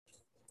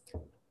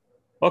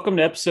Welcome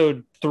to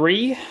episode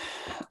 3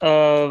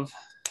 of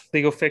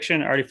Legal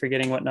Fiction. Already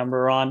forgetting what number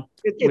we're on.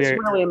 It's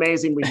really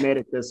amazing we've made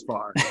it this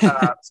far.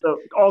 So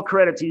all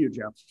credit to you,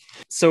 Joe.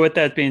 So with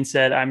that being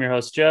said, I'm your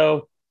host,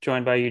 Joe,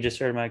 joined by, you just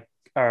heard,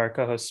 our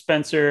co-host,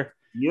 Spencer.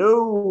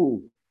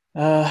 Yo.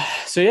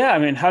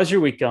 How's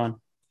your week going?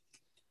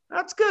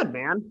 That's good,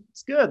 man.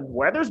 It's good.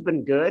 Weather's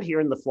been good here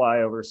in the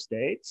flyover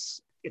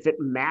states. If it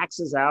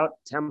maxes out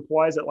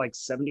temp-wise at like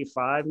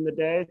 75 in the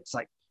day, it's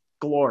like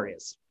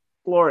glorious.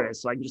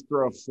 Glorious. So I can just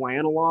throw a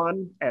flannel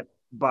on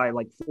by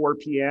like 4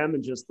 p.m.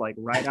 and just like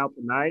ride out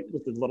the night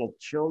with a little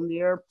chill in the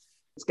air.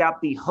 It's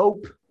got the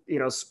hope,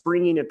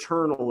 springing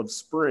eternal of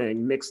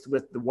spring mixed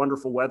with the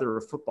wonderful weather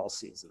of football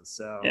season.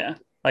 So yeah,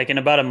 like in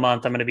about a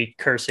month, I'm going to be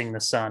cursing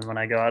the sun when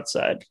I go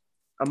outside.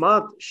 A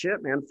month,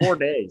 shit, man, 4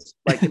 days.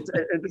 Like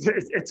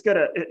it's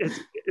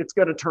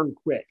gonna turn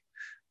quick.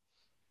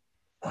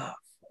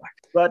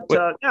 But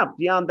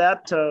beyond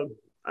that,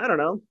 I don't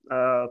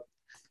know.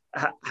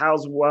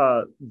 How's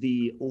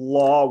the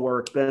law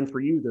work been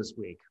for you this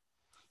week?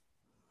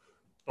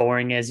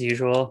 Boring as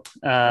usual.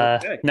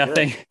 Okay,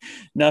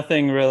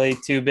 nothing really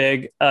too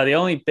big. The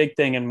only big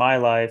thing in my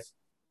life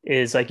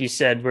is, like you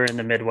said, we're in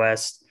the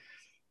Midwest.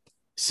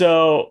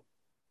 So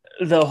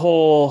the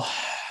whole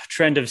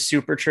trend of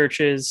super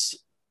churches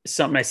is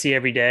something I see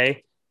every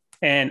day.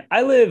 And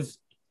I live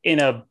in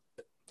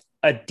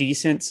a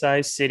decent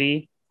sized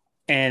city,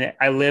 and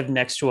I live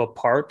next to a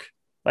park,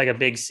 like a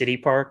big city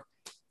park.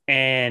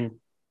 And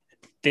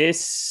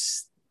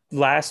this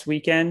last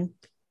weekend,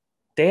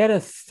 they had a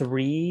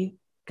 3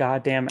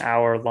 goddamn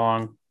hour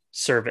long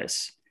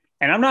service.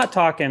 And I'm not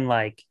talking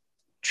like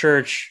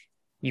church,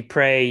 you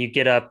pray, you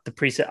get up, the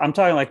preset. I'm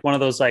talking like one of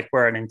those, like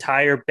where an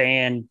entire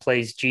band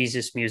plays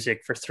Jesus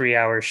music for 3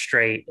 hours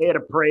straight. They had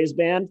a praise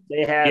band.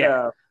 They had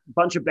a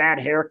bunch of bad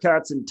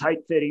haircuts and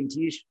tight-fitting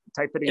t-shirts.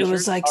 It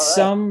was like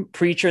some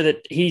preacher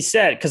that he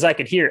said, because I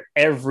could hear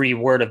every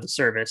word of the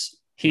service.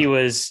 He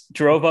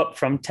drove up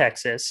from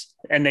Texas,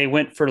 and they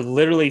went for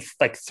literally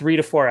like 3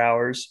 to 4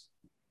 hours.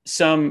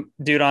 Some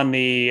dude on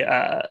the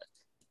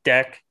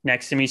deck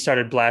next to me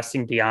started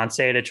blasting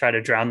Beyonce to try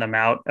to drown them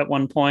out at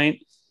one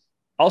point.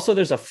 Also,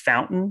 there's a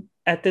fountain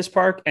at this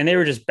park, and they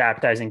were just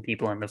baptizing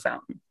people in the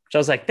fountain. So I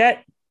was like,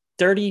 that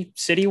dirty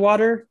city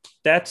water,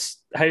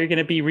 that's how you're going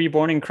to be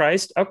reborn in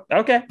Christ? Oh,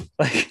 okay.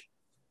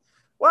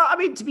 Well, I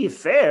mean, to be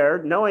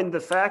fair, knowing the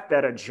fact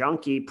that a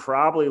junkie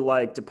probably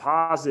like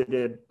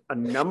deposited a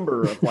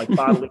number of like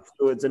bodily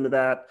fluids into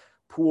that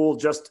pool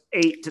just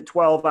 8 to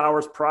 12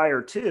 hours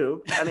prior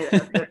to, I mean,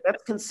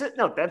 that's consistent.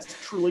 No, that's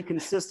truly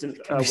consistent.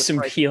 With some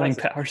Christ healing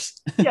powers.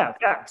 yeah,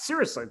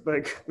 seriously.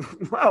 Like,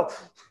 well,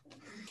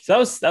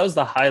 so that was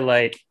the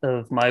highlight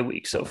of my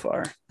week so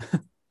far.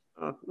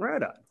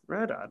 Right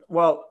on.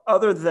 Well,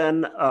 other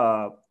than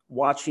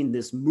watching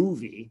this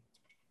movie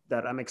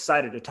that I'm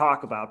excited to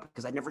talk about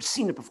because I'd never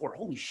seen it before.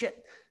 Holy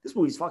shit, this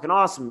movie's fucking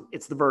awesome.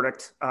 It's The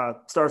Verdict.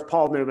 Stars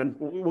Paul Newman.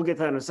 We'll get to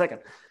that in a second.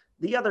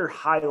 The other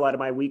highlight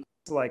of my week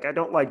is, like, I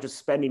don't like just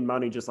spending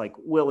money just like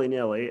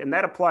willy-nilly. And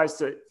that applies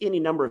to any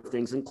number of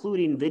things,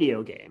 including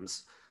video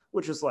games,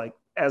 which is like,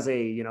 as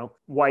a,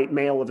 white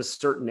male of a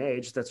certain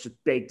age, that's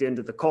just baked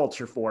into the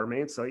culture for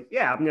me. It's like,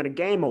 yeah, I'm going to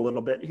game a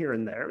little bit here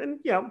and there. And,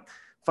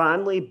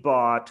 finally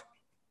bought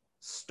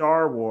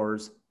Star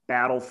Wars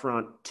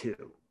Battlefront 2.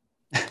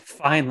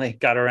 Finally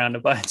got around to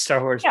buying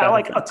Star Wars. Yeah,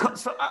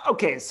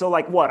 so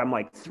like what? I'm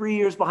like 3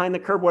 years behind the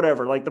curve,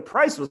 whatever. Like the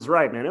price was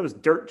right, man. It was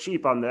dirt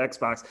cheap on the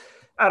Xbox.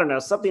 I don't know.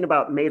 Something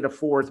about May the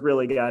 4th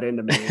really got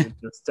into me. It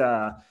just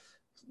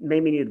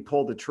made me need to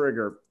pull the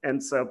trigger.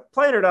 And so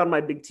playing it on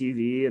my big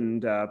TV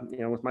and,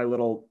 with my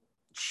little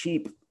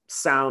cheap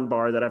sound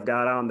bar that I've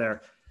got on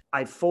there,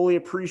 I fully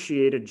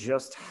appreciated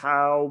just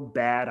how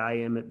bad I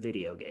am at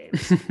video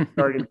games.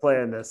 Starting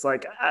playing this,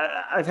 like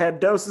I've had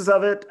doses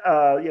of it,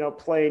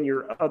 playing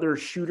your other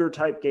shooter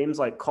type games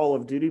like Call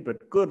of Duty,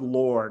 but good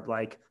Lord,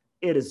 like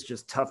it is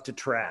just tough to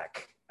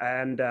track.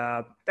 And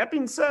that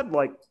being said,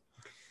 like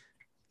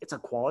it's a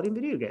quality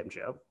video game,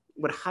 Joe.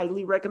 Would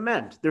highly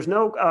recommend. There's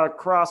no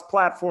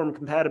cross-platform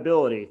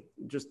compatibility.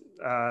 Just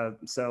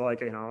so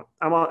like,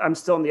 I'm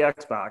still in the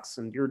Xbox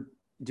and you're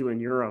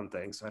doing your own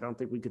thing, so I don't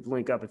think we could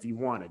link up if you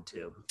wanted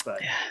to. But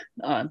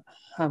yeah,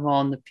 I'm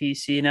on the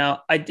PC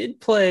now. I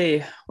did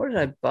play. What did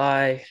I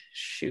buy?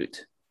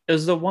 Shoot, it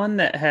was the one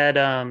that had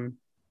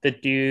the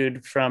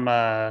dude from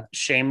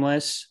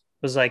Shameless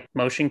was like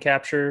motion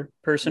capture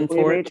person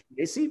for it.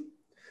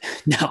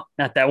 No,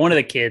 not that. One of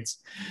the kids.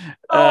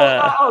 You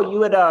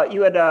had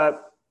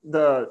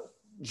the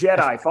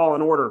Jedi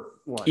Fallen Order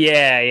one.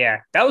 Yeah,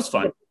 that was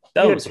fun.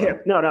 That was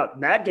fun. No,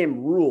 that game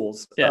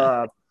rules.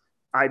 Yeah.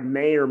 I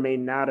may or may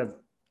not have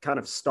kind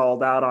of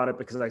stalled out on it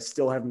because I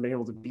still haven't been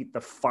able to beat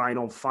the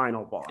final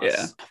boss.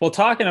 Yeah. Well,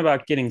 talking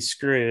about getting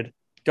screwed,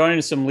 going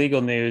into some legal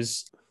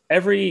news,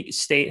 every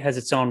state has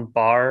its own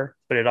bar,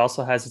 but it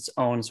also has its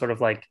own sort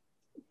of like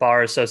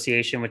bar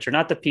association, which are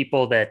not the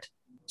people that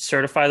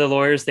certify the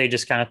lawyers. They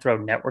just kind of throw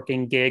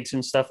networking gigs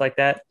and stuff like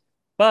that.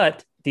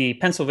 But the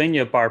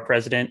Pennsylvania bar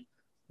president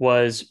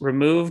was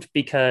removed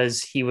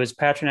because he was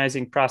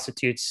patronizing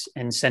prostitutes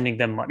and sending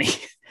them money,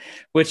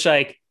 which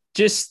like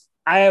just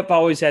I have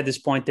always had this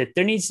point that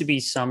there needs to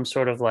be some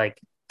sort of like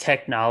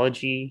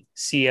technology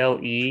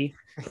CLE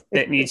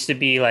that needs to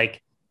be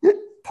like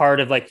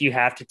part of like you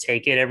have to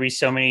take it every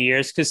so many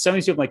years because some of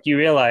these people like you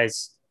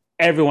realize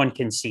everyone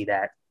can see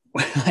that.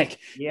 Like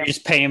you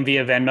just pay them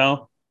via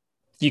Venmo,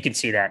 you can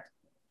see that.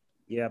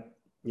 Yep.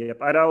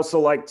 I'd also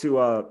like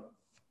to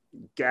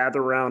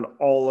gather around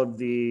all of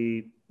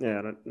the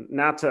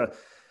not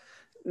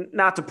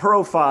to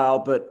profile,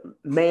 but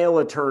male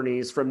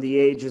attorneys from the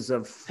ages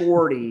of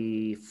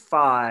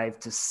 45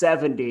 to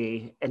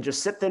 70 and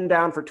just sit them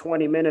down for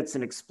 20 minutes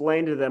and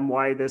explain to them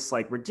why this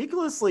like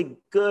ridiculously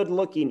good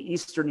looking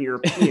Eastern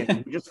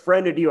European who just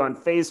friended you on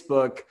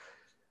Facebook,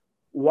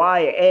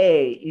 why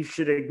A, you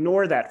should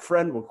ignore that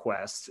friend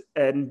request,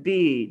 and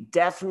B,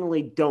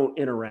 definitely don't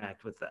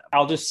interact with them.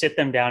 I'll just sit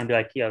them down and be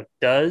like, yo,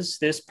 does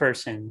this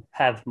person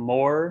have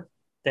more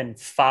than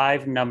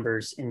 5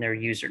 numbers in their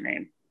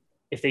username?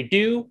 If they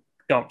do,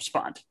 don't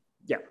respond.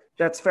 Yeah,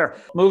 that's fair.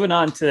 Moving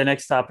on to the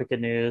next topic of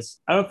news.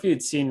 I don't know if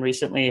you'd seen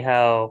recently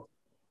how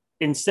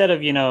instead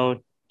of,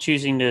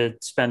 choosing to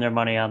spend their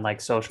money on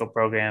like social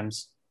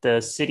programs,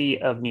 the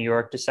city of New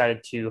York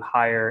decided to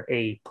hire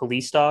a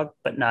police dog,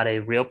 but not a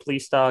real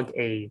police dog,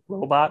 a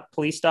robot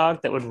police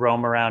dog that would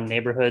roam around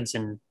neighborhoods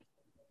and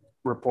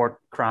report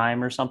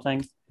crime or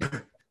something.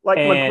 Like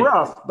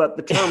McGruff, but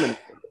the Terminator.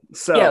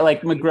 So yeah,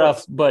 like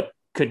McGruff, but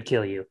could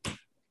kill you.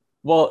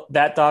 Well,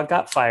 that dog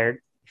got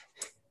fired.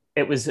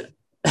 It was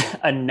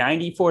a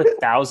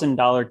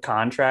 $94,000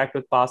 contract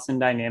with Boston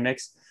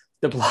Dynamics.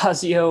 De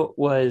Blasio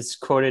was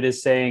quoted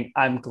as saying,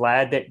 "I'm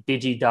glad that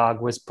Digidog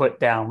was put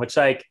down," which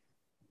like,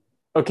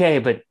 okay,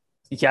 but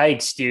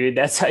yikes, dude.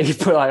 That's how you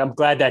put like, I'm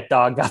glad that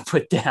dog got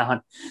put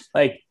down.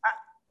 Like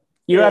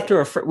you have to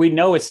refer, we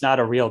know it's not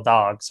a real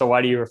dog. So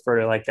why do you refer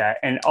to it like that?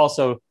 And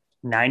also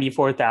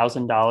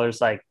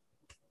 $94,000, like,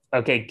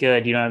 okay,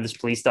 good. You don't have this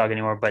police dog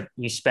anymore, but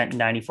you spent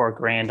 94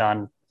 grand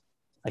on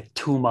like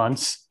 2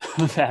 months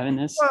of having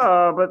this.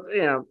 But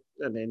I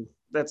mean,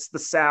 that's the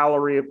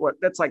salary of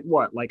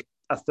like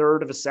a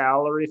third of a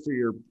salary for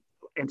your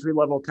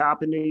entry-level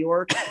cop in New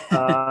York,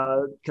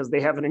 because they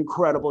have an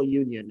incredible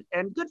union,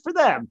 and good for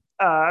them.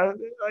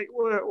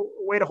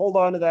 Way to hold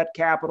on to that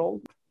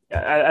capital.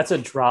 That's a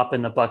drop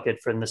in the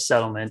bucket from the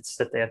settlements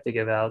that they have to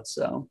give out.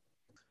 So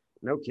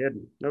no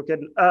kidding.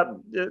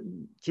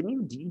 Can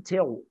you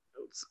detail,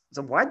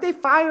 so why'd they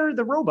fire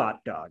the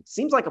robot dog?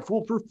 Seems like a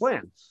foolproof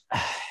plan.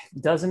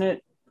 Doesn't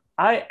it?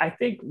 I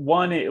think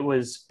one, it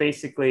was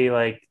basically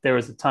like there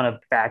was a ton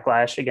of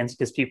backlash against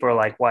because people are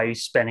like, why are you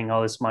spending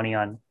all this money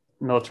on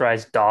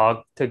militarized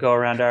dog to go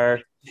around our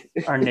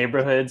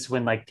neighborhoods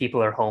when like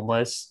people are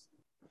homeless?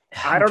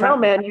 I don't know,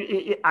 man.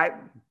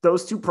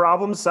 Those two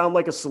problems sound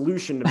like a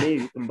solution to me.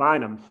 You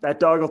combine them,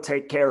 that dog will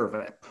take care of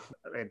it.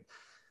 I mean,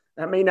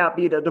 that may not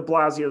be de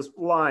Blasio's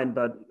line,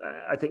 but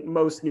I think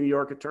most New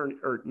York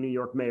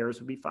mayors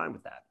would be fine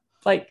with that.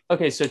 Like,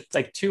 okay, so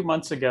like 2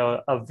 months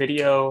ago, a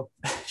video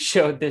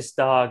showed this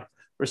dog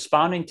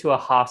responding to a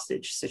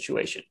hostage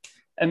situation.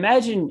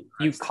 Imagine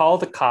you call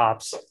the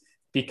cops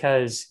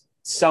because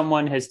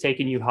someone has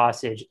taken you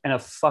hostage and a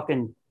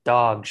fucking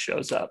dog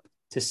shows up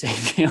to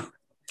save you.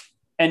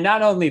 And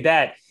not only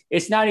that,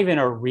 it's not even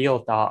a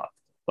real dog.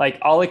 Like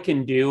all it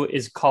can do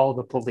is call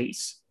the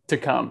police to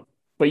come.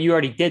 But you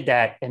already did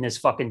that and this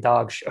fucking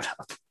dog showed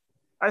up.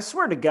 I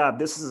swear to God,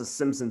 this is a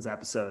Simpsons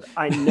episode.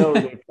 I know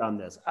they've done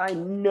this. I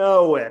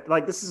know it.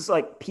 Like this is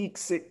like peak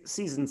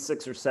season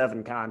 6 or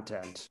 7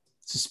 content.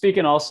 So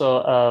speaking also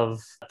of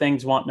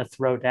things wanting to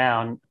throw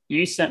down,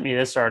 you sent me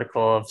this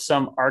article of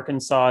some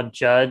Arkansas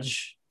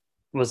judge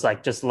was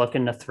like just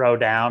looking to throw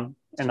down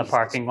in the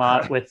parking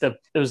lot with it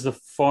was the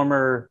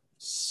former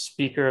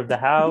Speaker of the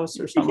House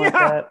or something like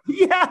that.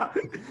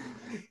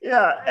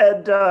 Yeah.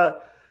 And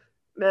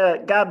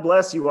man, God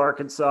bless you,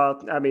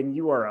 Arkansas. I mean,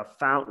 you are a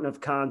fountain of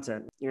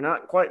content. You're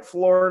not quite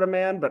Florida,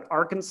 man, but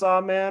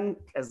Arkansas, man,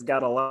 has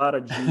got a lot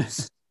of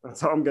juice.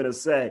 That's all I'm going to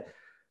say.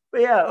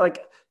 But yeah,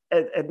 like,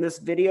 and this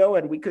video,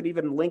 and we could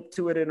even link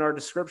to it in our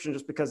description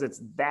just because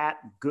it's that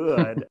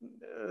good.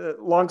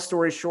 Long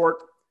story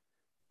short,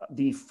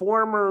 the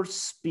former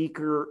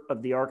Speaker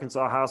of the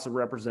Arkansas House of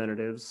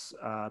Representatives,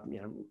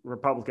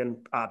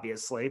 Republican,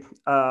 obviously,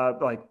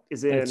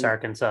 It's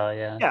Arkansas,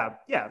 yeah.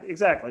 Yeah,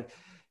 exactly.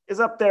 Is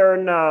up there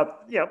in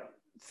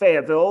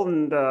Fayetteville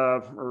and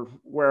or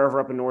wherever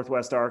up in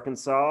Northwest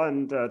Arkansas,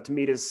 and to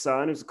meet his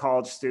son, who's a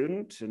college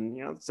student, and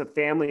it's a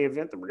family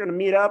event that we're going to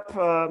meet up,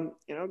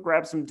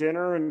 grab some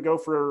dinner and go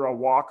for a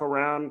walk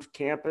around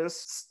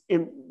campus.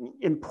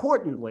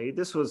 Importantly,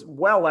 this was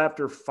well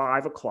after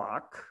 5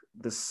 o'clock.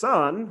 The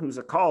son, who's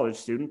a college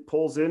student,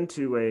 pulls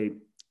into a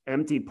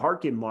empty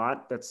parking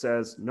lot that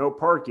says no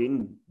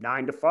parking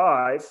 9 to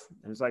 5.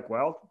 And he's like,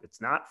 well,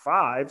 it's not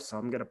 5, so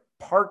I'm going to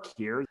park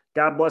here.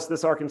 God bless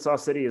this Arkansas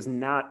city is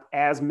not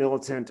as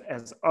militant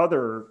as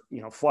other,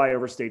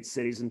 flyover state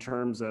cities in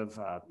terms of,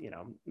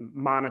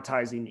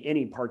 monetizing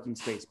any parking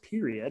space,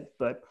 period.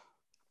 But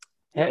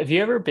have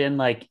you ever been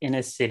like in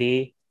a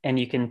city and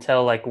you can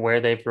tell like where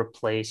they've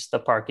replaced the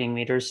parking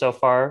meters so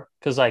far.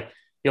 Cause like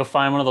you'll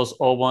find one of those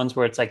old ones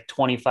where it's like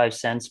 25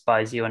 cents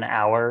buys you an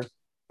hour.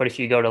 But if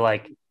you go to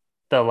like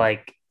the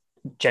like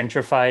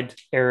gentrified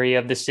area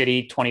of the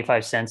city,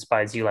 25 cents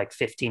buys you like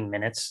 15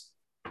 minutes.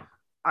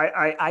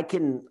 I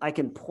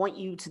can point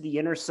you to the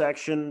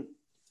intersection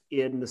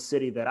in the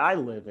city that I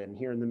live in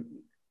here in the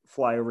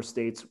flyover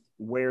states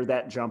where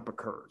that jump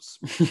occurs.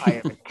 I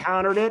have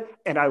encountered it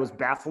and I was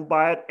baffled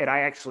by it, and I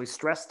actually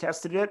stress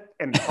tested it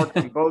and parked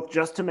them both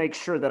just to make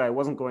sure that I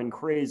wasn't going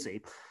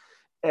crazy.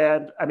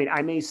 And I mean,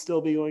 I may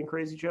still be going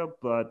crazy, Joe,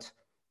 but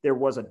there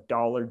was a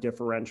dollar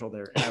differential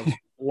there, and I was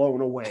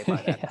blown away by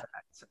that Yeah.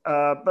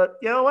 fact. But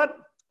you know what?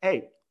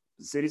 Hey,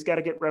 the city's got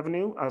to get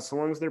revenue, so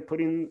long as they're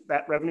putting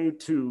that revenue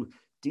to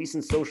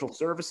decent social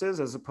services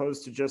as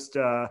opposed to just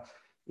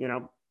you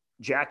know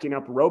jacking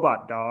up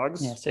robot Yeah.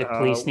 dogs. So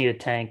police need a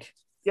tank.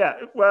 Yeah,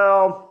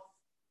 well,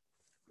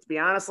 to be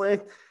honestly,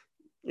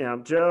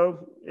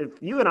 Joe,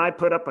 if you and I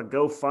put up a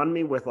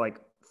GoFundMe with like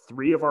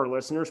three of our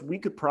listeners, we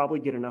could probably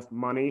get enough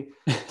money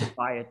to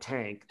buy a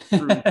tank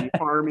through the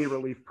Army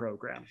Relief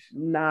Program.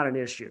 Not an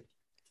issue.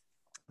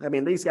 I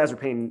mean, these guys are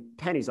paying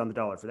pennies on the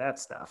dollar for that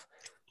stuff.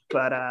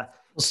 But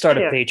We'll start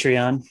a yeah,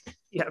 Patreon.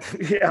 yeah,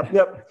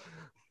 yep.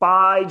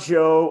 Buy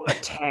Joe a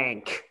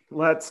tank.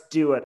 Let's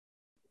do it.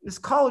 This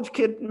college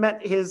kid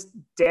met his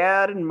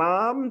dad and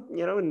mom,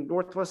 in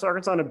Northwest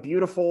Arkansas on a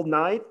beautiful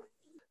night.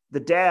 The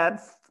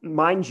dad,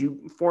 mind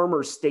you,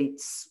 former state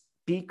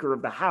speaker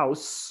of the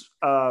House,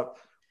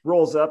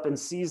 rolls up and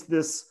sees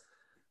this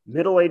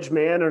middle-aged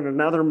man and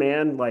another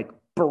man like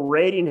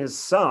berating his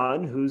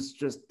son, who's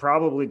just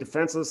probably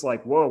defenseless,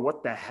 like, whoa,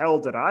 what the hell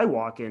did I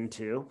walk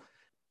into?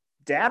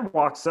 Dad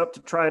walks up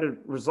to try to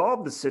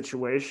resolve the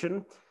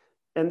situation,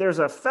 and there's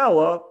a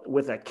fella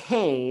with a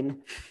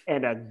cane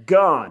and a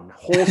gun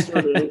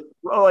holstered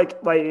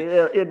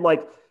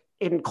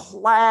in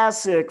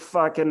classic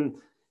fucking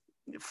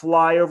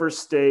flyover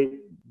state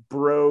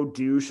bro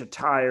douche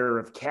attire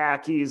of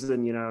khakis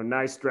and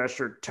nice dress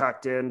shirt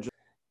tucked in,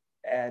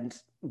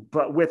 and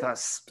but with a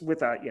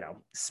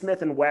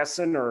Smith and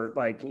Wesson or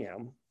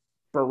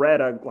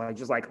Beretta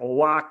just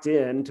locked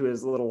into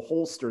his little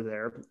holster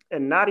there,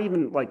 and not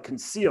even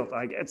concealed.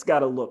 Like, it's got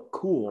to look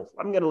cool.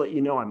 I'm gonna let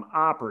you know I'm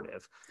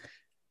operative.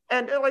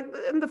 And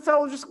the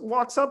fellow just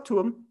walks up to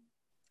him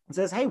and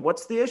says, "Hey,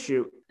 what's the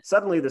issue?"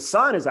 Suddenly the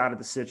son is out of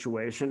the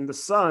situation. The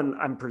son,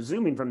 I'm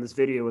presuming from this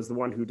video, is the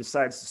one who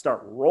decides to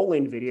start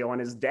rolling video on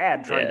his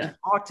dad trying to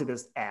talk to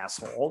this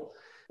asshole.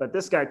 But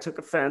this guy took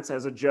offense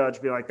as a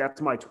judge, be like, "That's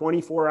my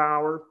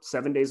 24-hour,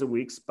 7 days a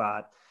week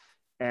spot.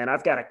 And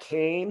I've got a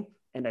cane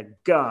and a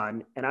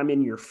gun, and I'm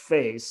in your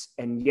face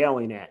and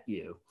yelling at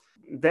you."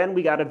 Then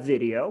we got a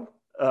video,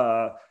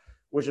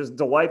 which is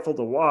delightful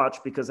to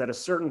watch, because at a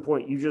certain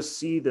point, you just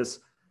see this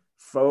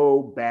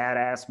faux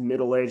badass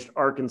middle-aged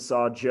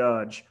Arkansas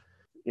judge,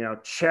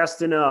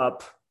 chesting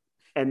up.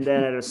 And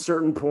then at a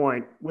certain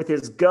point, with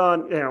his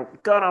gun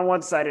on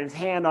one side and his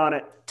hand on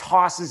it,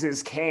 tosses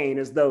his cane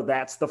as though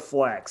that's the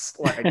flex.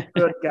 Like,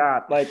 good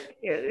God,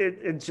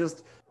 it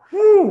just,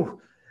 whew.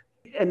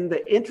 And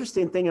the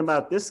interesting thing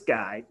about this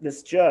guy,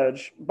 this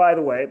judge, by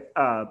the way,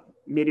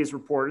 media's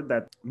reported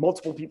that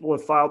multiple people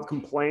have filed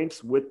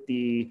complaints with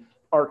the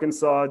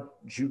Arkansas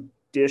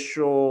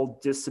Judicial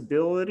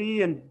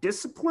Disability and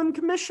Discipline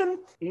Commission.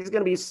 He's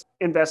going to be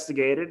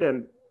investigated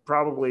and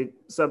probably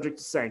subject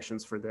to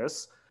sanctions for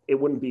this. It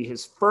wouldn't be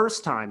his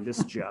first time,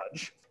 this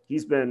judge.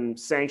 He's been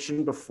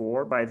sanctioned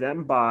before by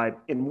them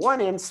in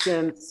one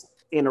instance,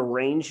 in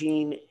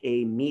arranging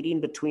a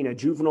meeting between a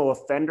juvenile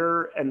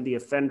offender and the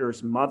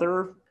offender's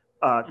mother,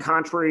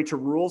 contrary to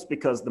rules,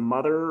 because the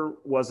mother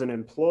was an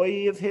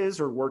employee of his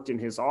or worked in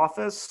his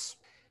office.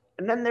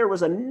 And then there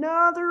was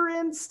another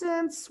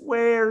instance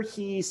where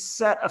he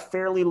set a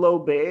fairly low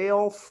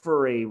bail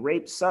for a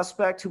rape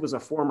suspect who was a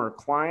former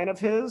client of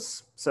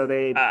his. So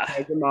they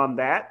pegged him on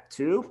that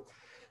too.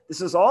 This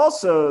is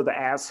also the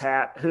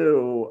asshat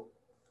who,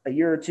 a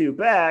year or two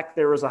back,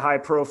 there was a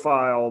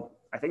high-profile,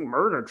 I think,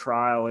 murder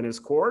trial in his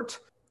court.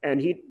 And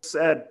he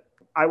said,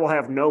 "I will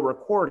have no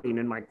recording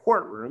in my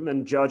courtroom."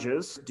 And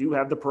judges do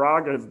have the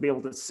prerogative to be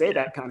able to say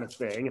that kind of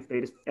thing.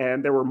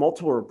 And there were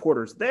multiple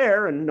reporters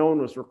there, and no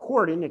one was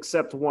recording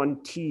except one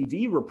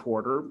TV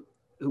reporter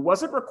who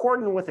wasn't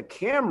recording with a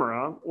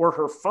camera or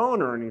her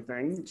phone or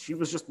anything. She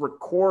was just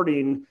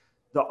recording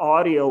the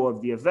audio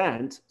of the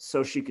event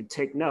so she could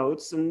take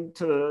notes and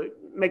to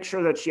make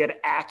sure that she had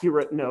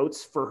accurate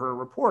notes for her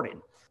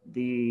reporting.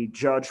 The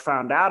judge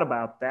found out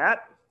about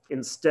that.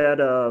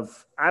 Instead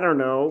of,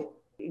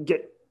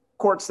 get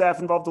court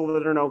staff involved to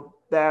let her know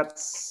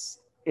that's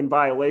in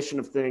violation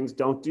of things,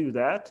 don't do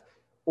that,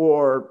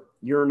 or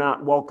you're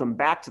not welcome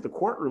back to the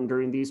courtroom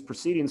during these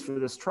proceedings for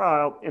this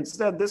trial.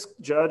 Instead, this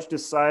judge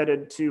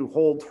decided to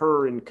hold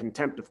her in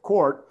contempt of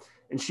court,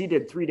 and she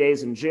did 3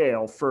 days in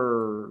jail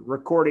for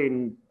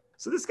recording.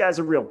 So this guy's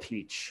a real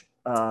peach.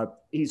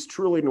 He's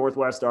truly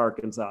Northwest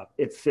Arkansas.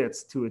 It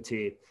fits to a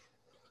T.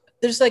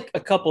 There's a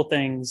couple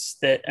things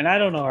that, and I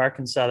don't know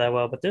Arkansas that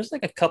well, but there's a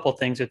couple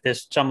things with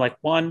this. So I'm like,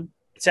 one,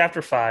 it's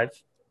after 5.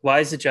 why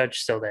is the judge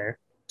still there?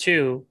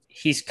 Two,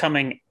 he's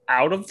coming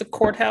out of the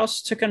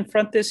courthouse to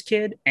confront this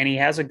kid and he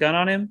has a gun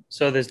on him.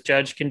 So this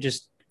judge can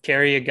just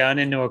carry a gun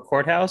into a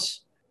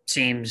courthouse.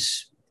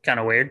 Seems kind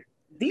of weird.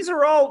 These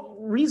are all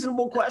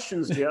reasonable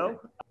questions, Joe.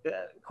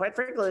 Quite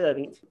frankly, I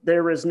mean,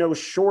 there is no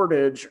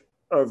shortage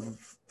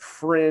of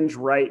fringe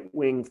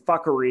right-wing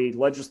fuckery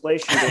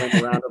legislation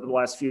going around over the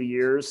last few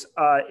years,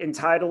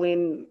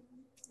 entitling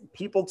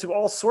people to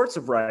all sorts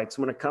of rights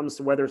when it comes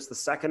to whether it's the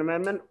Second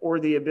Amendment or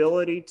the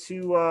ability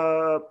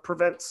to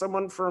prevent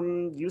someone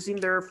from using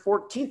their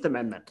 14th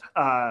Amendment.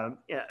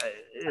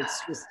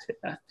 It's just,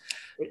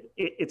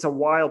 it's a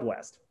wild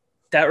west.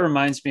 That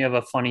reminds me of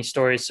a funny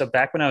story. So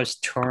back when I was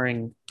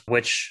touring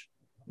which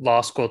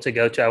law school to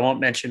go to, I won't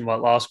mention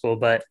what law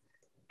school,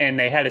 and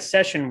they had a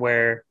session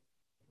where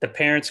the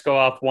parents go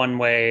off one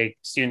way,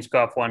 students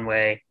go off one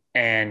way,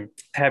 and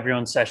have your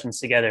own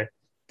sessions together.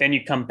 Then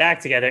you come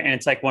back together and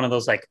it's like one of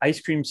those like ice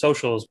cream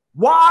socials.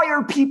 Why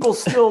are people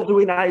still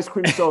doing ice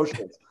cream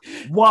socials?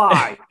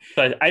 Why?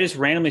 But I just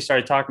randomly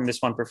started talking to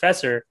this one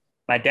professor.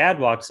 My dad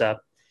walks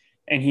up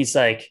and he's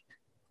like,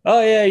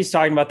 oh yeah, he's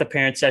talking about the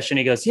parent session.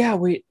 He goes, yeah,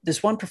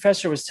 this one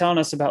professor was telling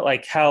us about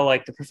like how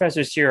like the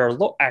professors here are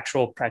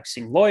actual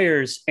practicing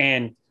lawyers.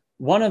 And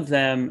one of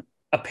them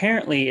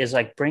apparently is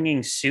like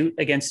bringing suit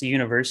against the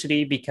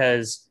university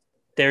because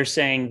they're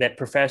saying that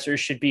professors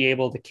should be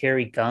able to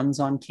carry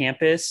guns on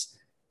campus.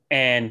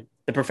 And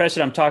the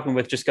professor I'm talking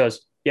with just goes,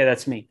 yeah,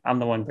 that's me. I'm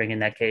the one bringing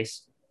that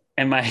case.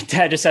 And my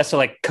dad just has to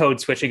like code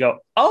switch and go,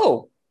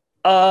 oh,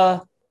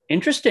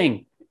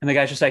 interesting. And the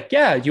guy's just like,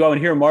 yeah, do you want to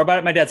hear more about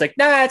it? My dad's like,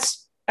 nah,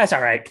 that's all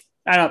right.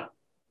 I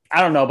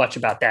don't know much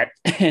about that.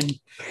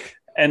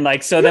 And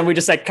like, so then we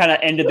just like kind of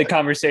ended the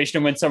conversation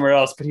and went somewhere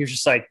else. But he was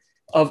just like,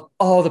 of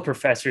all the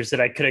professors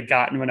that I could have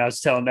gotten when I was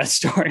telling that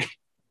story.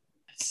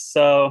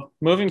 So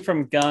moving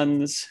from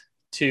guns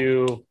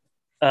to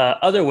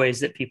other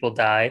ways that people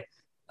die,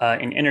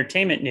 in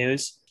entertainment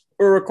news,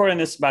 we're recording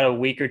this about a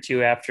week or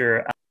two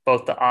after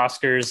both the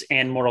Oscars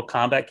and Mortal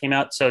Kombat came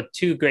out. So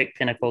two great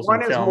pinnacles in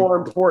film. One is more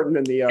important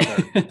than the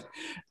other.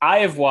 I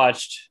have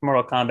watched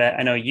Mortal Kombat.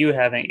 I know you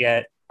haven't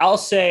yet. I'll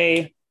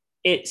say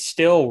it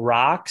still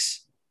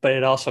rocks, but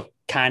it also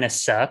kind of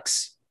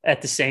sucks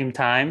at the same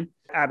time.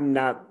 I'm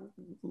not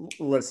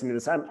listening to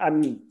this.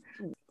 I'm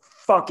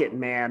fuck it,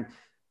 man.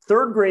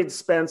 Third grade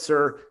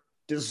Spencer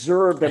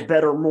deserved a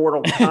better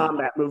Mortal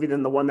Kombat movie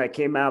than the one that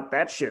came out.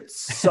 That shit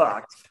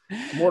sucked.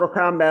 Mortal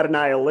Kombat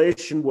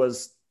Annihilation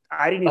was,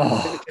 I didn't even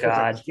finish it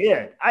as a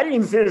kid. I didn't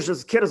even finish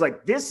as a kid. I was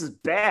like, this is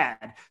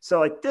bad.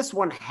 So like this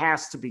one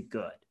has to be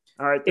good.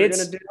 All right, they're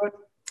going to do it.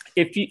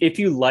 If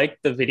you like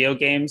the video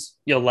games,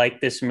 you'll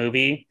like this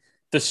movie.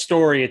 The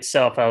story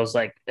itself, I was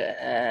like,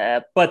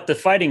 but the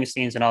fighting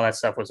scenes and all that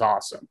stuff was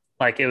awesome.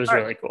 Like it was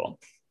really cool.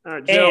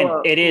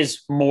 Joe, and it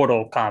is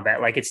Mortal Kombat.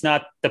 Like it's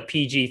not the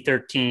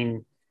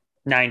PG-13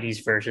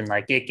 90s version.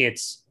 Like it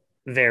gets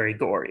very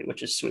gory,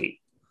 which is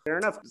sweet. Fair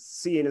enough.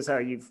 Seeing as how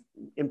you've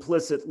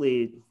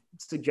implicitly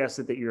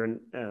suggested that you're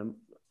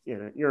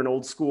an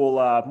old school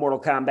Mortal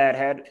Kombat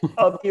head.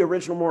 Of the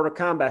original Mortal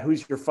Kombat,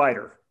 who's your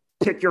fighter?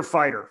 Pick your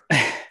fighter.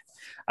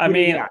 I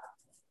mean,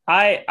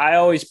 I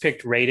always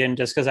picked Raiden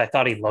just because I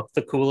thought he looked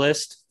the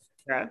coolest.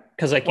 Yeah.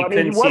 Because like you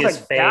couldn't see his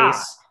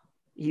face.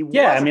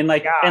 Yeah, I mean,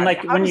 like, and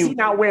like how when you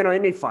not win on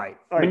any fight,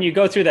 when you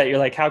go through that, you're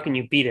like, how can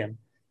you beat him?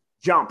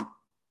 Jump.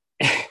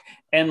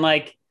 And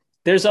like,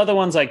 there's other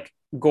ones like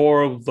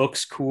Gore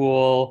looks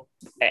cool.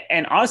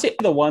 And honestly,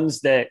 the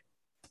ones that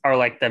are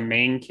like the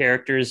main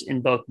characters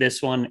in both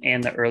this one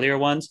and the earlier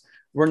ones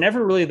were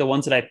never really the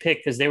ones that I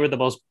picked because they were the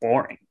most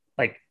boring.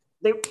 Like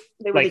they were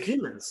like, the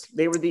humans.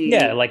 They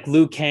were like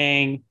Liu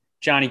Kang,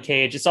 Johnny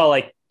Cage. It's all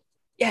like,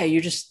 yeah,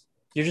 you're just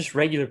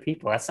regular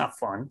people. That's not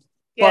fun.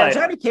 Yeah, but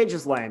Johnny Cage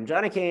is lame.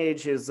 Johnny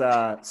Cage is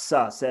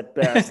sus at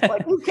best.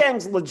 Like Liu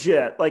Kang's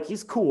legit. Like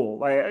he's cool.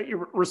 Like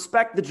you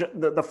respect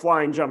the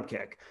flying jump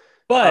kick.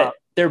 But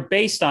they're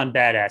based on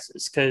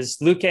badasses because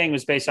Liu Kang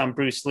was based on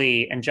Bruce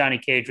Lee and Johnny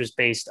Cage was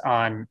based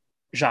on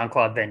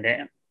Jean-Claude Van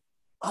Damme.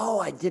 Oh,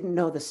 I didn't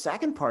know the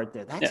second part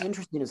there. That's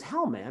interesting as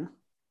hell, man.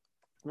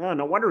 Oh,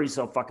 no wonder he's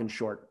so fucking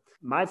short.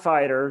 My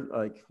fighter,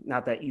 like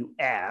not that you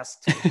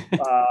asked,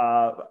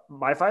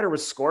 my fighter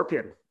was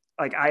Scorpion.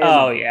 Like I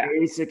am a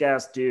basic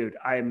ass dude.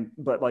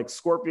 But like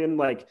Scorpion,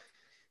 like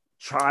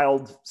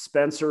child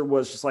Spencer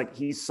was just like,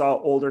 he saw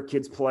older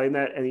kids playing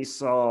that and he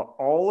saw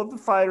all of the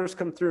fighters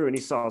come through and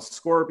he saw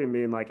Scorpion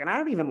being like, and I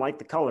don't even like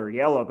the color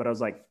yellow, but I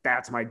was like,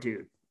 that's my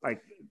dude.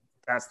 Like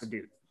that's the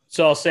dude.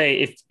 So I'll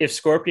say if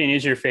Scorpion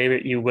is your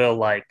favorite, you will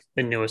like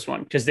the newest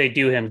one because they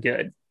do him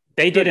good.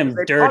 They did him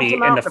dirty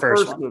in the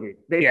first one. Movie.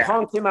 They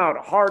punked him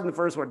out hard in the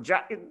first one.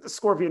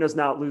 Scorpion does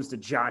not lose to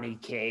Johnny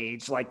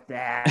Cage like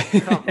that.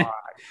 Come on.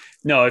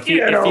 No, if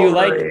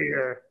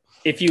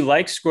you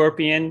like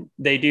Scorpion,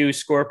 they do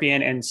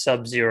Scorpion and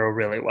Sub-Zero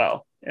really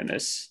well in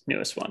this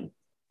newest one.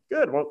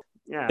 Good. Well,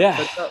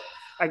 yeah. But,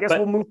 I guess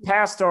we'll move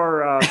past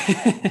our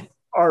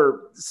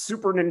our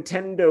Super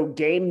Nintendo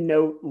game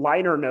note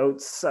liner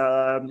notes.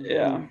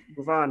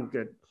 Move on.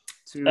 Good.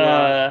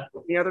 To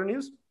any other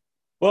news?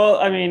 Well,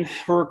 I mean,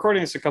 we're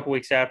recording this a couple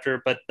weeks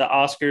after, but the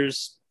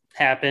Oscars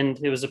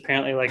happened. It was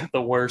apparently like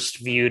the worst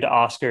viewed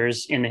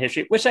Oscars in the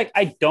history, which like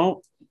I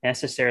don't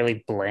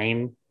necessarily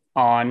blame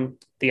on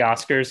the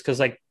Oscars because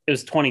like it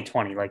was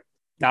 2020. Like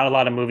not a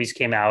lot of movies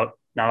came out.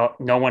 No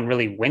one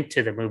really went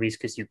to the movies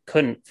because you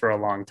couldn't for a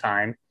long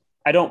time.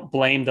 I don't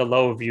blame the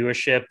low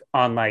viewership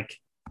on like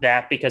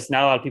that because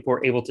not a lot of people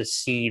were able to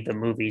see the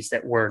movies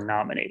that were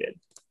nominated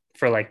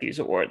for like these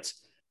awards.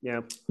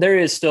 Yeah. There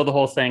is still the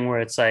whole thing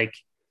where it's like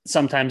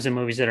sometimes the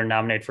movies that are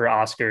nominated for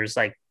Oscars,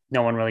 like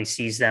no one really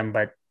sees them,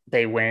 but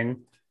they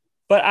win.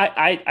 But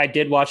I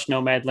did watch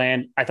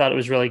Nomadland. I thought it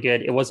was really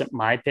good. It wasn't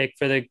my pick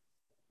for the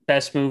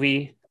best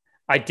movie.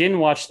 I didn't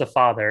watch The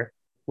Father,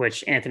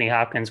 which Anthony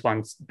Hopkins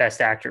won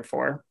Best Actor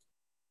for.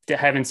 I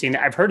haven't seen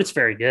it. I've heard it's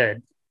very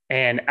good.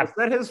 And Was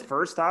that his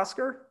first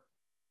Oscar?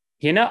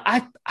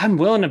 I'm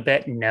willing to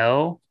bet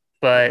no,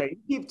 but Okay,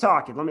 keep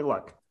talking. Let me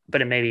look.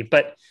 but it may be.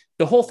 But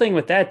the whole thing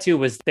with that too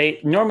was they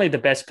normally the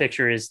best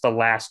picture is the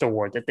last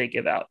award that they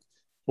give out.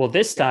 Well,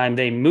 this time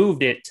they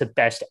moved it to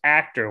best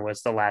actor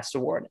was the last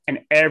award. And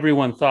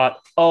everyone thought,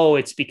 oh,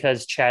 it's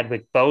because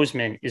Chadwick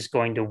Boseman is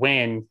going to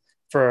win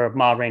for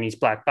Ma Rainey's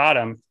Black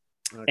Bottom.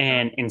 Okay.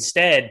 And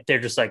instead they're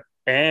just like,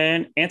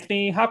 and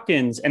Anthony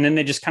Hopkins. And then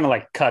they just kind of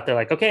like cut. They're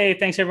like, okay,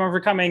 thanks everyone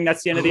for coming.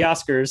 That's the end of the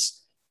Oscars.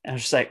 And I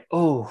was just like,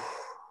 oh,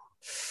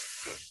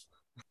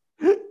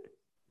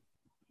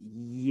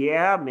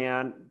 Yeah,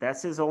 man,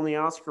 that's his only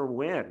Oscar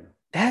win.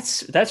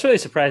 that's really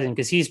surprising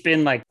because he's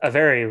been like a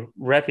very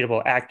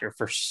reputable actor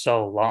for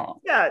so long.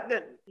 Yeah,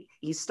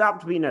 he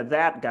stopped being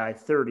that guy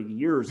 30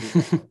 years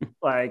ago.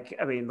 Like,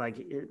 I mean,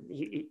 like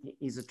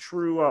he's a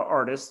true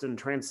artist and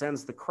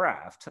transcends the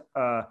craft.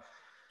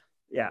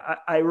 Yeah,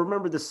 I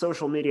remember the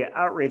social media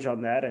outrage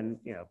on that, and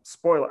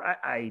spoiler,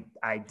 I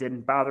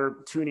didn't bother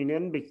tuning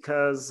in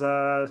because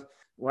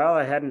well,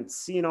 I hadn't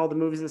seen all the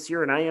movies this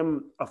year, and I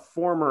am a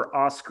former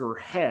Oscar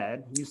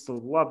head. Used to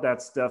love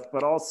that stuff,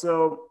 but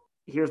also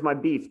here's my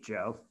beef,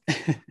 Joe.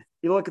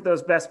 You look at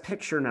those Best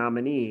Picture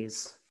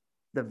nominees,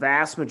 the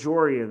vast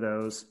majority of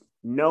those,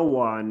 no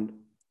one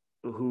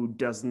who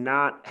does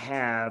not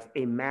have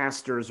a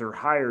master's or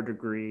higher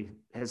degree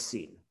has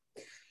seen.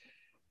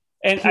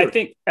 And Period. I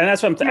think, and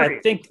that's what I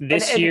think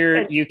this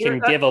year you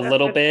can give a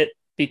little bit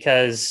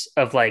because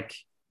of like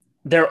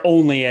they're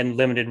only in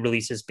limited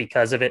releases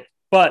because of it.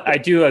 But I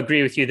do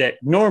agree with you that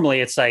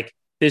normally it's like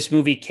this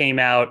movie came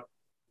out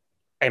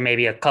and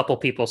maybe a couple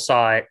people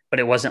saw it, but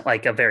it wasn't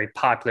like a very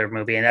popular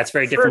movie. And that's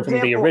very different from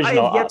the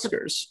original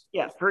Oscars.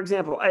 For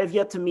example, I have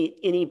yet to meet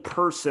any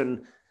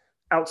person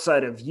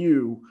outside of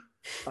you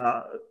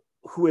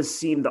who has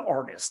seen The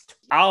Artist.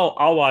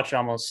 I'll watch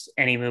almost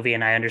any movie,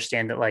 and I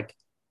understand that like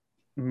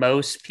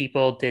most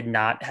people did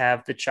not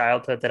have the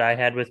childhood that I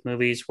had with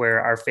movies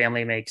where our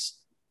family makes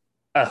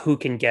a who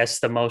can guess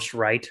the most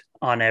right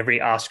on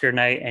every Oscar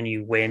night and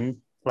you win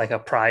like a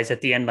prize at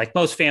the end. Like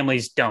most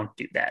families don't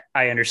do that.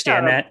 I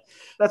understand that.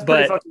 That's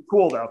pretty fucking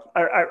cool though.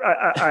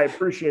 I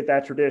appreciate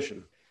that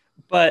tradition.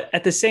 But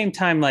at the same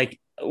time, like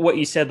what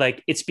you said,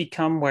 like it's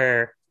become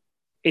where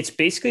it's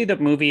basically the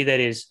movie that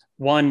is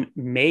one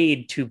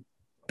made to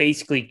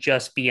basically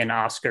just be an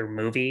Oscar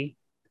movie,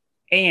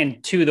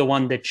 and two, the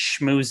one that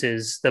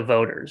schmoozes the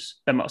voters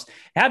the most.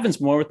 It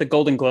happens more with the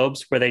Golden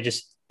Globes where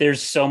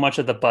there's so much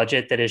of the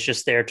budget that is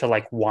just there to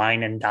like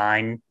wine and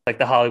dine, like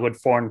the Hollywood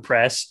Foreign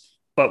Press,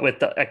 but with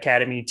the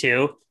Academy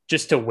too,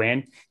 just to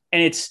win.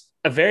 And it's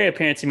very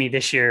apparent to me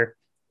this year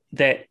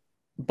that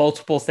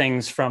multiple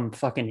things from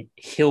fucking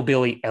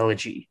Hillbilly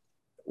Elegy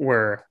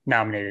were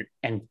nominated.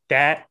 And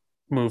that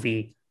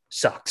movie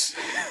sucks.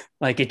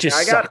 Like it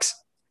just sucks.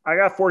 I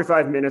got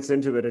 45 minutes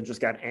into it and just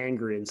got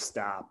angry and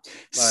stopped.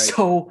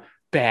 So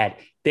bad.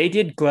 They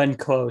did Glenn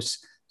Close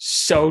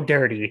so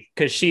dirty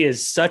because she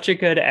is such a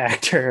good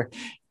actor.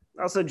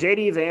 Also,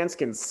 JD Vance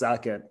can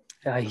suck it.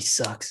 He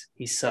sucks.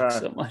 He sucks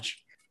so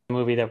much. The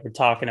movie that we're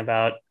talking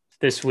about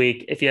this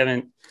week, if you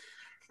haven't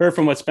heard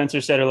from what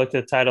Spencer said or looked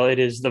at the title, it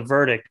is The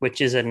Verdict,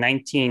 which is a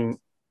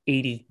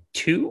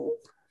 1982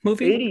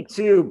 movie.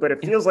 82, but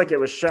it feels like it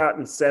was shot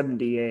in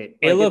 78.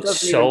 It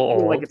looks so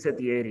old. Like it's hit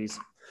the 80s.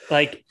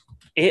 Like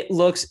it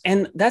looks,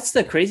 and that's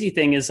the crazy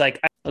thing is like,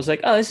 I was like,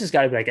 oh, this has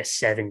got to be like a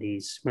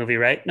 70s movie,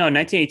 right? No,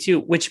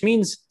 1982, which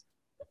means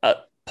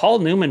Paul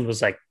Newman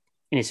was like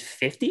in his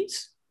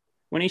 50s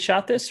when he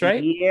shot this,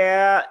 right?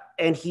 Yeah,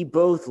 and he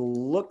both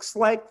looks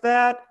like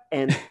that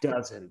and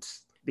doesn't,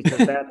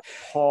 because that's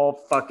Paul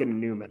fucking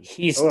Newman.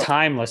 He's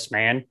timeless,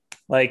 man.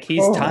 Like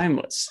he's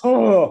timeless.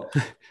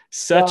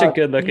 Such a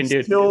good looking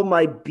dude. Still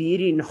my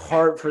beating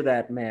heart for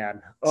that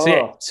man.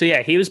 So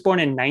yeah, he was born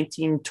in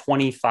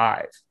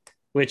 1925,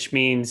 which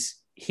means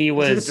he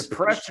was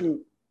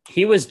depression.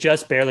 He was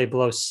just barely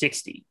below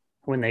 60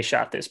 when they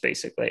shot this,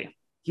 basically.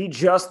 He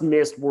just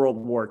missed World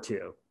War II.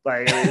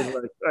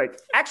 Like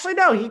actually,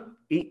 no,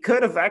 he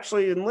could have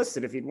actually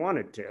enlisted if he'd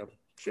wanted to.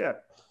 Shit.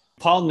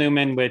 Paul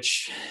Newman,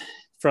 which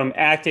from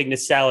acting to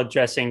salad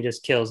dressing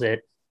just kills it,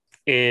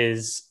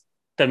 is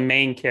the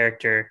main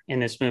character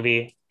in this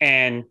movie.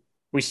 And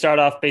we start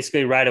off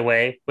basically right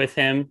away with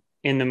him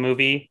in the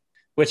movie,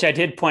 which I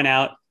did point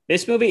out.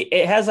 This movie,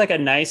 it has like a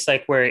nice,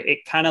 like where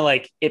it kind of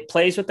like it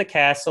plays with the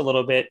cast a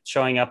little bit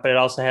showing up, but it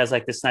also has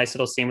like this nice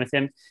little scene with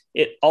him.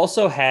 It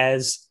also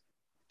has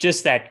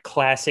just that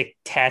classic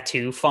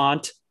tattoo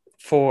font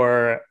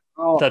for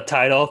the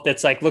title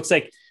that's like looks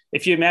like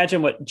if you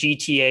imagine what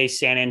GTA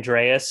San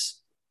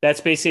Andreas,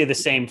 that's basically the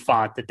same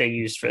font that they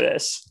used for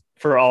this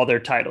for all their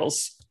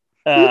titles.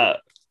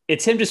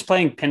 It's him just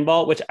playing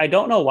pinball, which I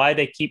don't know why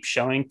they keep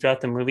showing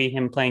throughout the movie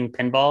him playing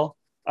pinball,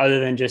 other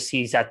than just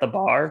he's at the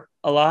bar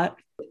a lot.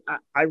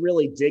 I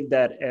really dig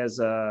that as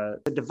a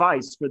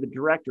device for the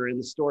director and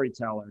the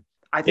storyteller.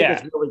 I think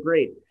it's really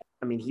great.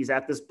 I mean, he's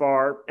at this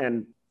bar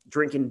and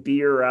drinking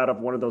beer out of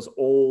one of those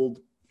old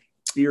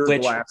beer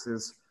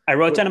glasses. I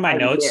wrote down in my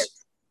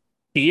notes,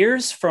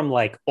 beers from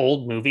like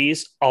old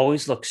movies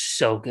always look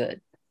so good.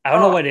 I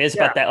don't know what it is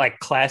about that like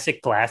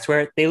classic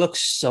glassware. They look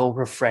so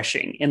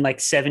refreshing in like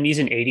 70s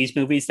and 80s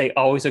movies. They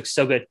always look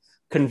so good.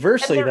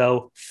 Conversely,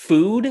 though,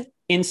 food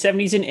in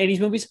 70s and 80s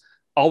movies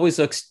always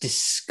looks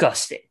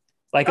disgusting.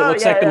 Like it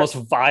looks like the most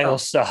vile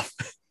stuff.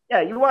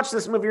 Yeah, you watch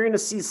this movie, you're going to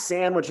see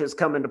sandwiches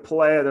come into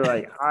play. They're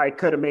like, I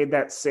could have made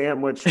that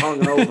sandwich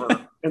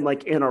hungover and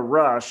like in a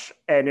rush,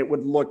 and it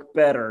would look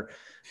better.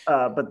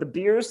 But the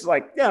beers,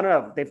 like,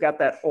 no, they've got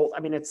that old.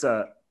 I mean, it's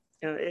a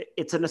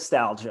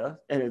nostalgia,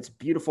 and it's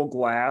beautiful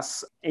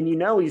glass, and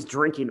he's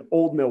drinking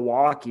Old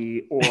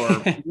Milwaukee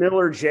or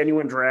Miller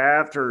Genuine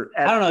Draft, or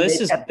I don't know.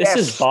 This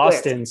is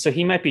Boston, so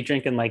he might be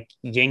drinking like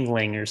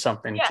Yingling or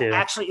something too.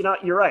 Actually,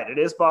 you're right. It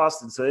is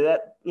Boston, so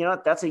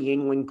that's a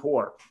Yingling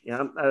pour.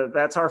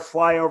 That's our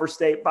flyover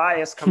state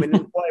bias coming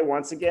into play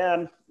once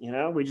again.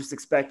 We just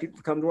expect people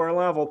to come to our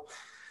level.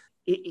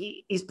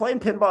 He's playing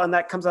pinball, and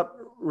that comes up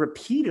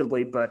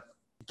repeatedly. But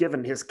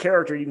given his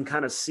character, you can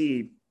kind of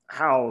see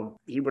how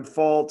he would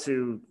fall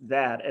to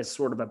that as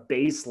sort of a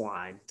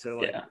baseline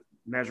to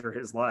measure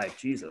his life.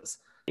 Jesus.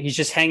 He's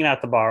just hanging out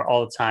at the bar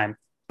all the time,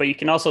 but you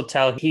can also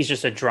tell he's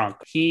just a drunk.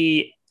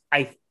 He,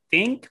 I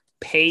think,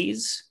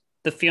 pays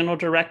the funeral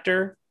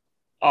director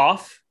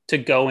off to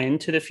go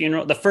into the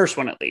funeral, the first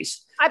one at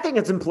least. I think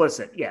it's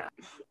implicit. Yeah.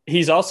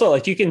 He's also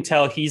like, you can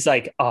tell he's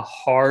like a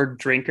hard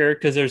drinker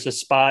because there's a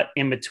spot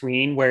in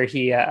between where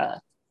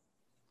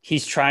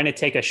he's trying to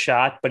take a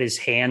shot, but his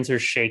hands are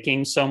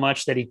shaking so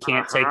much that he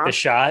can't take the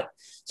shot.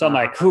 So I'm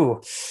like,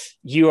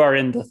 you are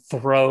in the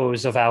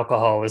throes of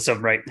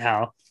alcoholism right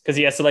now. Because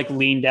he has to like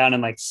lean down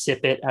and like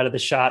sip it out of the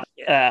shot.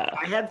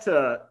 I had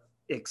to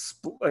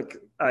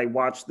I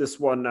watched this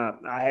one.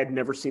 I had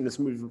never seen this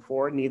movie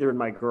before. Neither had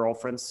my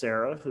girlfriend,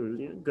 Sarah, who's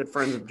good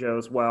friends of Joe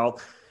as well.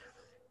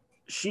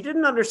 She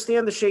didn't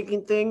understand the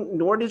shaking thing,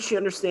 nor did she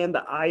understand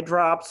the eye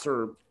drops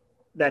or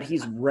that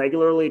he's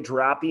regularly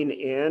dropping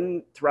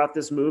in throughout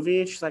this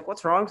movie. She's like,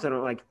 what's wrong? So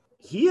I'm like,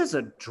 he is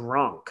a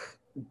drunk.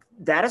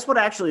 That is what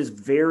actually is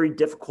very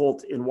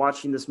difficult in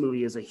watching this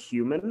movie as a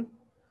human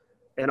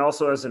and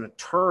also as an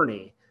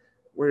attorney,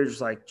 where you're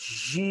just like,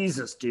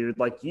 Jesus, dude,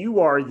 like you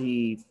are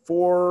the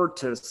 4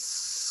 to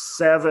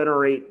 7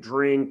 or 8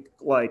 drink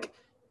like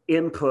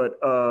input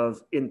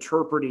of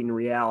interpreting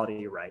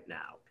reality right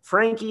now.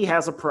 Frankie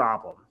has a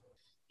problem.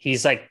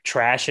 He's like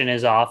trashing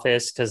his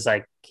office because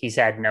like he's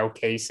had no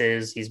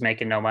cases. He's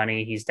making no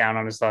money. He's down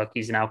on his luck.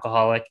 He's an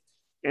alcoholic.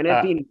 And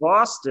it being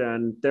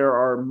Boston, there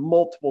are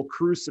multiple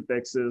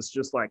crucifixes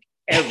just like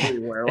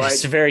everywhere. Like,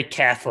 it's very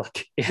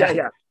Catholic.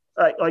 Yeah.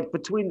 Like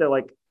between the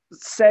like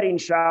setting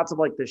shots of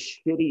like the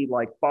shitty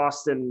like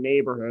Boston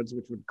neighborhoods,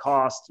 which would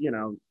cost,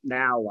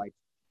 now like,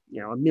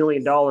 $1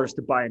 million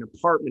to buy an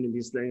apartment in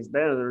these things.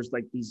 Then there's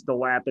like these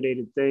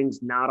dilapidated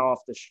things not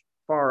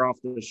far off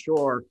the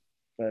shore.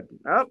 But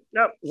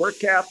no, we're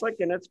Catholic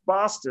and it's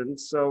Boston.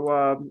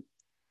 So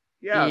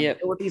deal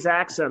with these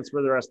accents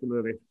for the rest of the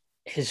movie.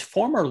 His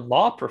former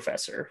law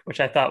professor, which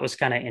I thought was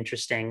kind of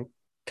interesting,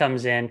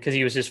 comes in because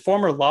he was his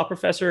former law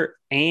professor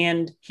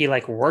and he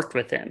like worked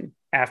with him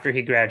after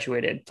he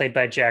graduated, played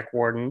by Jack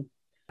Warden,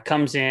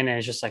 comes in and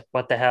is just like,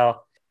 what the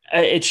hell?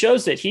 It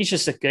shows that he's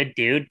just a good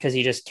dude because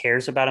he just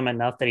cares about him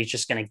enough that he's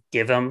just going to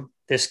give him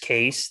this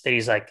case that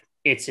he's like,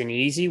 it's an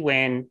easy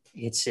win.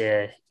 It's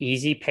a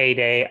easy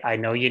payday. I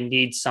know you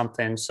need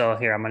something. So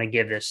here, I'm going to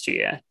give this to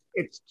you.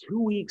 It's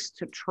 2 weeks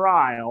to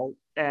trial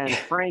and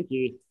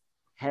Frankie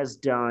has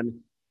done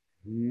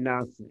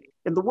nothing.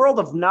 In the world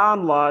of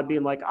non-law,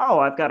 being like, oh,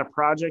 I've got a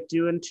project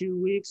due in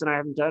 2 weeks and I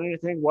haven't done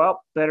anything.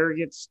 Well, better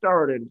get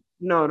started.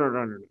 No.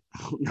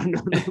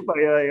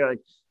 Like,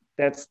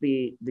 that's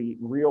the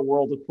real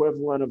world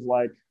equivalent of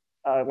like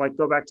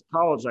go back to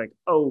college. Like,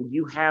 oh,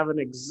 you have an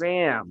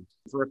exam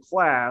for a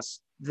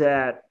class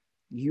that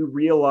you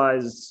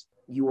realize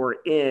you were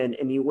in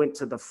and you went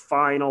to the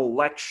final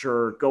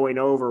lecture going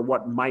over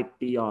what might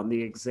be on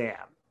the exam.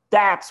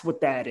 That's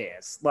what that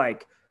is.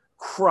 Like,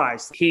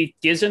 Christ. He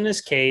gives him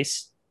this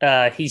case.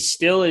 He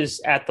still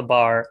is at the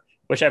bar,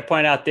 which I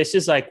point out, this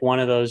is like one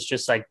of those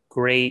just like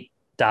great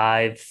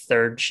dive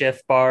third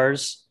shift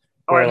bars.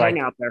 Where I hang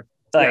out there.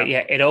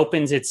 It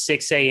opens at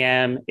 6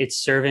 a.m. It's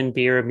serving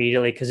beer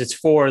immediately because it's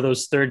for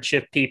those third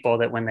shift people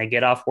that when they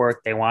get off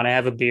work, they want to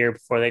have a beer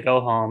before they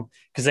go home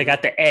because they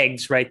got the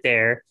eggs right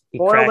there. He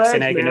Boiled cracks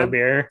an eggs, egg into a man.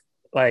 beer,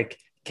 like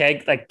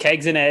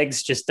kegs and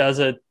eggs. Just does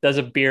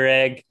a beer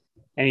egg,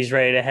 and he's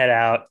ready to head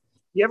out.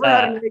 You ever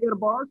had Uh, an egg at a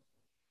bar?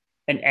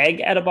 an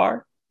egg at a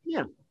bar.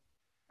 Yeah.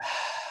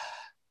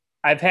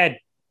 I've had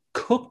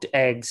cooked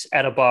eggs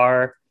at a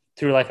bar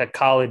through like a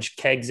college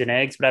kegs and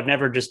eggs, but I've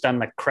never just done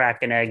the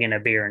crack an egg in a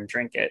beer and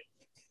drink it.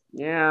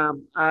 Yeah.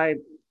 I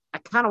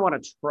kind of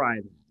want to try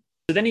that.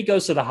 So then he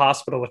goes to the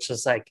hospital, which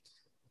is like,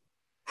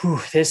 whew,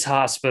 this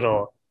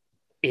hospital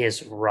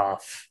is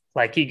rough.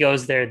 Like he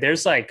goes there,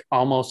 there's like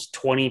almost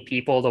 20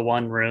 people to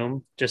one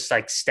room, just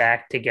like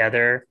stacked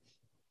together.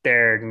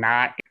 They're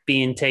not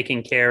being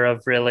taken care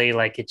of really.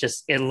 Like it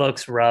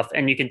looks rough.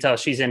 And you can tell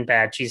she's in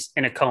bad. She's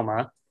in a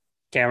coma,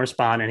 can't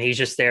respond. And he's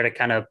just there to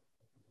kind of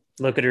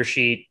look at her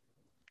sheet,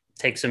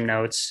 take some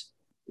notes.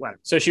 What?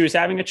 So she was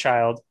having a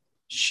child.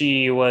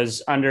 She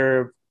was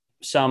under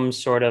some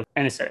sort of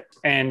anesthetic,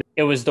 and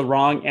it was the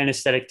wrong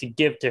anesthetic to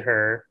give to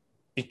her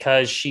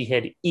because she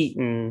had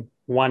eaten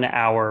 1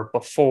 hour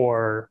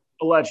before.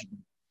 Allegedly.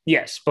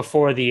 Yes,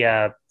 before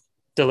the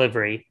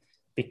delivery.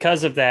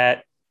 Because of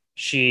that,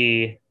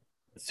 she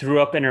threw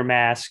up in her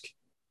mask,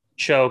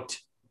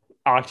 choked.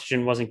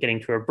 Oxygen wasn't getting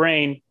to her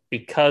brain.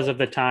 Because of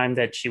the time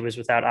that she was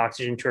without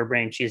oxygen to her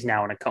brain, she's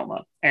now in a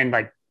coma. And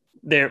like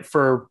there,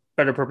 for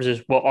better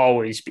purposes, will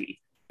always be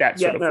that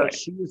Yeah, sort of no, way.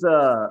 she's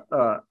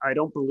I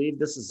don't believe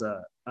this is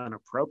an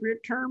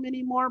appropriate term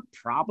anymore,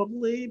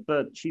 probably,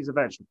 but she's a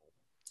vegetable.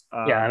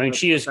 Yeah, I mean,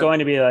 she is going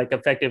to be like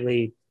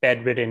effectively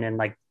bedridden and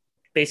like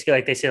basically,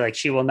 like they say, like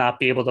she will not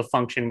be able to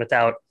function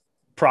without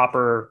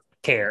proper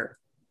care.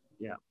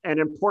 Yeah,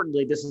 and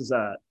importantly, this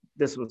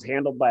was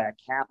handled by a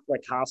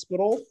Catholic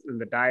hospital,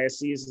 and the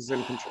diocese is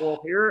in control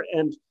here.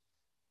 And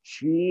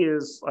she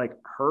is like,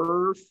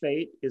 her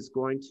fate is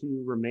going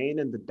to remain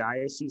in the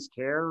diocese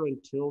care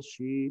until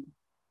she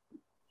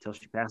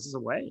passes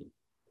away.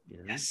 You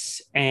know?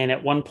 Yes, and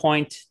at one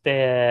point,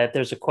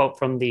 there's a quote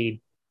from the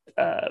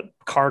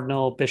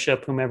cardinal,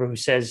 bishop, whomever, who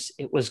says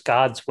it was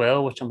God's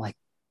will, which I'm like,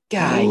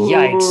 God,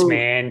 yikes,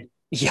 man,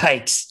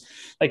 yikes!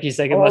 Like he's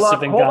like, it must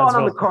have been God's will. Hold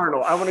on the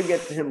cardinal. I want to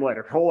get to him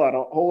later. Hold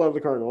on the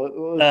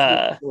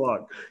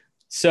cardinal.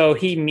 So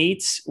he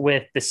meets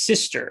with the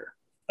sister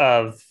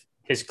of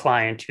his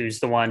client,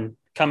 who's the one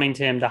coming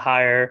to him to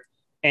hire.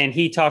 And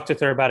he talked with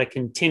her about a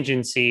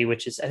contingency,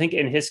 which is, I think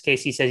in his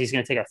case, he says he's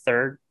going to take a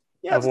third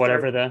of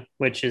whatever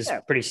which is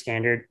pretty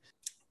standard.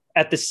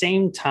 At the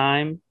same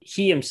time,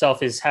 he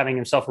himself is having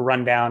himself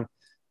run down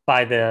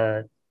by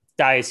the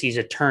diocese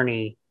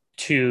attorney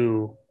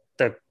to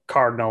the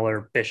cardinal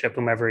or bishop,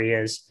 whomever he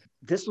is.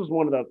 This was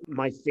one of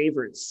my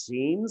favorite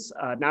scenes,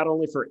 not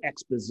only for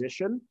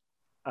exposition,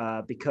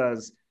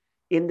 because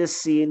in this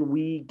scene,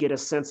 we get a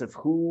sense of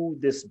who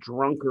this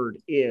drunkard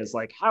is.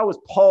 Like, how is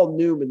Paul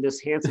Newman,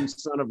 this handsome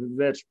son of a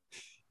bitch,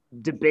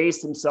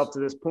 debased himself to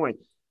this point?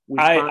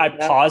 I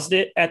paused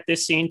it at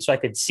this scene so I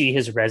could see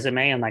his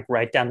resume and like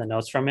write down the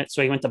notes from it.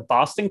 So he went to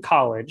Boston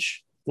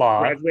College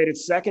Law. Graduated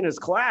second in his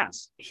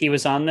class. He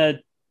was on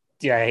the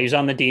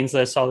dean's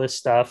list, all this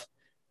stuff.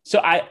 So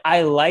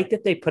I like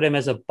that they put him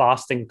as a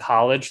Boston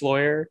College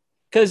lawyer,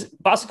 because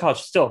Boston College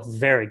is still a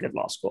very good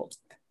law school.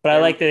 But I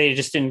like that they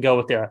just didn't go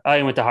with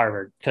I went to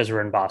Harvard because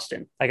we're in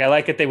Boston. Like, I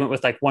like that they went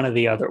with like one of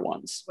the other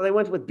ones. Well, they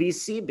went with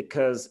BC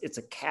because it's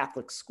a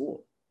Catholic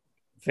school.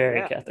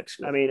 Very Catholic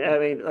school. I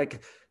mean,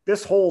 like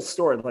this whole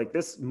story, like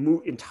this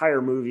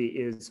entire movie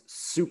is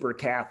super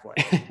Catholic.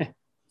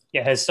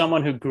 Yeah, as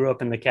someone who grew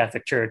up in the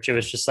Catholic Church, it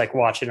was just like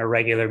watching a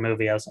regular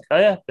movie. I was like,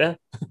 oh yeah.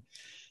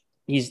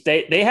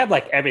 They have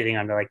like everything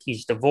under. Like,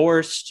 he's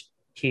divorced.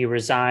 He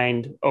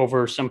resigned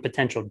over some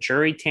potential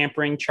jury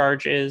tampering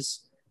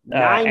charges.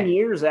 9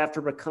 years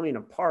after becoming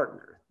a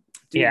partner.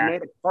 Dude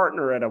made a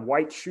partner at a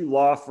white shoe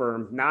law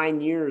firm. 9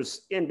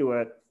 years into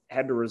it,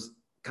 had to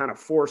kind of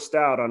forced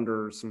out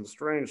under some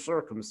strange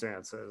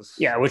circumstances.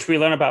 Yeah, which we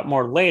learn about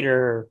more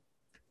later.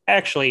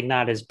 Actually,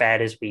 not as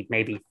bad as we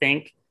maybe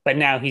think. But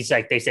now he's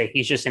like, they say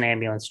he's just an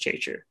ambulance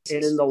chaser.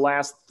 And in the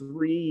last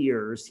 3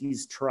 years,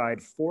 he's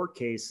tried 4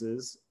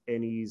 cases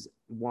and he's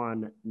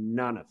won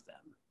none of them.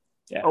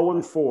 Yeah.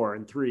 0-4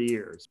 in 3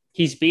 years.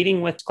 He's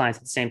beating with clients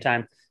at the same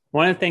time.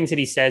 One of the things that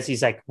he says,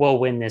 he's like, we'll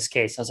win this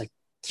case. I was like,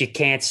 you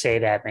can't say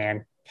that,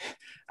 man.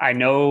 I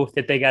know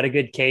that they got a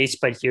good case,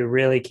 but you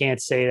really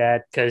can't say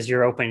that because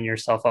you're opening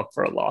yourself up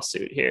for a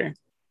lawsuit here.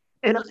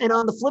 And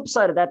on the flip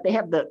side of that, they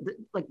have the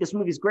like, this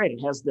movie's great.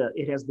 It has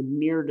the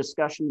mirror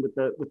discussion with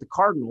the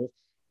cardinal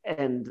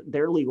and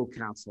their legal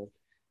counsel.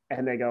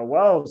 And they go,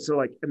 well, so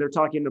like, and they're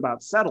talking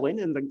about settling,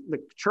 and the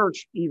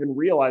church even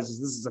realizes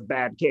this is a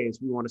bad case.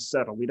 We want to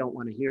settle. We don't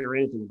want to hear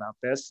anything about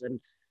this. And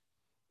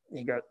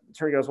the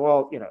attorney goes,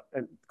 well,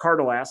 and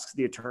Cardinal asks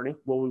the attorney,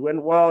 will we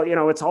win? Well,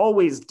 it's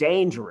always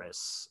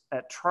dangerous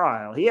at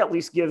trial. He at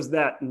least gives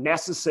that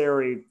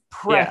necessary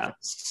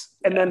preface.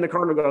 Yeah. And then the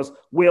Cardinal goes,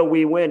 will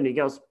we win? And he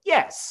goes,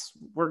 yes,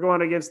 we're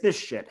going against this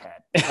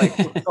shithead. Like,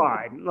 we're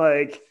fine.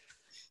 Like,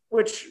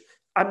 which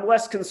I'm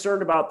less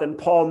concerned about than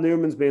Paul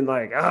Newman's being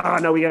like, oh,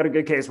 no, we got a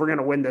good case. We're going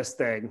to win this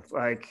thing.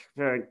 Like,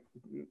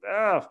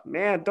 oh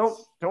man, don't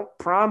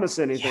promise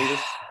anything. Yeah.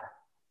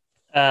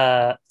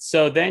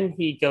 So then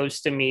he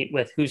goes to meet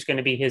with who's going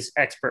to be his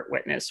expert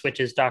witness, which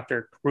is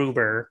Dr.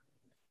 Gruber,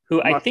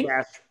 who I think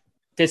Mustache.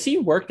 does he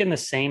work in the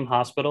same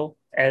hospital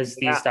as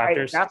Yeah, these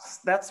doctors?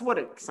 that's what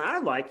it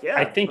sounded like. I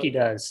Yeah, think he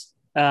does.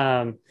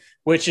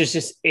 Which is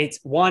just it's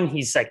one,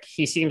 he's like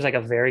he seems like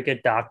a very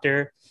good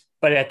doctor,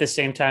 but at the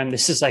same time,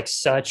 this is like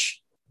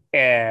such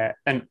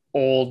an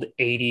old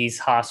 80s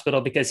hospital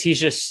because he's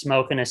just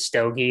smoking a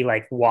stogie,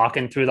 like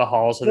walking through the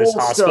halls of this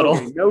full hospital.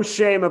 stogie, no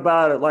shame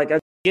about it. Like,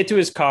 Get to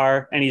his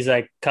car and he's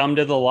like, come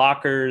to the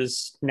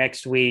lockers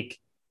next week.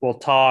 We'll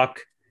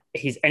talk.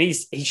 He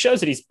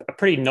shows that he's a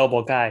pretty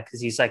noble guy because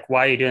he's like,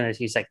 why are you doing this?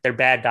 He's like, they're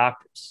bad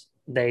doctors.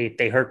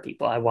 They hurt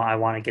people. I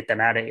want to get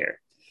them out of here.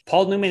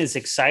 Paul Newman is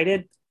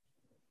excited,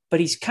 but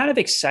he's kind of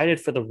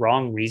excited for the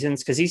wrong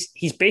reasons because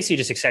he's basically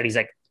just excited. He's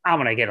like, I'm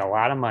gonna get a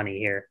lot of money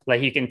here.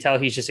 Like you can tell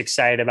he's just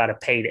excited about a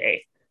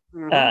payday.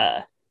 mhm.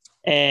 Uh,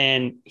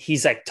 and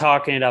he's like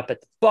talking it up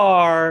at the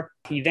bar.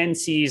 He then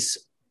sees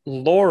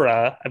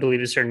Laura, I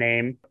believe is her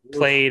name,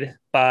 played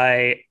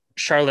by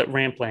Charlotte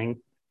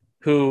Rampling,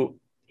 who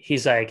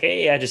he's like,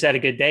 hey, I just had a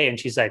good day. And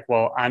she's like,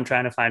 well, I'm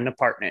trying to find an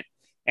apartment.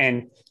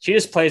 And she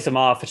just plays them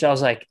off, which I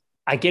was like,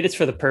 I get it's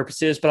for the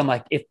purposes, but I'm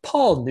like, if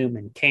Paul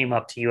Newman came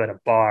up to you at a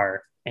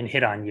bar and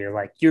hit on you,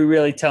 like, you're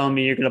really telling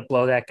me you're going to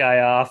blow that guy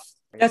off?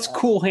 That's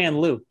Cool Hand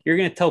Luke. You're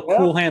going to tell Yeah,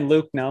 Cool Hand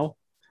Luke no?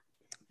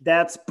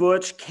 that's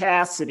Butch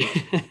Cassidy.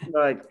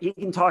 Like he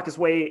can talk his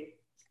way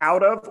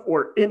out of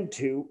or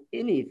into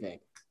anything.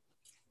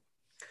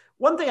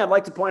 One thing I'd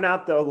like to point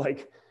out though,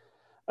 like,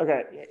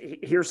 okay,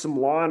 here's some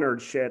law nerd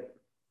shit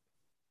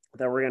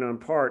that we're going to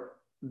impart.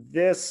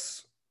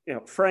 This,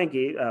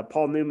 Frankie,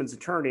 Paul Newman's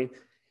attorney,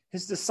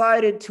 has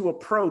decided to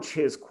approach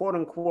his quote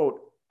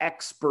unquote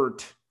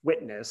expert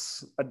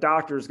witness. A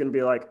doctor is going to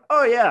be like,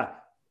 oh, yeah,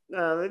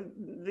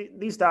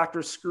 these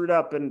doctors screwed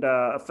up and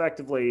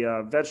effectively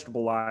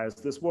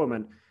vegetabilized this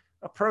woman.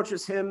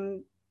 Approaches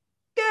him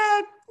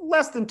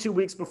less than 2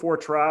 weeks before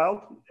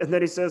trial. And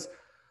then he says,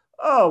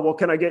 oh, well,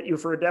 can I get you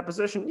for a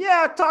deposition?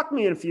 Yeah, talk to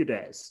me in a few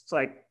days. It's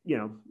like,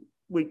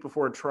 week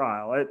before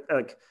trial.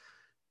 Like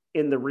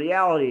in the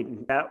reality,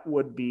 that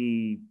would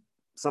be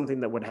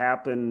something that would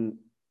happen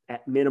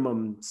at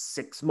minimum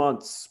 6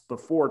 months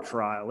before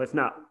trial, if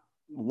not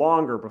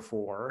longer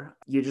before.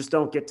 You just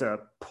don't get to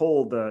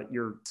pull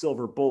your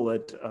silver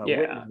bullet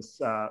witness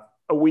a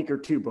week or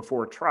two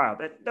before trial.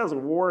 That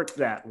doesn't work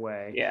that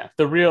way. Yeah,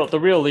 the real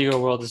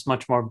legal world is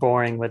much more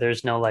boring, where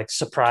there's no like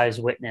surprise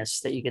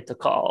witness that you get to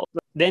call.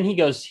 Then he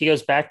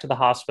goes back to the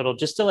hospital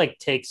just to like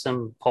take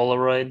some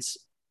Polaroids,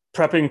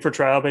 prepping for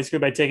trial basically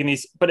by taking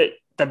these. But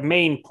the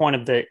main point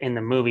of in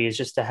the movie is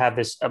just to have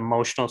this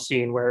emotional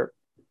scene where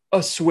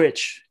a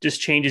switch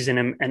just changes in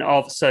him, and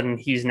all of a sudden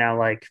he's now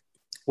like,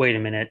 wait a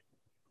minute,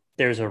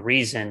 there's a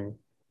reason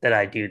that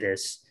I do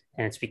this,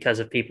 and it's because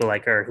of people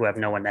like her who have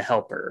no one to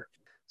help her.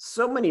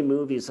 So many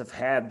movies have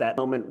had that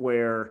moment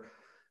where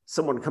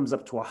someone comes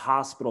up to a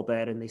hospital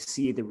bed and they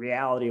see the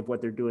reality of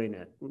what they're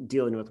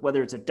dealing with,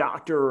 whether it's a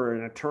doctor or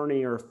an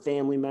attorney or a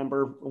family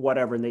member,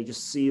 whatever. And they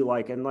just see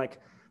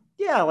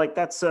yeah, like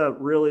that's a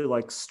really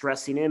like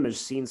stressing image,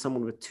 seeing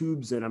someone with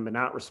tubes in them and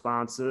not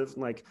responsive.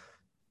 Like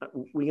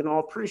we can all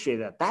appreciate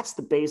that. That's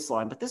the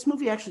baseline. But this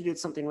movie actually did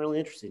something really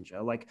interesting,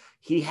 Joe. Like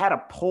he had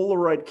a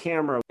Polaroid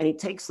camera and he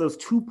takes those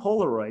two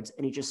Polaroids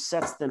and he just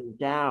sets them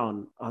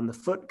down on the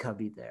foot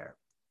cubby there.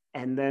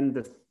 And then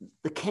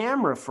the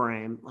camera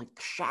frame, like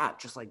shot,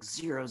 just like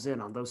zeroes in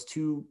on those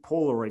two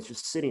Polaroids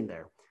just sitting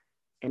there.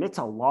 And it's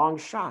a long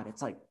shot.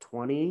 It's like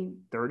 20,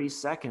 30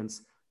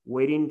 seconds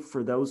waiting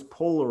for those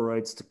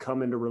Polaroids to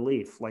come into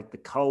relief, like the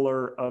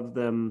color of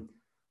them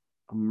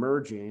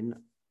emerging.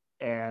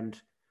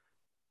 And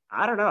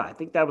I don't know. I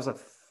think that was an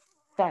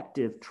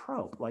effective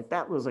trope. Like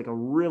that was like a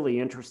really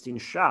interesting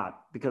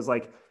shot because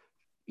like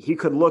he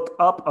could look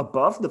up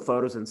above the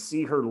photos and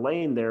see her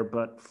laying there,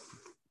 but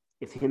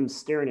if him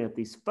staring at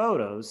these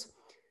photos,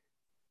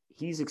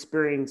 he's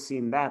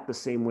experiencing that the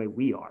same way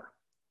we are.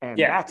 And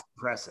that's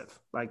impressive.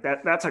 Like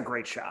that's a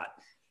great shot.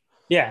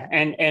 Yeah.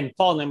 And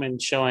Paul Newman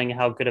showing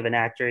how good of an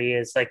actor he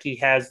is. Like he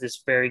has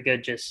this very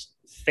good just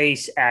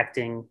face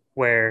acting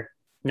where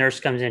nurse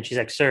comes in. She's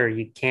like, sir,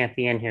 you can't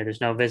be in here. There's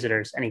no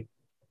visitors. And he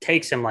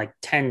takes him like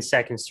 10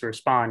 seconds to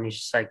respond. He's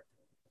just like,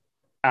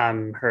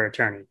 I'm her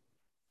attorney.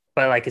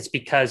 But like, it's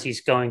because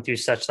he's going through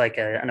such like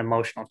an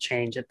emotional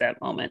change at that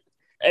moment.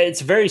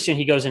 It's very soon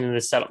he goes into the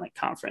settlement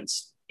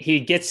conference. He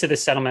gets to the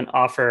settlement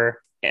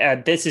offer.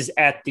 This is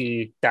at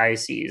the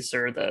diocese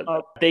or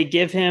they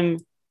give him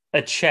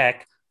a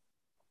check,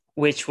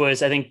 which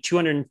was, I think,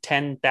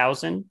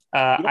 210,000.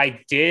 I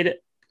did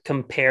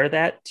compare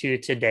that to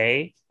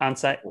today on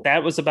site.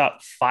 That was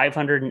about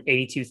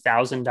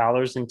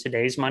 $582,000 in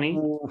today's money.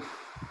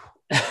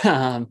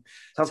 Tough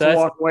to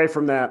walk away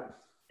from that.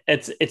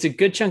 It's a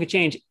good chunk of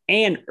change.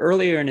 And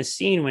earlier in a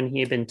scene when he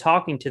had been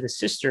talking to the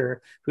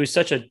sister, who's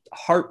such a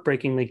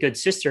heartbreakingly good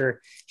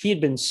sister, he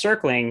had been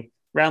circling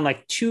around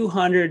like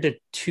 200 to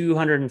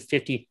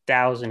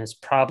 250,000 is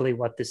probably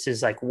what this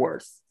is like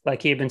worth.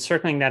 Like he had been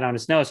circling that on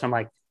his notes. I'm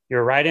like,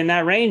 you're right in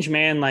that range,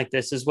 man. Like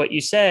this is what you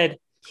said.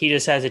 he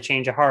just has a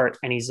change of heart.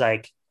 And he's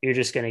like, you're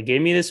just going to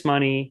give me this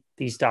money.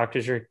 These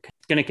doctors are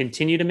going to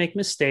continue to make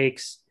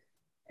mistakes.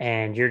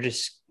 And you're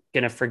just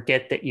going to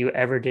forget that you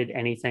ever did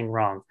anything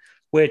wrong,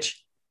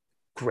 which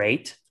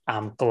great.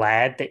 I'm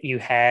glad that you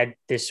had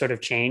this sort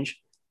of change,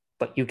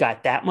 but you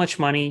got that much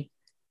money.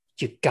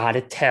 You got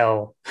to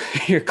tell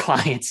your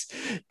clients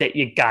that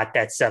you got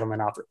that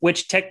settlement offer,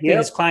 which technically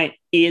his client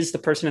is the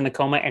person in the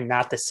coma and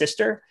not the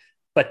sister,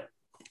 but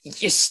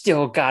you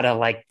still got to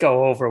like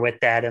go over with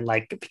that. And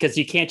like, because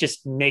you can't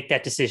just make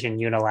that decision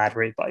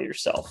unilaterally by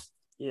yourself.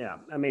 Yeah.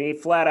 I mean, he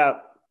flat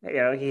out,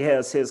 he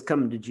has his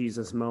come to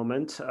Jesus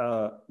moment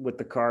with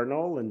the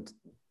Cardinal. And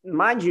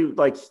mind you,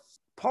 like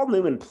Paul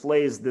Newman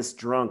plays this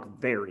drunk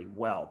very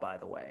well, by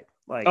the way.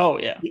 Like, oh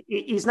yeah,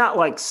 he's not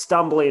like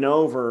stumbling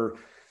over.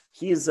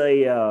 He's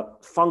a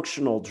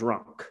functional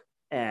drunk,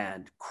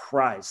 and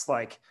Christ,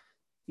 like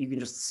you can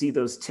just see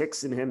those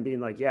ticks in him being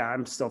like, yeah,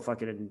 I'm still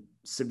fucking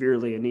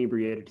severely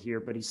inebriated here,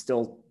 but he's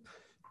still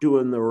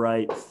doing the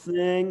right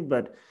thing.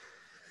 But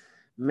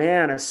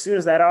man, as soon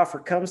as that offer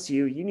comes to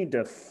you, you need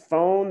to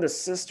phone the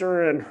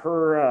sister and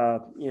her,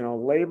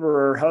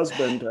 laborer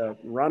husband to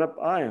run up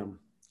by him.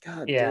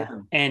 God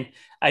damn. And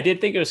I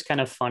did think it was kind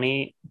of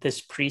funny.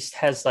 This priest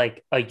has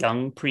like a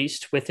young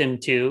priest with him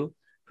too,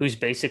 who's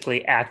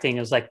basically acting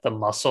as like the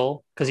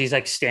muscle because he's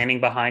like standing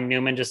behind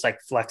Newman, just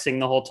like flexing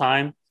the whole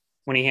time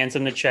when he hands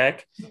him the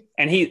check.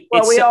 And we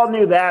all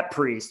knew that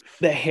priest.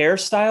 The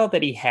hairstyle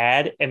that he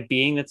had, and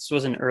being that this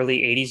was an early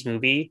 80s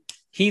movie,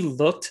 he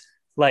looked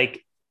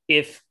like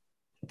if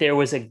there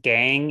was a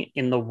gang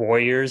in the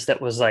Warriors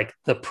that was like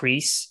the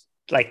priests,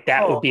 like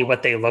that would be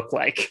what they look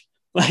like.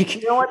 Like,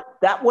 you know what?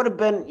 That would have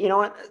been,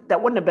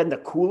 that wouldn't have been the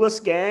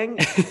coolest gang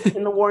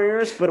in the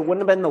Warriors, but it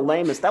wouldn't have been the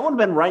lamest. That would have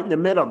been right in the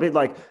middle. Be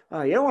like,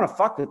 oh, you don't want to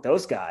fuck with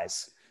those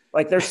guys.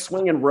 Like they're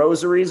swinging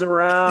rosaries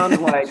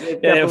around, like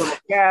they've got a little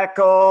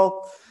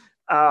cackle.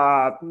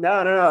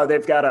 No.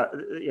 They've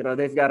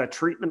got a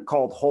treatment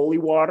called holy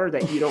water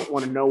that you don't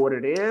want to know what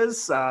it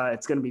is.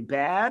 It's going to be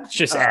bad. It's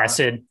just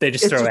acid. They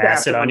just throw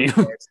acid on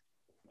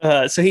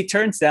you. So he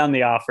turns down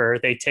the offer.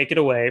 They take it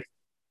away.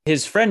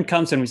 His friend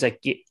comes to him. He's like,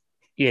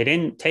 you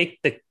didn't take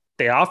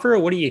the offer?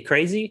 What are you,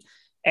 crazy?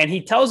 And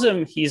he tells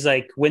him, he's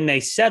like, when they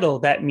settle,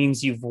 that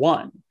means you've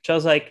won. Which I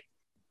was like,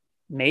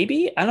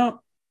 maybe? I don't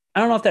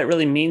know if that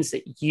really means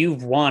that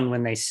you've won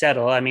when they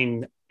settle. I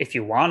mean, if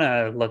you want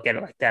to look at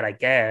it like that, I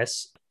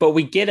guess. But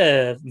we get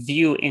a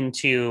view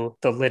into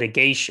the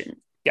litigation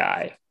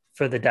guy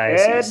for the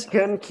diocese. Ed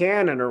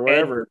Concannon or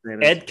whatever his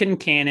name is. Ed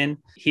Concannon.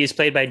 He is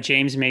played by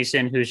James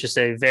Mason, who's just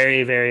a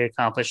very, very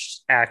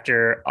accomplished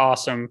actor.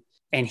 Awesome.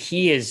 And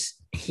he is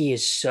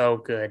so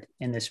good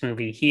in this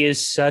movie. He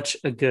is such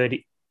a good,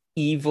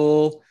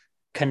 evil,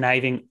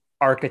 conniving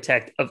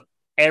architect of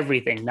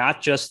everything,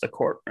 not just the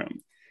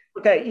courtroom.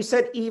 Okay, you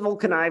said evil,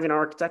 conniving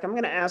architect. I'm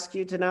going to ask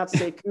you to not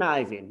say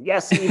conniving.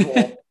 Yes,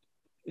 evil.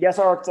 Yes,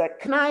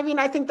 architect. Conniving,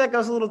 I think that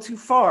goes a little too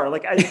far.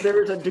 Like,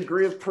 there's a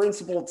degree of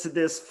principle to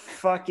this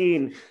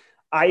fucking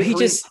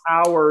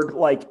ivory-powered,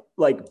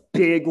 like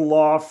big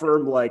law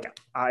firm, like,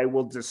 I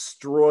will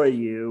destroy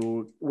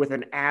you with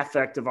an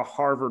affect of a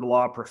Harvard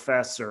law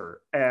professor.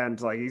 And,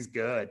 like, he's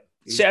good.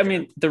 I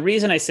mean, the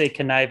reason I say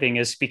conniving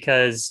is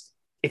because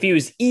if he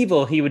was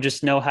evil, he would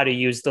just know how to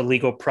use the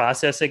legal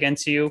process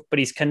against you. But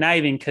he's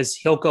conniving because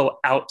he'll go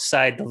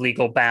outside the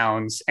legal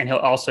bounds, and he'll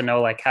also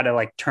know like how to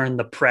like turn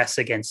the press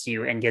against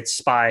you and get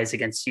spies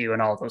against you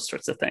and all those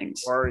sorts of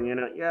things. Or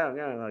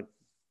like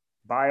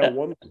buy a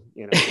woman,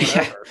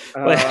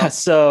 whatever.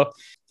 So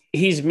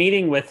he's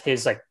meeting with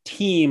his like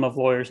team of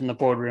lawyers in the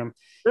boardroom.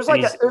 There's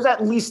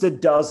at least a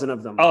dozen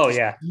of them. Oh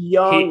yeah,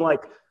 young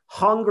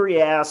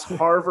hungry ass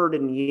Harvard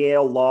and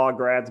Yale law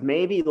grads.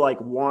 Maybe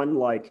like one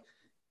like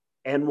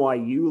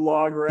NYU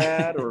law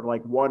grad or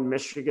like one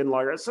Michigan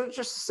law grad. So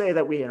just to say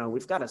that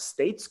we've got a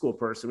state school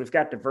person, we've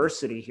got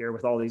diversity here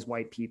with all these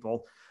white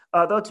people.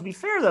 Though to be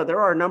fair, though,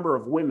 there are a number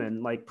of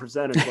women like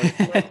presented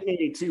like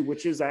 82,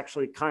 which is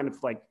actually kind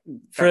of like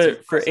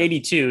for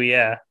 82.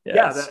 Yeah,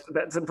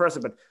 that's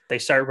impressive. But they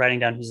start writing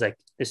down. He's like,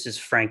 "This is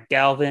Frank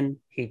Galvin.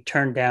 He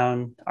turned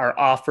down our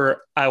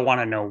offer. I want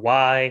to know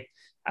why.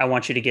 I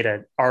want you to get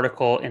an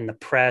article in the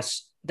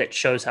press that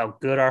shows how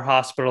good our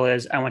hospital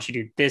is. I want you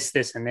to do this,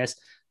 this, and this."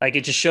 Like,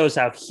 it just shows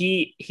how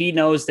he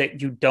knows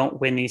that you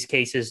don't win these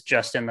cases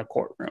just in the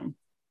courtroom.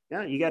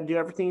 Yeah, you got to do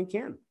everything you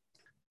can.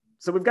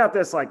 So we've got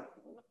this like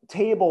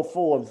table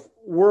full of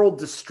world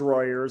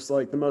destroyers,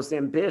 like the most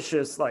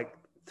ambitious, like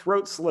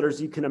throat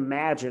slitters you can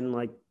imagine,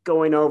 like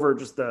going over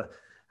just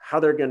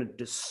how they're going to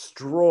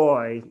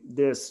destroy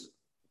this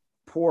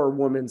poor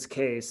woman's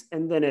case.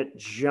 And then it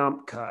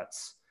jump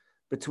cuts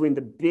between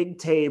the big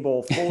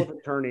table full of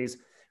attorneys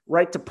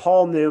right to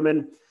Paul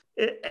Newman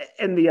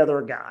and the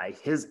other guy,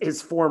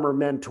 his former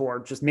mentor,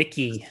 just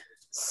Mickey,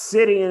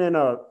 sitting in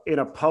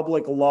a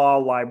public law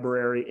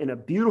library in a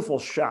beautiful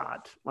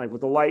shot, like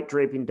with the light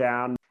draping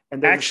down.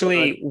 And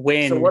actually,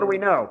 so what do we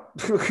know?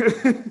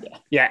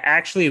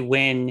 Actually,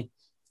 when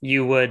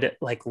you would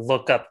like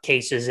look up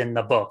cases in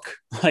the book,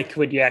 like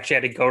when you actually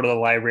had to go to the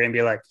library and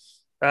be like,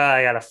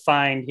 I got to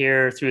find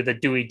here through the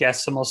Dewey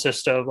Decimal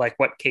System, like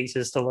what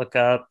cases to look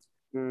up.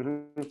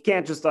 Mm-hmm.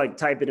 Can't just like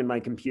type it in my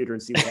computer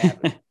and see what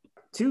happens.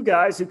 Two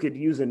guys who could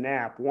use a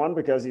nap, one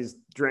because he's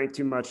drank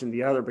too much and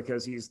the other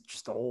because he's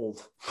just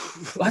old.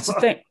 That's the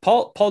thing.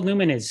 Paul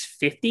Newman is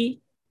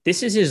 50.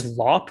 This is his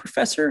law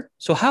professor.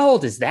 So how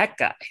old is that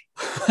guy?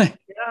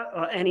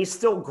 Yeah, and he's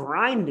still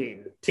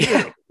grinding too,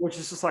 yeah. Which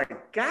is just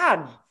like,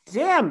 God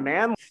damn,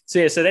 man.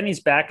 So then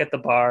he's back at the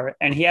bar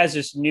and he has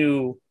this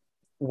new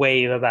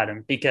wave about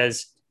him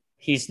because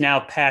he's now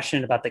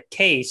passionate about the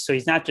case. So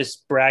he's not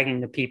just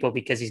bragging to people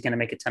because he's going to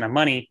make a ton of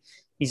money.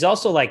 He's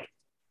also like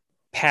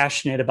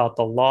passionate about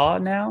the law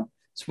now,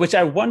 which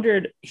I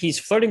wondered. He's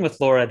flirting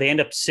with Laura. They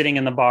end up sitting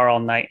in the bar all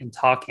night and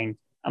talking.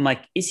 I'm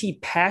like, is he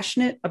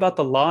passionate about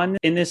the law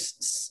in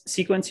this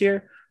sequence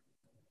here?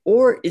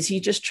 Or is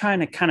he just trying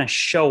to kind of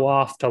show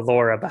off to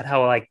Laura about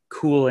how like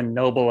cool and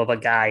noble of a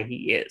guy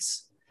he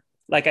is?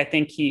 Like, I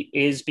think he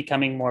is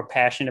becoming more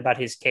passionate about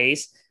his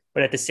case,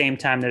 but at the same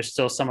time, there's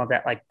still some of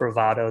that like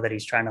bravado that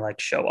he's trying to like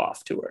show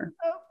off to her.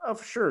 Oh,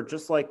 sure.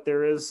 Just like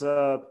there is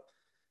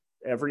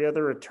every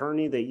other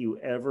attorney that you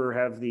ever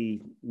have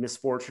the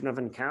misfortune of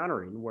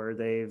encountering where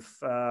they've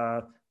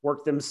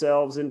worked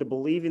themselves into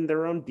believing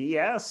their own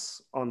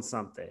BS on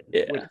something,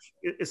 which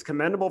is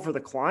commendable for the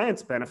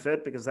client's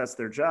benefit because that's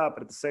their job.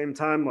 But at the same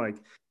time, like,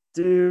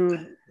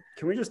 dude,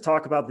 can we just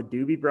talk about the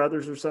Doobie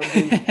Brothers or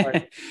something?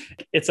 Like,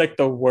 it's like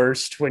the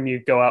worst when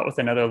you go out with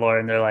another lawyer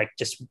and they're like,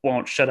 just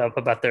won't shut up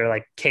about their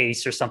like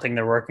case or something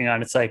they're working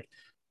on. It's like,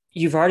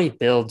 you've already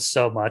billed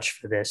so much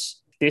for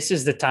this. This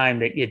is the time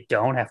that you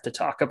don't have to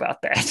talk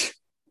about that.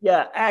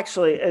 Yeah,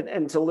 actually,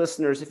 and to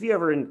listeners, if you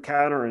ever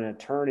encounter an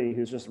attorney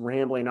who's just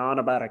rambling on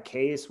about a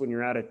case when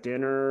you're out at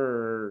dinner,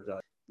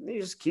 or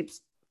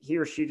he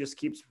or she just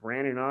keeps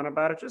ranting on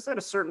about it, just at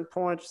a certain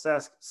point, just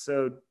ask,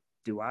 so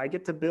do I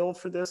get to bill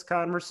for this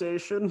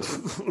conversation?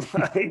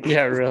 Like,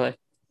 yeah, really.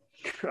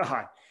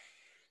 God.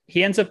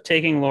 He ends up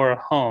taking Laura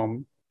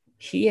home.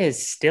 He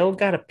has still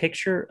got a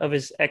picture of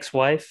his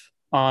ex-wife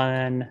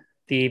on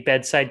the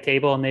bedside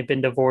table, and they've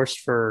been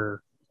divorced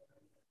for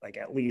like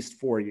at least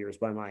 4 years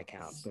by my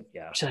count. But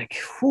yeah, she's like,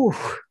 whew,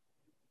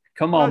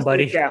 come on,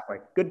 buddy.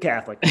 Good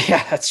Catholic.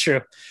 Yeah, that's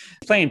true.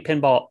 Playing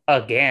pinball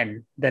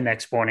again the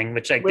next morning,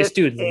 which like with this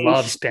dude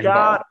loves pinball.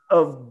 Shot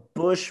of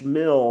Bush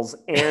Mills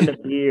and a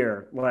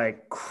beer.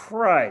 Like,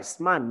 Christ,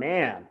 my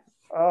man.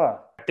 Oh,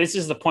 this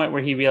is the point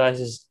where he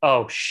realizes,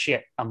 oh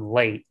shit, I'm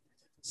late.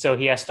 So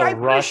he has to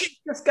rush.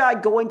 This guy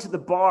going to the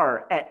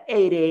bar at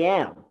 8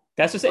 a.m.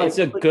 That's what it's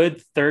a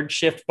good third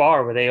shift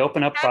bar where they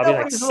open up probably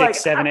like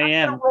 6, 7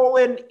 a.m. Roll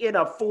in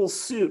a full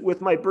suit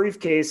with my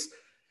briefcase.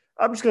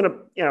 I'm just gonna,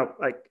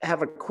 like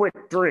have a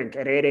quick drink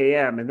at 8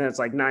 a.m. and then it's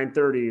like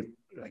 9:30.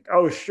 Like,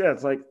 oh shit!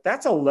 It's like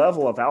that's a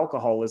level of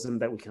alcoholism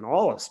that we can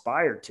all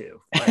aspire to.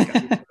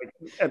 Like,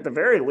 at the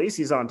very least,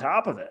 he's on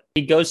top of it.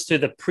 He goes to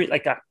the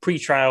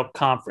pre-trial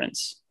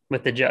conference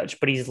with the judge,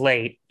 but he's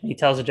late. And he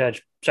tells the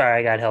judge,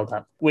 "Sorry, I got held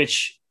up."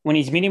 Which, when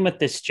he's meeting with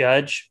this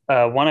judge,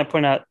 one I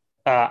point out.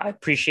 I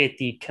appreciate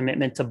the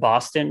commitment to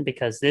Boston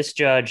because this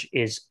judge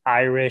is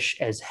Irish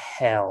as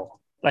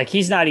hell. Like,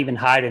 he's not even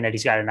hiding that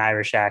he's got an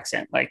Irish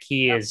accent. Like,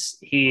 he's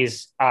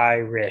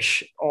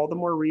Irish. All the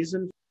more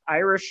reason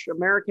Irish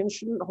Americans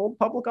shouldn't hold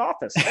public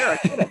office. There, I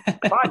get it.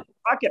 Fine,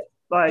 fuck it.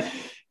 Like,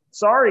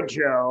 sorry,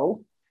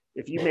 Joe,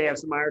 if you may have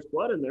some Irish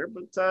blood in there,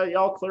 but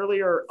y'all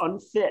clearly are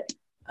unfit.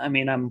 I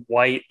mean, I'm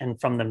white and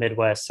from the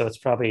Midwest, so it's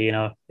probably,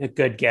 a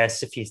good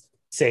guess if you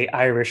say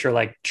Irish or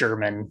like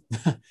German.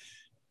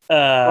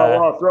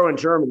 Throw in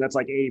German, that's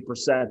like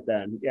 80%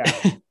 then. Yeah.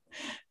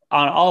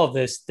 On all of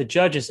this, the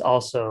judge is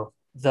also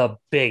the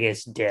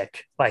biggest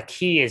dick. Like,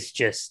 he is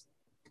just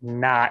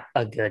not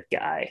a good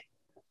guy.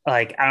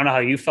 Like, I don't know how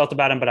you felt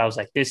about him, but I was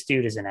like, this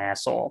dude is an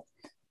asshole.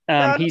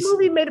 The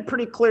movie made it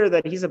pretty clear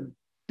that he's a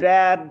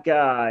bad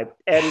guy.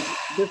 And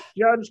this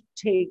judge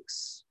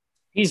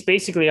he's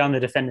basically on the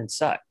defendant's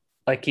side.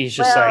 Like, he's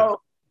just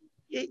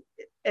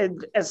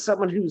and as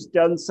someone who's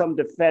done some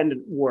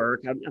defendant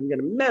work, I'm going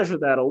to measure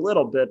that a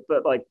little bit,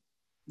 but like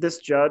this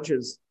judge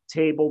has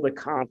tabled a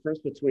conference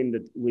between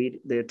the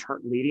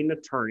leading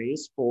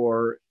attorneys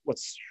for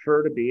what's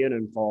sure to be an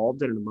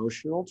involved and an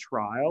emotional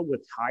trial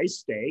with high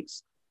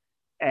stakes.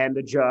 And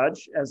the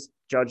judge, as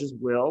judges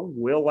will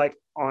like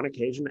on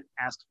occasion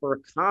ask for a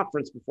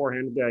conference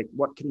beforehand to be like,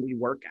 what can we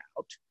work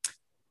out?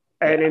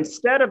 And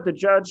instead of the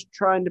judge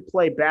trying to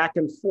play back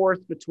and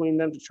forth between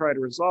them to try to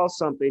resolve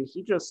something,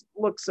 he just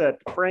looks at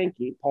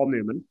Frankie, Paul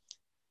Newman,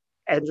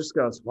 and just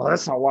goes, well,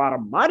 that's a lot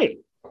of money.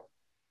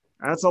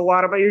 That's a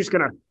lot of money. You're just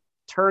going to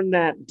turn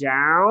that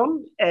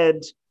down?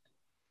 And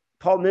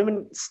Paul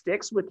Newman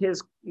sticks with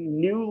his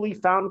newly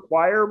found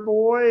choir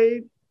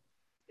boy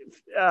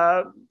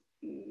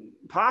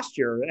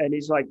posture. And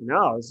he's like,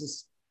 no,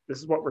 this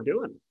is what we're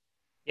doing.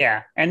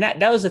 Yeah. And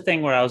that was the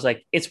thing where I was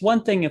like, it's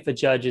one thing if a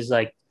judge is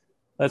like,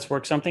 let's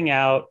work something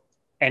out,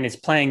 and it's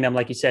playing them,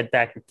 like you said,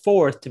 back and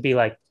forth to be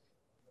like,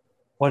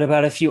 what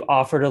about if you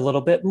offered a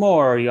little bit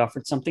more, or you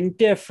offered something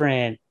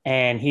different?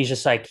 And he's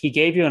just like, he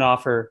gave you an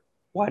offer.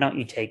 Why don't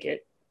you take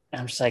it?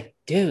 And I'm just like,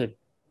 dude,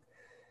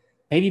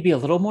 maybe be a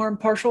little more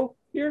impartial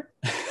here.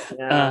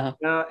 Yeah,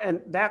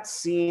 and that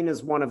scene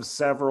is one of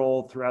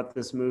several throughout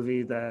this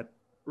movie that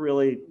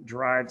really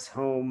drives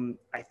home.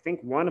 I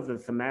think one of the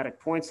thematic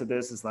points of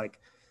this is like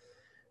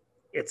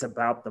it's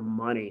about the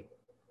money.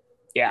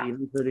 Yeah.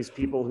 Even for these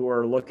people who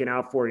are looking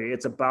out for you,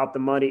 it's about the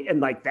money. And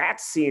like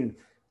that scene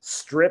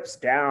strips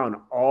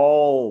down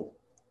all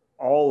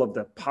of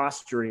the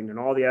posturing and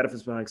all the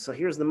edifice. Like, so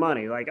here's the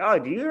money. Like, oh,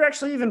 do you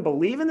actually even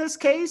believe in this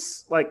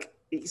case? Like,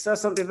 he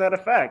says something to that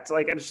effect.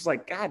 Like, and it's just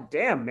like, God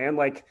damn, man.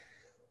 Like,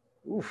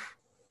 oof.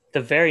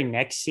 The very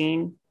next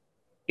scene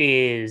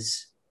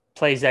is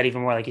plays that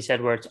even more, like you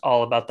said, where it's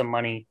all about the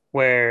money,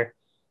 where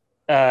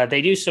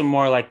they do some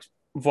more like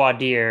voir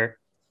dire,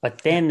 but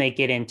then they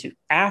get into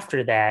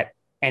after that.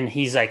 And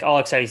he's like all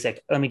excited. He's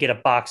like, let me get a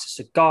box of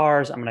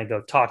cigars. I'm going to go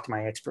talk to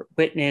my expert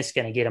witness,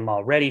 going to get him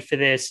all ready for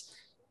this.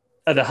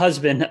 The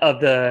husband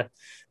of the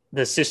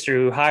sister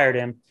who hired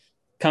him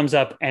comes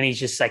up and he's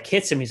just like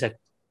hits him. He's like,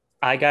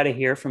 I got to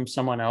hear from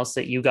someone else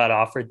that you got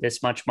offered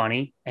this much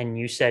money and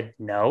you said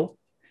no.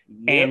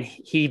 Yep. And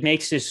he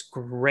makes this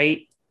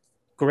great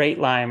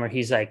line where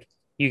he's like,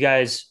 you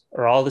guys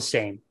are all the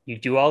same. You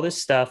do all this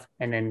stuff,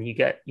 and then you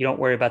don't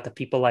worry about the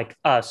people like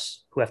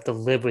us who have to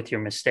live with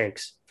your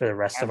mistakes for the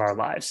rest of our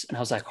lives. And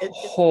I was like,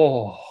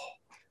 oh.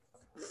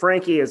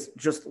 Frankie has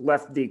just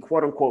left the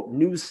quote unquote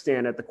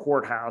newsstand at the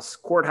courthouse.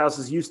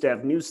 Courthouses used to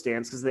have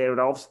newsstands because they would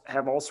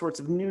have all sorts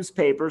of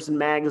newspapers and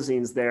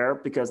magazines there,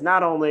 because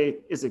not only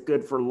is it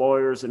good for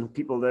lawyers and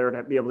people there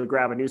to be able to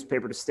grab a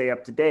newspaper to stay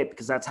up to date,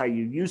 because that's how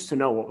you used to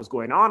know what was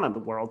going on in the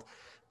world,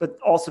 but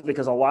also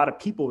because a lot of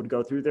people would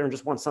go through there and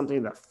just want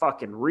something to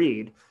fucking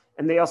read.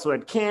 And they also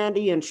had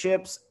candy and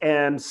chips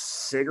and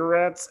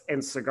cigarettes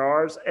and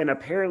cigars. And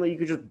apparently you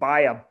could just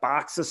buy a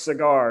box of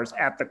cigars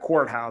at the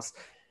courthouse.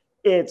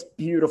 It's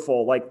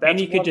beautiful. Like that's, and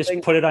you could just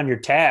put it on your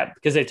tab,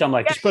 because they tell them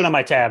like, just put it on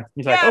my tab.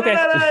 He's like, okay.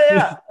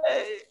 Yeah.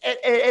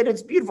 And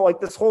it's beautiful. Like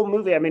this whole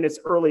movie, I mean, it's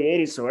early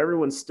 80s, so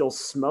everyone's still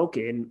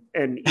smoking.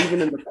 And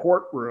even in the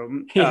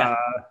courtroom,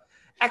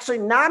 actually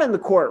not in the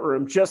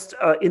courtroom, just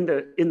in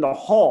the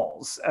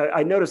halls.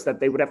 I noticed that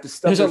they would have to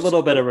step. There's a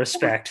little bit of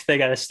respect. They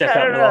got to step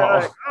out in the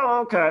hall.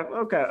 Oh,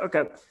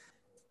 okay.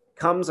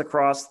 Comes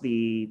across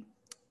the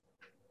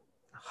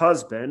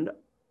husband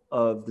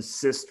of the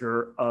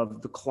sister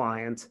of the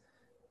client,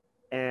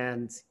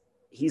 and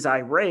he's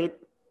irate.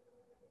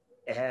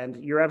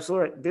 And you're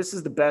absolutely right. This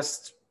is the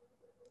best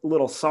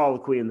little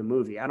soliloquy in the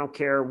movie. I don't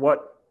care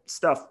what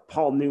stuff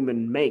Paul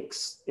Newman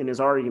makes in his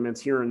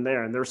arguments here and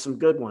there, and there's some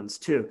good ones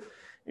too.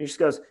 And he just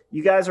goes,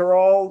 "You guys are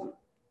all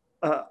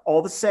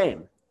the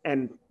same."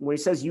 And when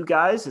he says "you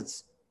guys,"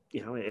 it's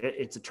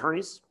it's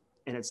attorneys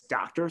and it's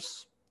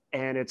doctors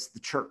and it's the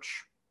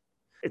church.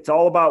 It's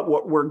all about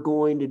what we're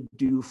going to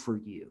do for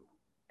you.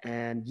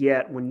 And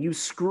yet, when you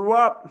screw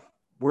up,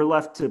 we're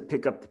left to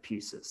pick up the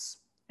pieces,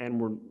 and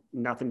we're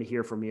nothing to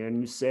hear from you.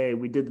 And you say,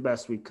 "We did the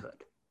best we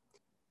could."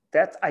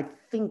 I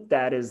think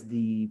that's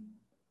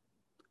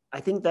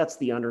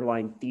the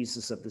underlying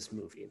thesis of this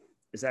movie,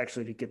 is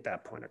actually to get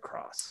that point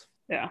across.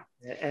 Yeah.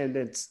 And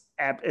it's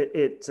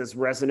as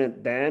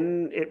resonant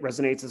then. It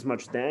resonates as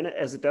much then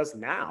as it does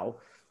now.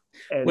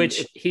 And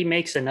which he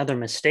makes another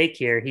mistake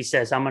here. He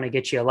says, "I'm going to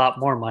get you a lot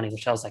more money,"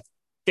 which I was like,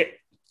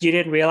 you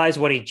didn't realize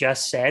what he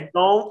just said?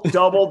 Don't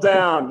double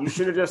down. You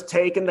should have just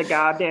taken the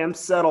goddamn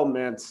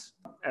settlement,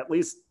 at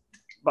least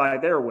by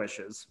their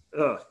wishes.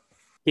 Ugh.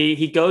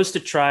 He goes to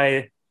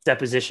try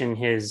deposition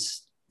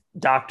his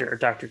doctor,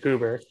 Dr.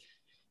 Goober.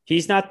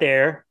 He's not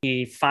there.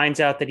 He finds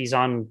out that he's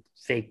on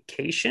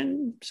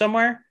vacation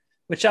somewhere,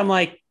 which I'm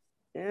like,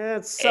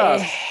 it's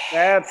sus.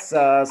 That's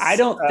sus. I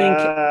don't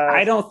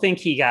think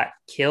he got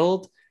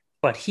killed,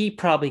 but he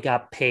probably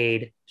got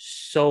paid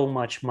so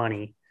much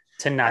money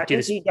to not do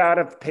this. He got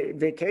a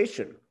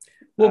vacation.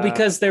 Well,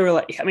 because they were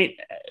like, I mean,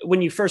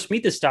 when you first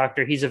meet this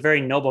doctor, he's a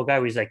very noble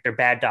guy. He's like, they're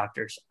bad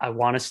doctors. I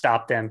want to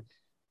stop them.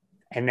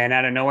 And then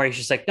out of nowhere, he's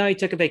just like, no, he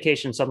took a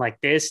vacation. So I'm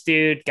like, this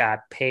dude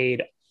got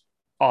paid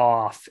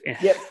off.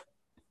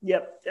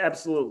 Yep.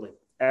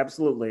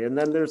 Absolutely. And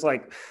then there's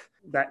like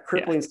that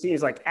crippling scene.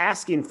 He's like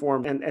asking for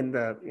him, and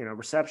the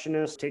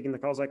receptionist taking the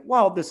call is like,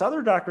 well, this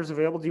other doctor's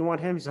available. Do you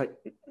want him? He's like,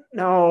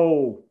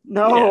 no.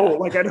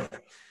 Like I don't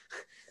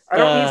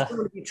need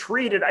someone to be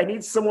treated. I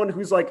need someone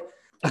who's like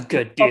a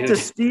good dude, up to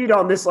speed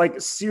on this like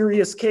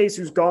serious case,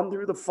 who's gone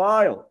through the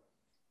file.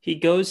 He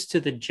goes to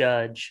the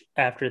judge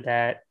after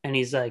that, and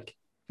he's like,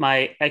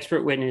 my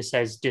expert witness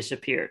has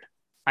disappeared.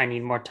 I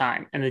need more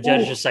time. And the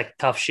judge is just like,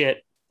 tough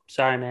shit.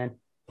 Sorry, man.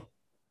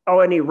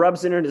 Oh, and he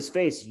rubs it in his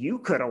face. You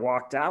could have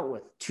walked out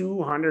with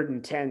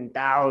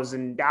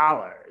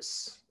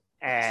 $210,000,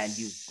 and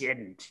you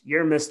didn't.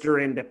 You're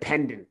Mr.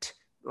 Independent.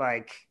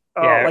 I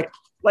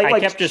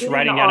kept just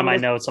writing down in my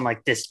notes. I'm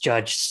like, this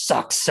judge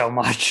sucks so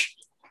much.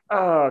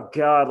 Oh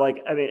God.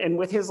 And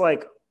with his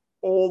like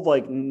old,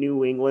 like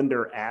New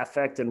Englander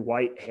affect and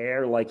white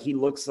hair, like he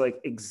looks like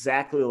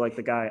exactly like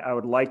the guy I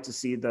would like to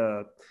see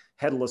the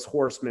Headless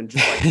Horseman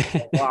just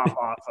like flop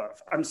off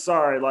of. I'm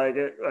sorry.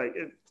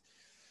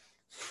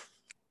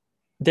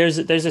 there's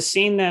a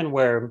scene then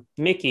where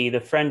Mickey,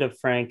 the friend of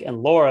Frank,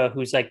 and Laura,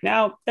 who's like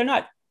now they're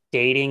not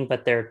dating,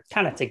 but they're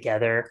kind of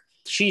together.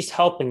 She's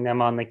helping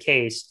them on the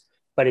case,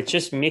 but it's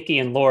just Mickey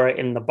and Laura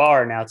in the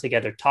bar now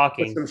together With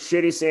talking. some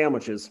shitty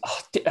sandwiches. Oh,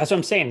 that's what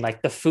I'm saying.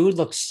 Like the food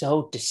looks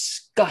so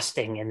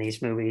disgusting in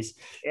these movies,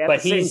 At the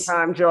but same he's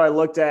time, Joe, I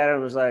looked at it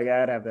and was like,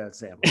 I'd have that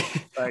sandwich.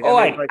 Like, oh,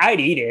 like, I'd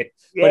eat it,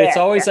 but it's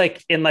yeah, always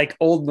like in like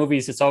old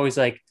movies, it's always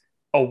like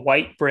a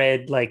white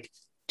bread like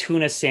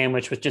tuna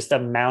sandwich with just a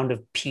mound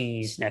of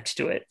peas next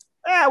to it.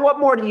 what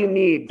more do you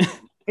need,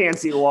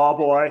 fancy law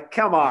boy?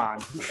 Come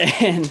on.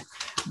 And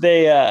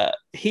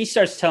he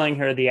starts telling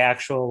her the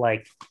actual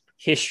like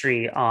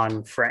history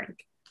on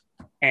Frank,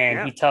 and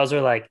Yeah. he tells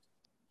her like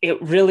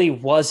it really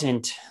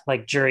wasn't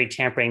like jury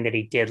tampering that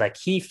he did. Like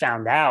he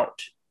found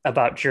out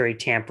about jury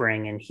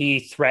tampering and he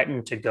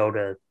threatened to go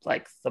to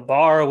like the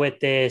bar with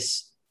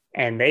this,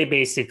 and they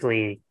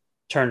basically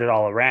turned it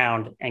all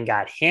around and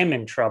got him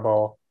in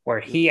trouble where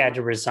he had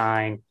to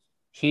resign.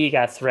 He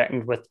got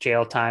threatened with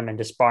jail time and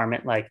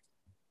disbarment. Like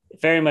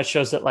it very much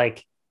shows that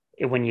like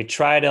when you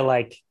try to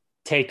like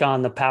take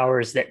on the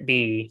powers that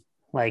be,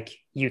 like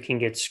you can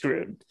get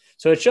screwed.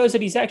 So it shows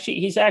that he's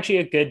actually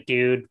a good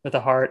dude with a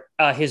heart.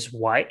 His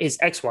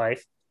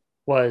ex-wife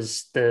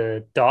was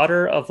the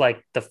daughter of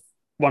like the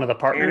one of the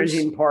partners.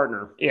 Managing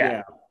partner.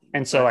 Yeah.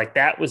 And so like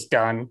that was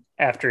done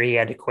after he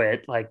had to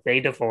quit. Like they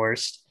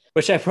divorced,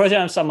 which I put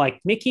down. So I'm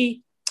like,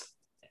 Mickey,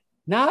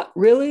 not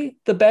really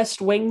the best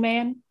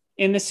wingman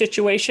in this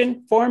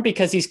situation for him,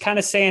 because he's kind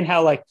of saying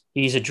how like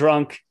he's a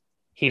drunk.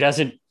 He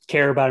doesn't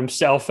care about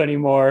himself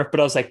anymore.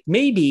 But I was like,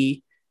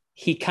 maybe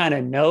he kind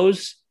of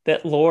knows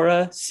that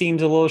Laura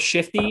seems a little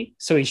shifty,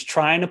 so he's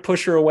trying to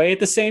push her away at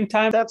the same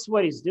time. That's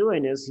what he's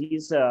doing. Is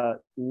he's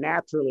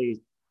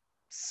naturally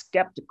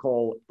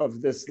skeptical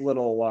of this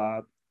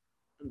little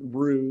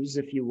ruse,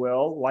 if you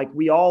will, like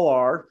we all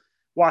are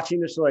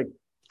watching this. Like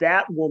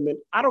that woman,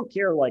 I don't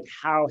care like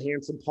how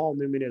handsome Paul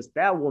Newman is.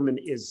 That woman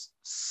is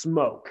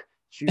smoke.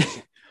 She's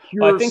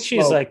pure. Well, I think smoke.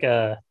 she's like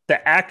the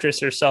actress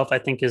herself. I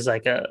think is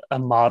like a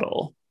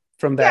model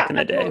from back in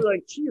the day.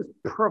 Like she is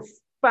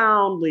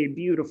profoundly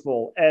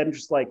beautiful and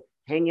just like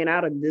hanging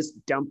out in this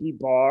dumpy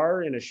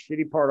bar in a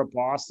shitty part of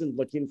Boston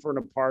looking for an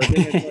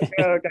apartment. Like,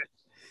 okay.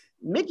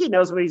 Mickey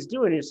knows what he's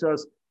doing. He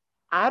says,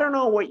 I don't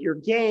know what your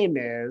game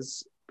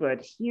is,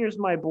 but here's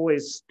my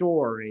boy's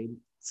story.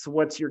 So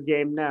what's your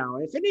game now?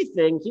 If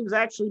anything, he was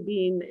actually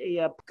being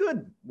a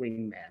good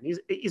wingman.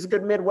 He's a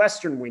good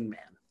Midwestern wingman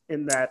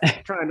in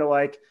that trying to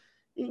like,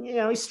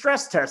 he's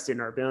stress testing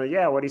her. Being like,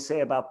 yeah, what do you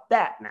say about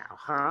that now,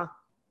 huh?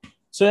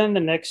 So then the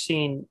next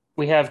scene,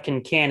 we have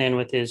Kincannon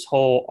with his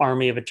whole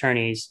army of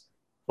attorneys,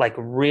 like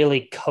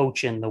really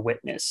coaching the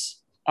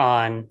witness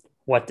on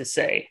what to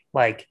say,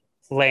 like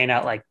laying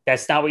out, like,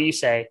 that's not what you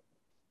say.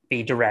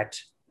 Be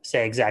direct.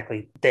 Say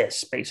exactly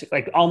this, basically,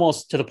 like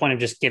almost to the point of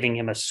just giving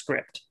him a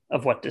script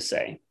of what to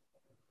say.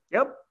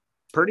 Yep.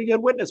 Pretty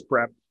good witness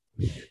prep.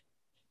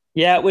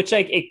 Yeah, which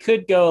like it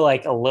could go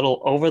like a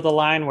little over the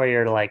line where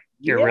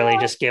you're really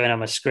just giving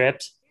him a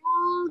script.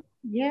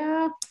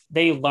 Yeah.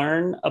 They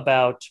learn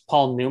about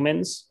Paul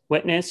Newman's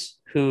witness,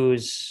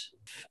 who's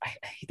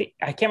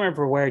I can't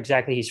remember where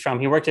exactly he's from.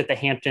 He worked at the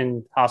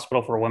Hampton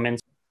Hospital for Women.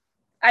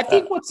 I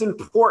think what's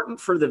important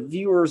for the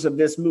viewers of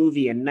this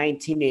movie in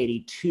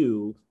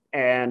 1982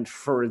 and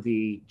for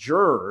the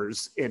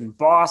jurors in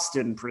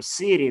Boston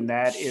preceding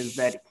that is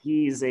that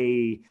he's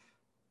a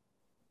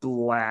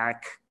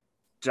Black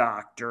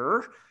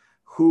doctor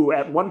who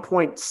at one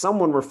point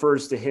someone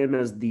refers to him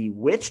as the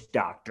witch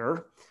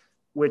doctor,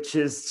 which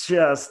is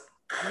just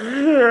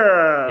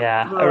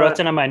yeah. I wrote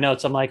it on my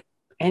notes. I'm like,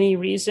 any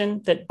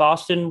reason that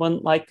Boston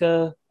wouldn't like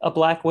a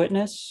Black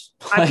witness?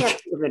 I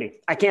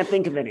can't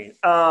think of any.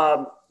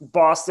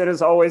 Boston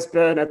has always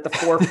been at the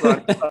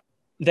forefront.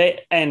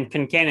 And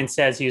Kincannon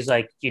says, he's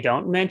like, you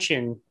don't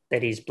mention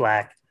that he's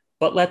Black,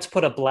 but let's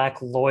put a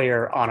Black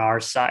lawyer on our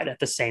side at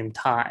the same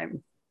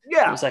time.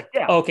 Yeah. I was like,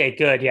 okay,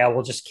 good. Yeah,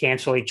 we'll just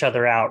cancel each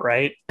other out,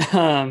 right?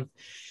 Paul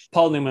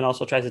Newman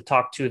also tries to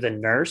talk to the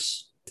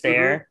nurse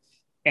there. Mm-hmm.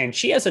 And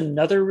she has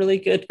another really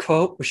good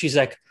quote where she's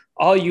like,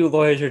 all you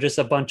lawyers are just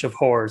a bunch of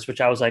whores,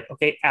 which I was like,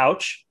 okay,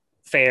 ouch,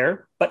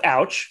 fair, but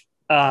ouch.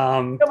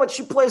 But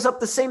she plays up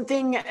the same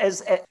thing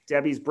as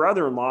Debbie's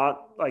brother-in-law.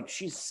 Like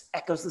she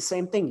echoes the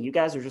same thing. You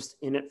guys are just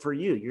in it for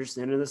you. You're just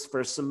in this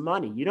for some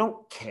money. You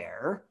don't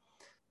care.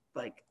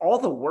 Like all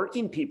the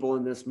working people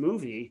in this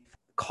movie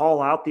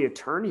call out the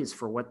attorneys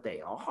for what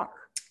they are.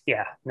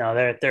 Yeah,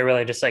 no, they're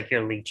really just like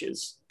your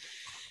leeches.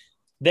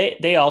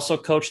 They also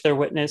coach their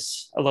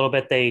witness a little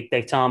bit. They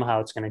tell him how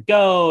it's going to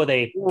go.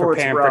 They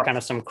prepare him for kind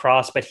of some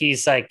cross, but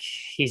he's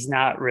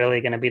not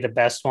really going to be the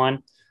best one,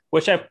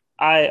 which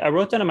I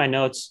wrote down in my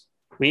notes.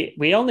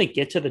 We only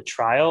get to the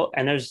trial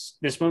and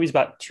this movie's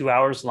about 2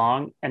 hours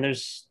long and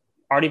there's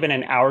already been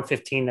an hour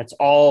 15. That's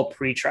all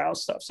pre-trial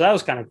stuff. So that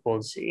was kind of cool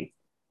to see.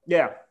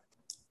 Yeah.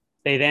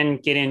 They then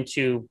get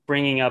into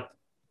bringing up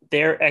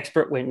their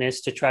expert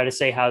witness to try to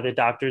say how the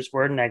doctors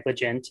were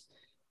negligent.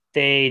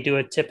 They do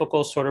a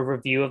typical sort of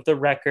review of the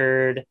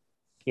record.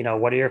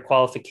 what are your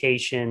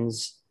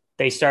qualifications?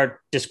 They start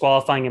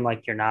disqualifying him,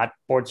 like, you're not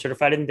board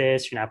certified in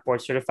this, you're not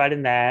board certified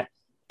in that.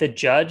 The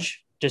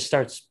judge just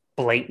starts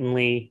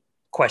blatantly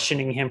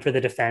questioning him for the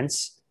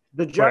defense.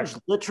 The judge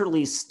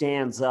literally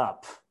stands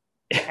up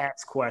to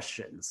ask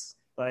questions.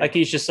 Like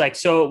he's just like,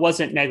 so it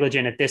wasn't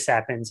negligent if this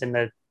happens.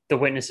 And the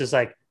witness is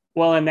like,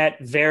 well, in that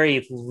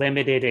very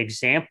limited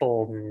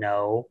example,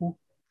 no.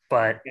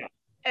 But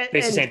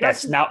basically saying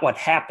that's not what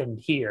happened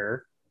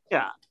here.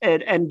 Yeah.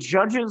 And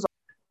judges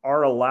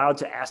are allowed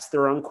to ask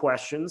their own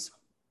questions.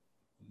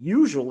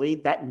 Usually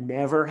that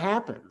never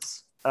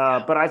happens.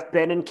 But I've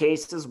been in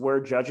cases where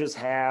judges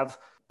have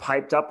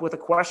piped up with a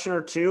question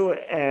or two,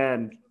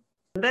 and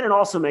then it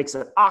also makes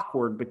it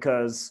awkward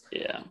because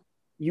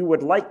you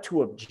would like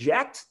to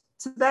object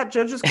to that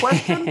judge's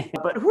question,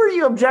 but who are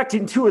you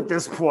objecting to at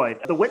this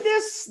point? The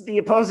witness, the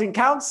opposing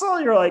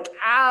counsel? You're like,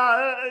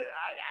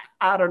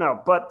 I don't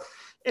know, but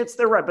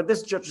they're right. But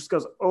this judge just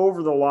goes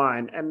over the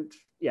line, and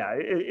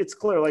it's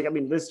clear. Like, I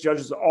mean, this judge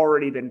has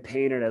already been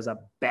painted as a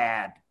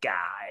bad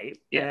guy.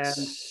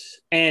 Yes.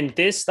 And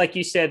this, like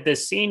you said, the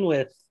scene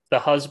with the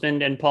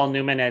husband and Paul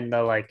Newman and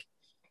the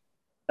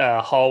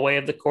hallway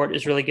of the court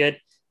is really good.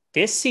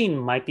 This scene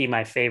might be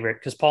my favorite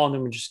because Paul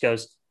Newman just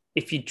goes,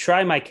 if you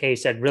try my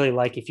case, I'd really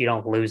like if you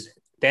don't lose it.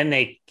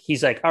 Then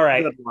he's like, all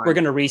right, we're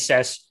going to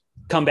recess,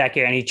 come back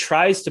here. And he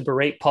tries to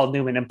berate Paul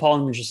Newman, and Paul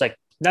Newman's just like,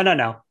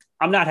 no,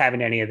 I'm not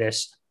having any of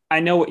this.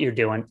 I know what you're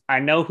doing. I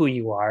know who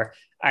you are.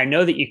 I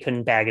know that you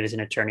couldn't bag it as an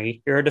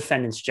attorney. You're a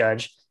defendant's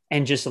judge,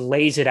 and just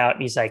lays it out.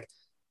 And he's like,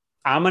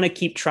 I'm going to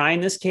keep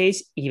trying this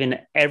case, even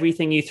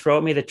everything you throw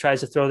at me that tries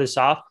to throw this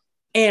off.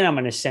 And I'm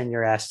going to send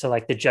your ass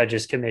to the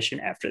judge's commission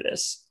after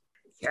this.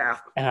 Yeah.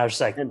 And I was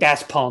just like,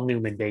 that's Paul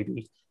Newman,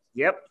 baby.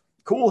 Yep.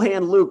 Cool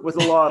hand Luke with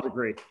a law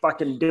degree.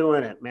 Fucking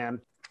doing it,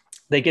 man.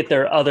 They get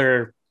their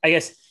other, I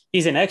guess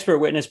he's an expert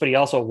witness, but he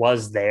also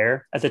was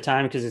there at the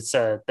time because it's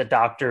the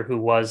doctor who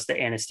was the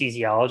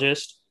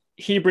anesthesiologist.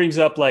 He brings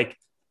up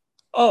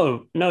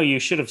oh, no, you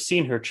should have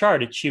seen her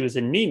chart. She was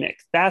anemic.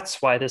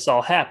 That's why this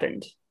all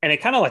happened. And it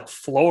kind of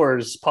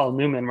floors Paul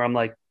Newman, where I'm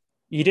like,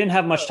 you didn't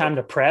have much time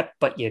to prep,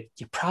 but you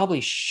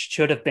probably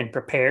should have been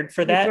prepared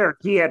for that. Sure,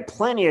 he had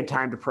plenty of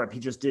time to prep.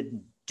 He just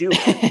didn't do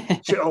it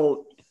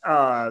until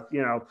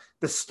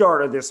the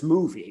start of this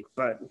movie.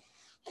 But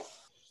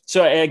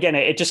so again,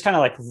 it just kind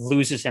of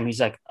loses him.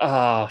 He's like,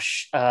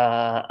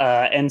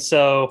 and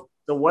so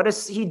what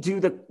does he do?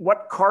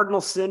 What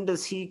cardinal sin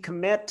does he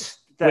commit?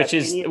 Which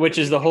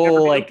is the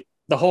whole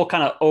the whole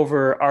kind of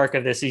over arc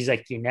of this. He's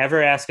like, you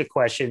never ask a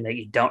question that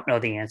you don't know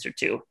the answer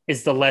to.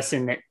 Is the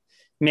lesson that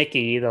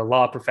Mickey, the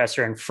law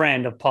professor and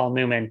friend of Paul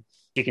Newman,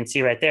 you can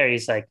see right there.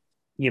 He's like,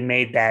 you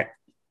made that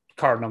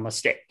cardinal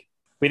mistake.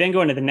 We then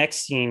go into the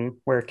next scene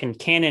where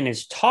Kincannon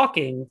is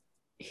talking.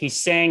 He's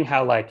saying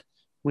how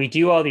we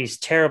do all these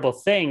terrible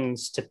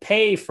things to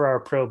pay for our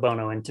pro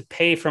bono and to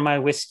pay for my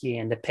whiskey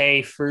and to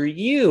pay for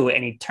you.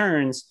 And he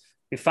turns,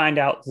 we find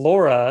out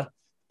Laura,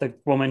 the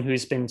woman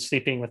who's been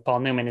sleeping with Paul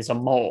Newman, is a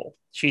mole.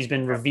 She's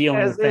been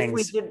revealing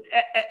things.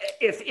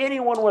 If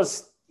anyone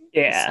was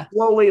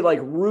slowly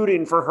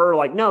rooting for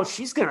her, no,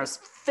 she's going to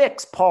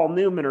fix Paul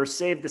Newman or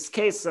save this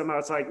case somehow.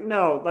 It's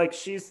no,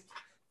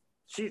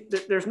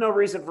 there's no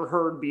reason for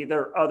her to be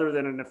there other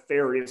than a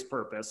nefarious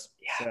purpose.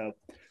 Yeah. So.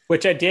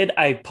 Which I did.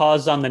 I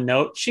paused on the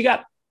note. She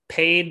got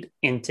paid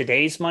in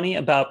today's money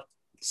about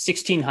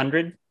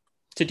 $1,600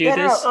 to do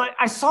this. No,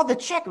 I saw the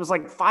check. It was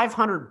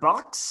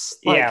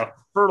 $500.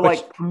 For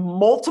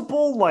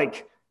multiple,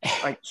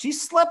 she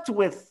slept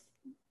with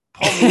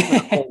Paul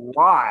Newman a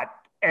lot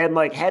and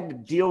had to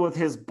deal with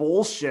his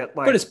bullshit.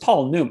 But it's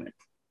Paul Newman.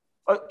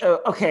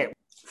 Okay,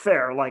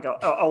 fair.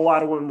 A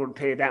lot of women would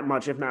pay that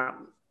much, if not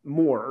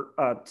more,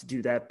 to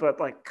do that.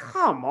 But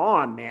come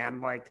on,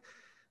 man.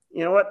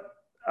 You know what?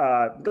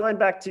 Going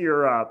back to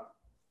your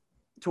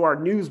to our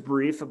news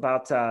brief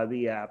about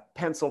the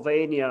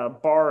Pennsylvania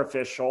bar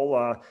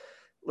official.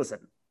 Listen,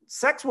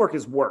 sex work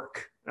is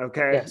work,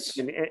 okay? Yes.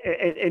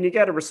 And you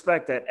got to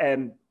respect that.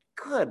 And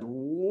good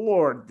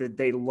Lord, did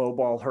they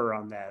lowball her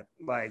on that?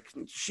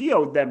 She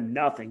owed them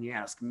nothing, you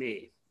ask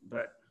me.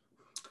 But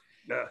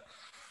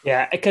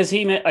yeah, because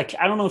he meant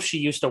I don't know if she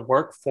used to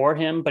work for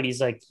him, but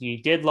he's like,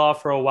 you did law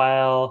for a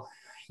while,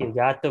 you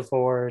got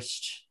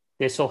divorced.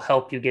 This will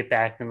help you get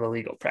back into the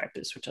legal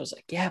practice, which I was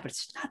like, yeah, but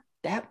it's not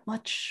that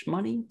much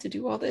money to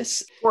do all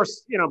this. Of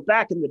course,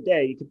 back in the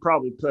day, you could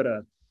probably put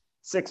a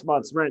 6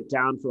 months rent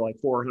down for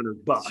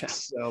 $400. Sure.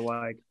 So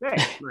hey,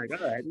 all right,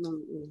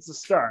 it's a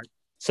start.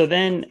 So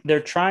then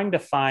they're trying to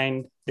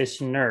find this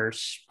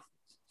nurse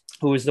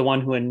who was the one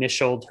who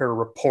initialed her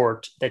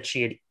report that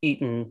she had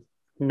eaten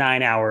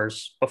 9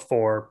 hours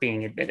before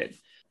being admitted.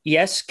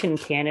 Yes,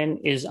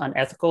 Kincannon is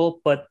unethical,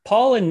 but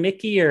Paul and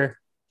Mickey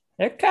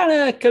they're kind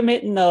of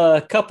committing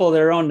a couple of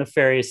their own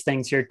nefarious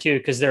things here too,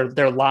 because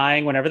they're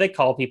lying whenever they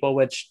call people,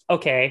 which,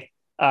 okay,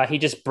 he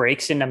just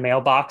breaks into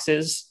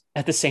mailboxes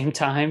at the same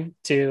time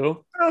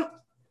too.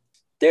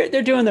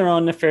 They're doing their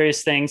own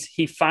nefarious things.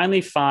 He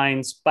finally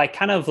finds, by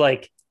kind of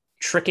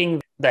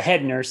tricking the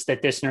head nurse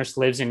that this nurse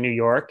lives in New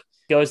York.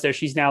 Goes there.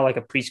 She's now like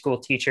a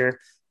preschool teacher.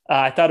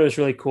 I thought it was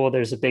really cool.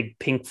 There's a big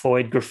Pink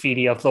Floyd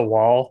graffiti up the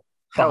wall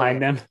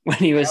behind them when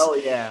he goes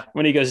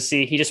to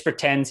see. He just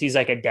pretends he's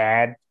like a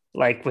dad,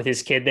 like with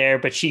his kid there,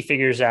 but she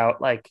figures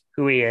out like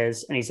who he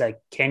is. And he's like,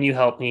 can you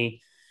help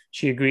me?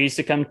 She agrees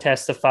to come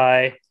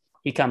testify.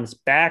 He comes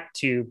back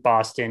to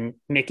Boston.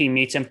 Mickey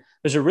meets him.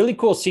 There's a really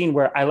cool scene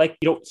where you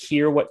don't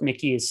hear what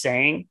Mickey is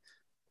saying,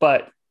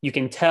 but you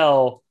can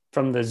tell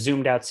from the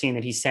zoomed out scene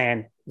that he's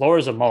saying,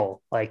 Laura's a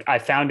mole. Like, I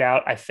found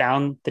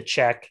the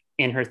check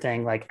in her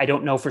thing. Like, I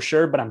don't know for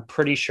sure, but I'm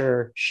pretty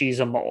sure she's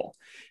a mole.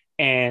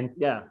 And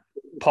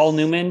Paul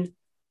Newman,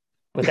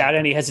 without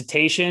any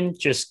hesitation,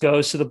 just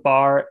goes to the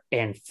bar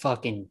and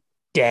fucking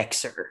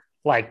decks her,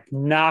 like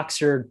knocks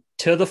her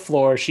to the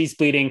floor. She's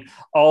bleeding.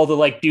 All the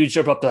like dudes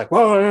jump up. They're like,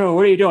 whoa,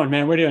 what are you doing,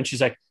 man? What are you doing?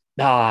 She's like,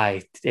 nah,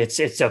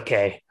 it's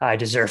okay. I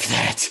deserve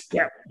that.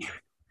 Yeah.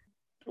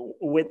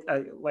 With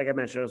like I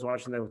mentioned, I was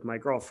watching that with my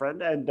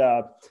girlfriend, and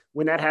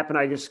when that happened,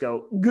 I just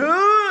go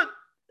good,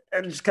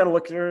 and just kind of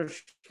look at her.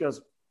 She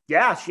goes,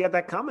 "Yeah, she had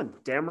that coming.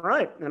 Damn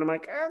right." And I'm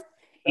like,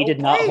 he did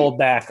not hold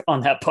back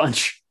on that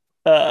punch.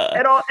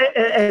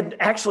 And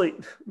actually,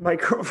 my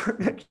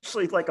girlfriend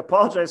actually like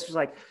apologized. She's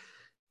like,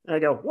 and I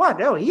go, "What?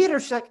 No, he hit her."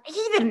 She's like,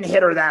 "He didn't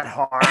hit her that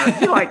hard.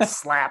 He like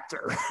slapped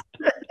her."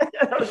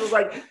 I was just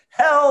like,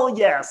 "Hell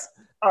yes."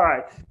 All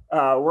right,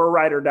 we're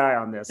ride or die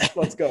on this.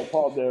 Let's go,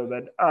 Paul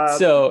Newman.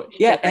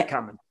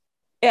 Coming.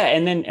 Yeah,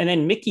 and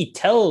then Mickey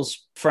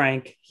tells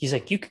Frank, he's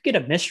like, you could get a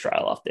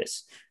mistrial off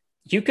this.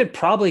 You could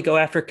probably go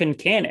after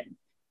Kincannon.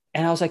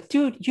 And I was like,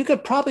 dude, you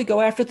could probably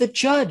go after the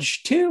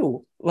judge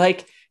too.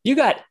 Like, you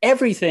got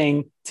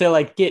everything to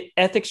like get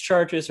ethics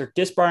charges or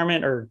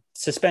disbarment or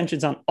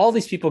suspensions on all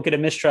these people, get a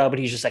mistrial, but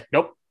he's just like,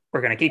 nope,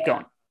 we're gonna keep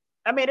going.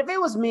 I mean, if it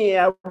was me,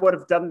 I would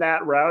have done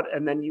that route,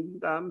 and then you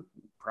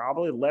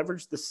probably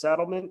leverage the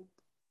settlement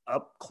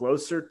up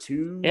closer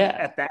to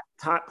at that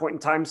point in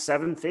time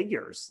 7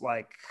 figures.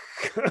 Like,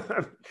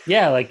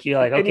 like you're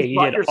like, okay,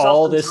 you did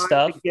all this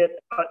stuff.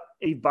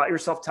 You bought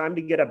yourself time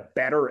to get a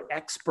better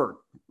expert,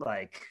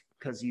 like,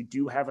 because you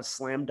do have a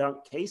slam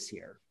dunk case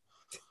here.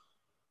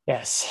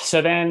 Yes.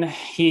 So then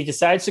he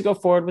decides to go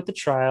forward with the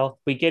trial.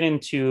 We get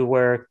into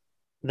where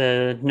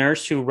the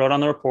nurse who wrote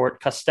on the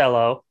report,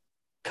 Costello,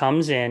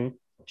 comes in.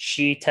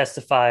 She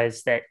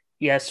testifies that,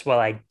 yes, well,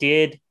 I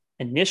did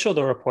initial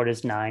the report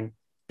as 9.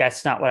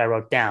 That's not what I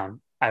wrote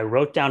down. I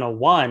wrote down a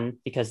 1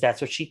 because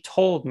that's what she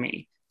told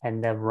me.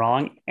 And the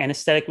wrong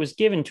anesthetic was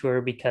given to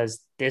her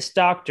because this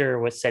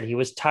doctor said he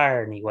was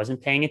tired and he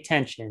wasn't paying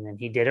attention and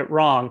he did it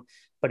wrong,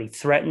 but he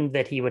threatened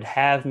that he would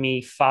have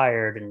me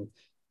fired and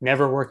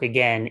never work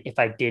again if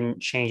I didn't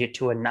change it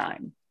to a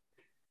 9.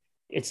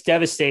 It's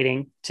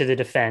devastating to the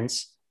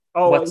defense.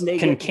 Oh, and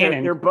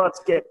their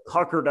butts get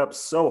puckered up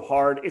so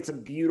hard. It's a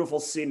beautiful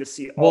scene to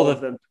see all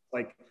of them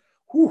like,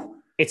 whew.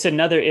 It's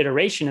another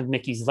iteration of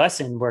Mickey's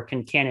lesson where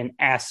Kincannon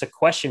asks a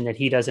question that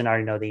he doesn't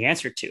already know the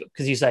answer to.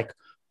 Because he's like,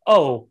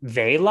 oh,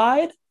 they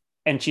lied?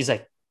 And she's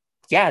like,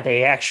 yeah,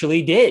 they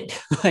actually did.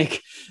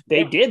 Like,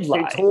 they did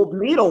lie. They told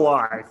me to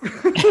lie.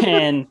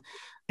 And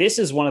this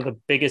is one of the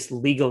biggest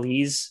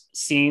legalese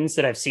scenes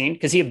that I've seen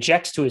because he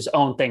objects to his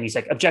own thing. He's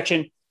like,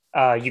 objection,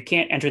 you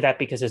can't enter that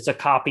because it's a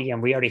copy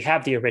and we already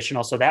have the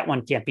original, so that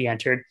one can't be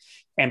entered.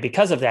 And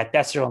because of that,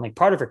 that's their only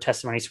part of her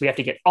testimony. So we have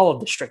to get all of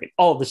this stricken,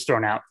 all of this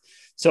thrown out.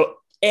 So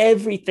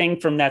everything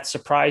from that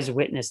surprise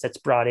witness that's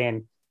brought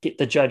in,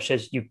 the judge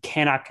says you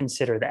cannot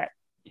consider that.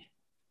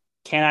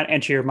 Cannot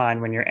enter your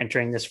mind when you're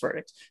entering this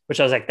verdict, which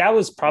I was like, that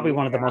was probably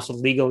one of the most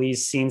legalese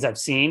scenes I've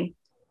seen.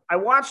 I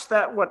watched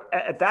that.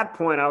 At that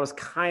point, I was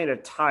kind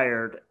of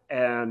tired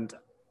and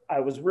I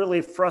was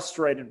really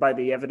frustrated by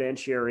the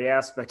evidentiary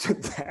aspect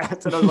of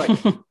that. And I was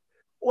like,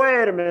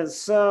 wait a minute.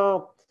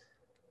 So,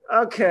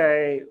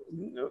 okay,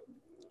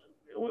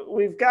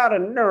 we've got a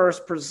nurse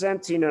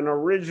presenting an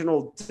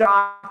original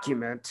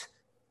document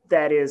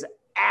that is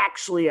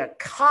actually a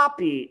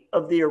copy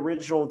of the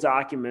original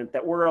document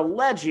that we're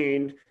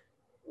alleging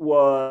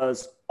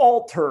was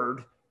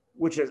altered,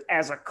 which is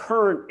as a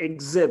current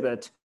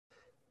exhibit.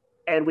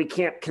 And we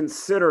can't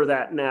consider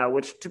that now,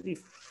 which, to be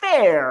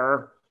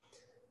fair,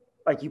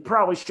 like, you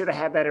probably should have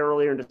had that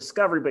earlier in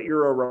discovery, but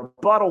you're a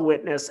rebuttal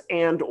witness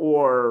and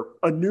or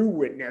a new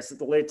witness at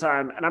the late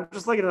time. And I'm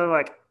just looking at it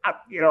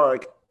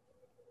like,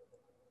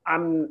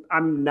 I'm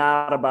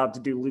not about to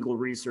do legal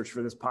research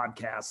for this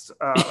podcast.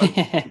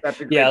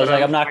 I was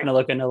like, I'm not going to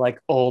look into like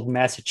old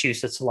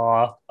Massachusetts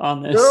law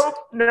on this.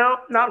 No,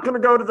 not going to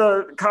go to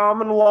the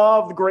common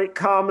law of the great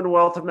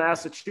Commonwealth of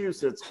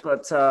Massachusetts.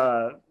 But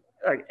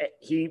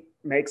he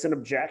makes an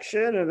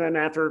objection, and then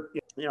after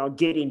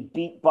getting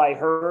beat by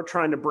her,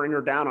 trying to bring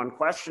her down on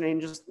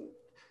questioning,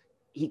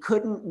 he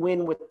couldn't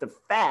win with the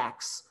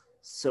facts,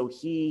 so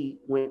he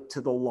went to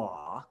the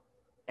law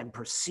and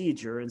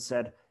procedure and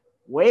said,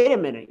 wait a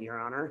minute, Your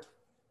Honor.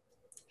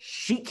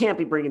 She can't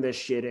be bringing this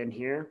shit in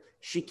here.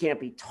 She can't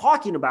be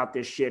talking about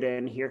this shit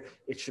in here.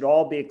 It should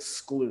all be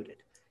excluded.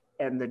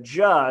 And the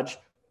judge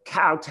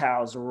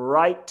kowtows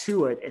right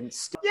to it. And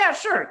yeah,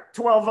 sure,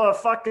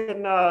 12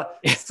 fucking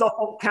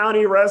Suffolk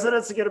County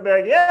residents are going to be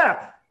like,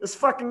 yeah, this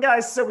fucking guy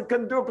said we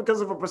couldn't do it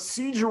because of a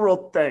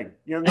procedural thing,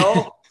 you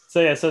know?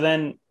 So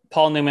then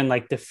Paul Newman,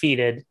 like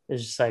defeated,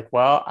 is just like,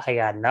 well, I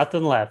got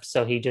nothing left.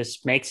 So he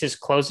just makes his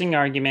closing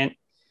argument.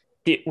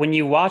 When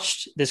you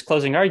watched this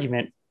closing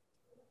argument,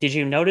 did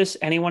you notice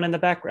anyone in the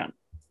background?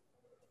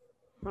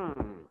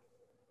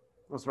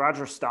 Was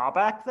Roger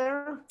Staubach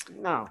there?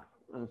 No.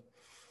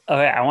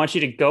 Okay, I want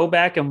you to go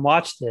back and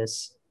watch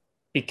this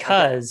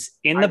because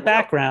in the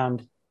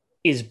background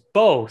is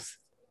both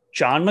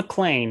John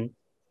McClane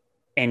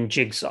and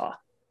Jigsaw.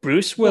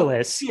 Bruce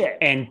Willis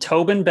and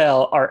Tobin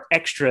Bell are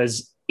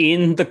extras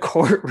in the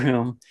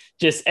courtroom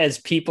just as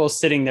people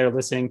sitting there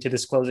listening to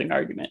this closing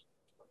argument.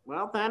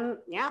 Well, then,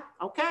 yeah,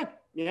 okay.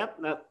 Yep,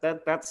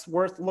 that's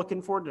worth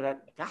looking forward to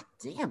that. God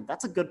damn,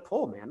 that's a good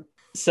pull, man.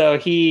 So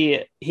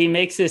he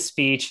makes his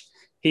speech.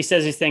 He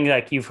says these things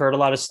like, you've heard a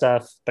lot of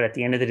stuff, but at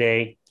the end of the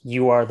day,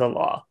 you are the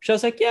law. So I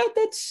was like, yeah,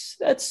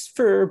 that's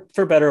for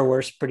better or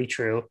worse, pretty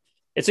true.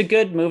 It's a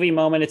good movie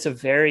moment. It's a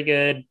very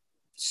good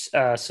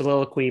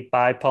soliloquy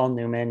by Paul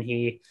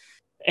Newman.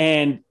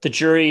 And the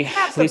jury.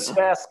 That's the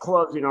best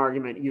closing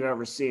argument you've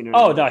ever seen.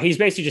 Oh, no, he's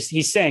basically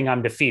he's saying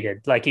I'm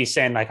defeated. Like he's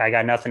saying like, I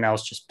got nothing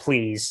else. Just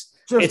please.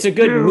 It's a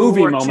good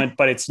movie moment,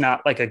 but it's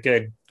not like a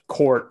good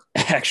court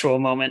actual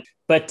moment.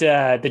 But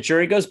the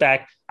jury goes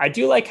back. I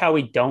do like how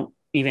we don't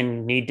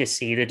even need to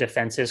see the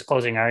defense's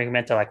closing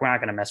argument. They're like, we're not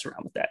going to mess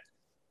around with that.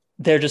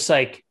 They're just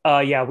like,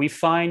 yeah, we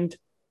find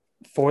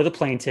for the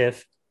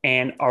plaintiff.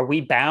 And are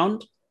we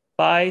bound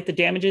by the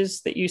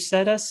damages that you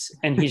set us?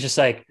 And he's just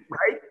like,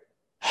 right.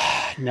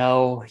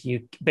 No,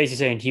 you basically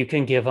saying you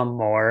can give them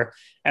more.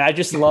 And I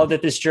just love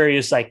that this jury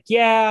is like,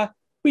 yeah,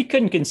 we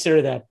couldn't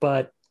consider that,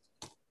 but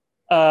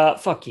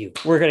fuck you.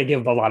 We're going to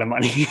give them a lot of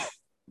money.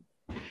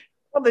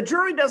 Well, the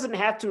jury doesn't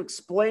have to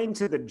explain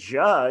to the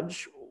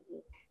judge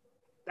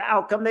the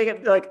outcome. They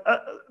get like,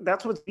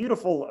 that's what's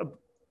beautiful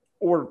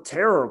or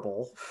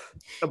terrible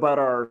about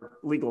our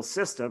legal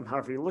system.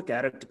 However you look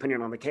at it,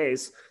 depending on the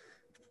case,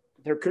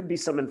 there could be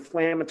some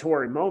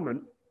inflammatory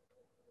moment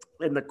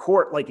and the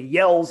court like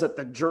yells at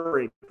the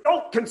jury,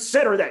 don't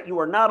consider that, you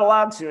are not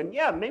allowed to. And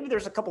yeah, maybe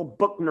there's a couple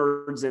book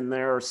nerds in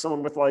there or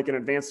someone with like an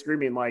advanced degree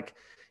being like,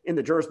 in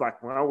the jurors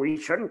like, well, we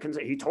shouldn't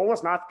consider, he told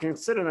us not to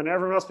consider, then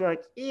everyone else be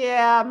like,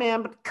 yeah,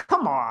 man, but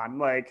come on.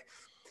 Like,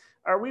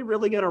 are we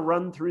really going to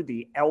run through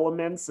the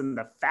elements and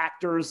the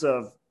factors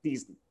of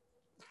these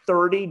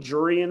 30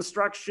 jury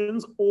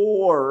instructions?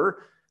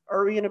 Or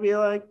are we going to be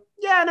like,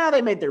 yeah, no,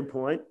 they made their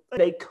point.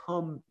 They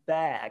come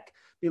back,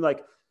 be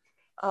like,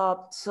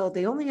 so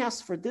they only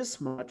asked for this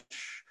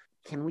much.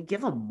 Can we give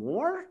them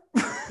more?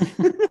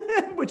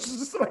 Which is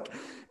just like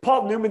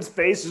Paul Newman's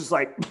face is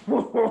like,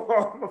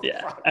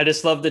 yeah. I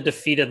just love the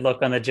defeated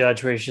look on the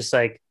judge where he's just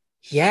like,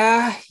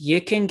 yeah, you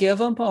can give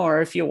them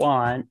more if you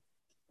want.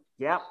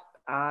 Yeah,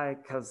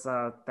 because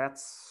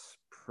that's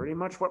pretty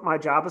much what my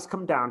job has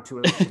come down to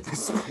at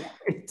this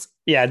point.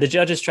 Yeah, the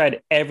judge has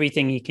tried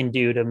everything he can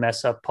do to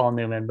mess up Paul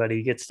Newman, but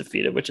he gets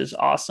defeated, which is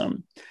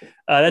awesome.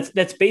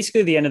 That's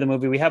basically the end of the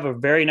movie. We have a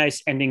very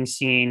nice ending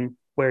scene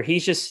where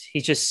he's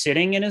just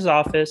sitting in his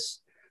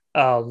office.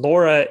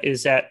 Laura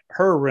is at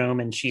her room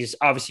and she's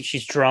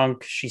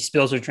drunk. She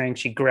spills her drink.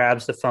 She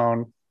grabs the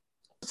phone.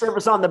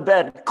 Service on the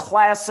bed.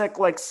 Classic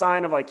like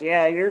sign of like,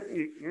 yeah, you're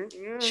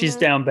she's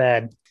down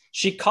bad.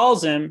 She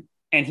calls him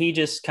and he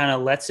just kind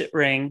of lets it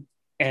ring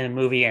and the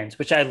movie ends,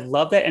 which I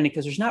love that ending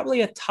because there's not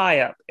really a tie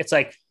up. It's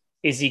like,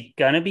 is he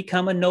going to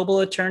become a noble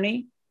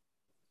attorney?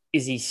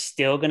 Is he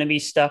still going to be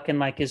stuck in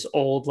like his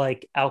old,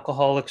 like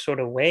alcoholic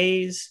sort of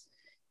ways?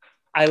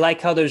 I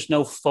like how there's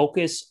no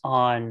focus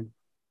on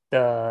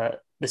the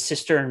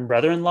sister and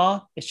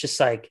brother-in-law. It's just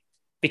like,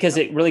 because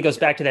it really goes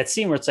back to that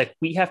scene where it's like,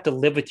 we have to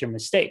live with your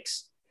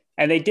mistakes.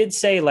 And they did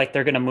say like,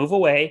 they're going to move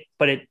away,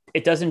 but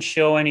it doesn't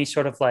show any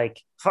sort of like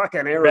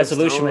fucking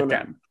resolution with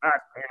them.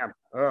 God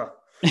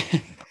damn.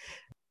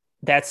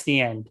 That's the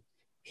end.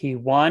 He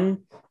won.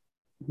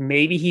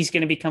 Maybe he's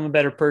going to become a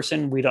better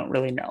person. We don't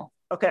really know.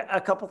 Okay.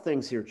 A couple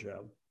things here,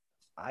 Joe.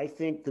 I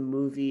think the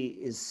movie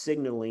is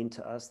signaling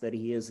to us that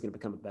he is going to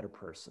become a better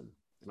person.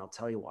 And I'll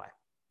tell you why.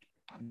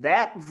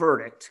 That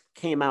verdict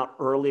came out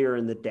earlier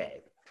in the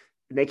day.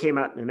 And they came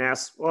out and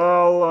asked,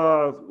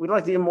 well, we'd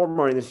like to give more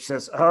money. And she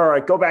says, all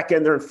right, go back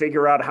in there and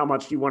figure out how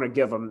much you want to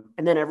give him.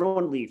 And then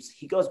everyone leaves.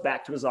 He goes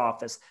back to his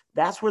office.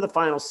 That's where the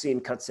final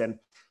scene cuts in.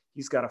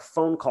 He's got a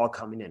phone call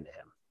coming into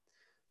him.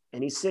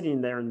 And he's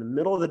sitting there in the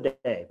middle of the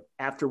day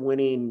after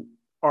winning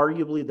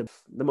arguably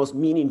the most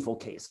meaningful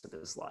case of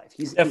his life.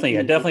 He's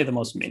definitely the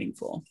most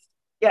meaningful.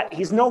 Yeah,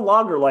 he's no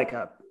longer like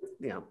a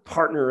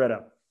partner at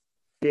a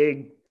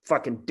big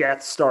fucking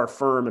Death Star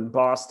firm in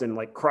Boston,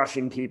 like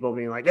crushing people,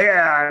 being like,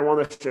 yeah, I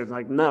want this shit.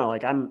 Like, no,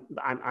 like I'm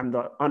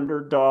the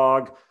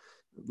underdog,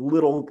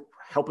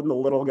 helping the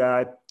little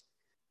guy.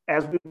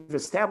 As we've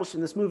established in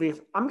this movie,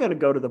 I'm going to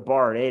go to the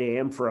bar at 8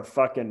 a.m. for a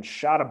fucking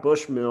shot of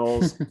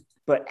Bushmills.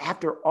 But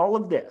after all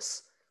of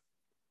this,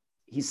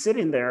 he's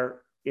sitting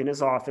there in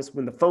his office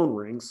when the phone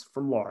rings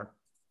from Laura.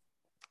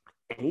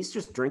 and he's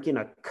just drinking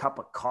a cup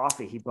of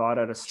coffee he bought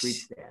at a street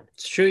stand.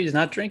 It's true. He's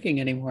not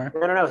drinking anymore.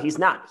 No, he's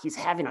not. He's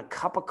having a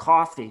cup of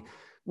coffee,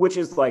 which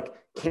is like,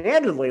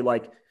 candidly,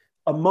 like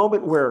a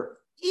moment where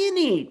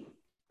any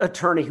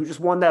attorney who just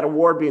won that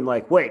award being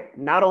like, wait,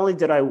 not only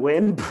did I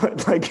win,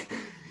 but like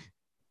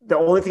the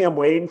only thing I'm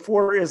waiting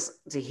for is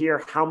to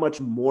hear how much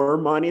more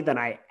money than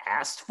I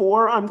asked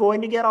for I'm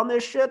going to get on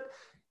this shit.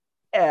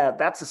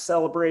 That's a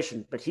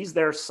celebration, but he's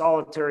there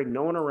solitary,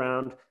 no one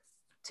around,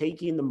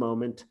 taking the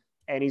moment,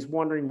 and he's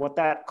wondering what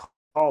that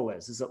call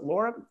is. Is it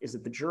Laura? Is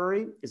it the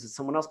jury? Is it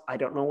someone else? I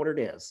don't know what it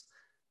is,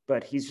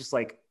 but he's just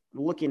like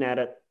looking at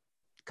it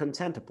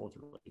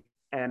contemplatively.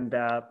 And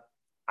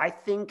I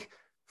think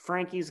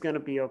Frankie's going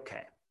to be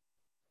okay.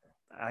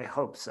 I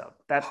hope so.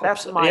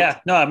 That's my... Yeah,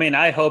 no, I mean,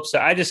 I hope so.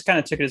 I just kind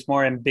of took it as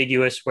more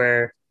ambiguous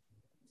where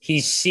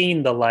he's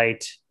seen the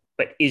light,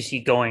 but is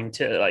he going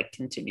to like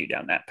continue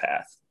down that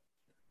path?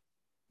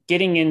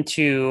 Getting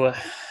into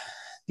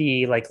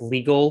the like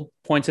legal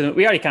points of it,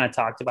 we already kind of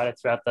talked about it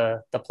throughout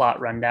the plot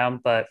rundown,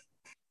 but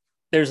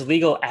there's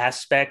legal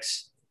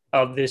aspects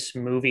of this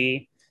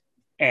movie.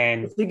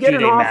 And if you get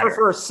an offer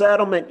for a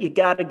settlement, you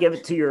got to give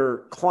it to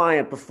your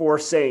client before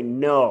saying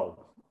no.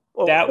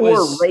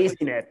 Or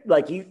raising it.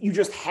 Like you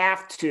just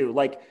have to.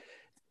 Like,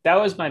 that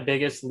was my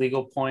biggest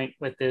legal point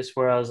with this,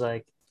 where I was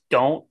like,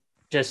 don't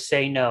just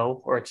say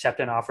no or accept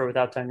an offer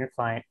without telling your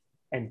client.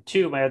 And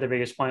two, my other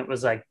biggest point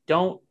was like,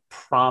 don't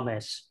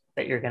promise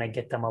that you're going to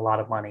get them a lot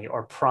of money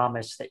or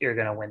promise that you're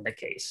going to win the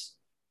case.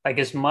 Like,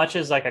 as much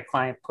as like a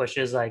client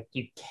pushes, like,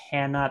 you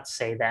cannot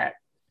say that.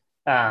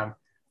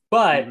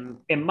 But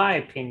in my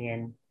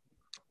opinion,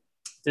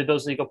 did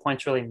those legal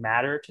points really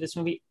matter to this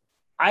movie?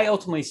 I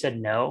ultimately said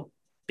no,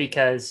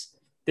 because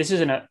this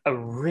is a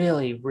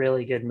really,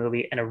 really good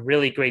movie and a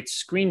really great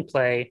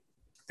screenplay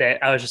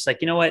that I was just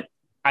like, you know what?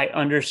 I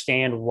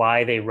understand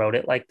why they wrote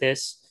it like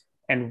this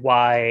and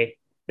why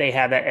they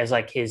have that as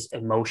like his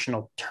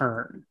emotional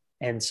turn.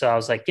 And so I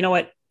was like, you know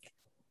what?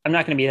 I'm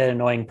not going to be that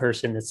annoying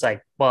person that's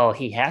like, well,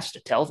 he has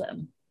to tell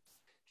them.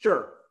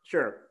 Sure.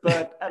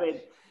 But I mean,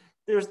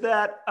 there's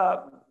that...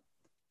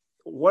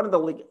 one of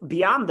the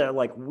beyond the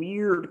like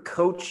weird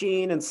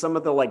coaching and some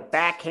of the like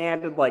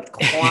backhanded like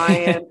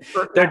client,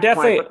 they're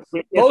definitely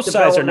both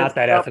sides are not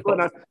that ethical.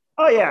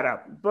 Oh yeah, no,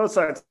 both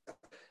sides.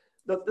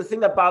 The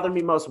thing that bothered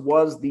me most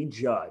was the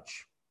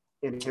judge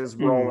in his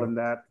role in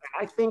that.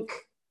 I think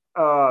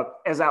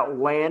as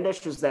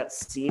outlandish as that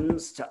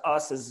seems to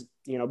us as,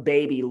 you know,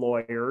 baby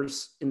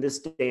lawyers in this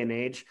day and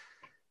age,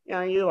 you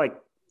know, you like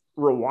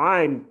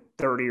rewind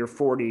 30 or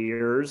 40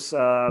 years,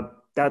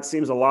 that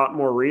seems a lot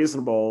more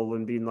reasonable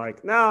than being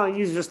like, no,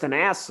 he's just an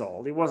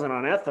asshole. He wasn't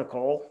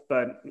unethical,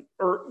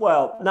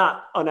 well,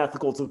 not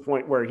unethical to the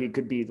point where he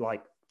could be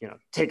like, you know,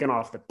 taken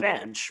off the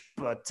bench.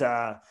 But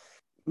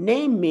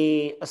name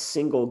me a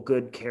single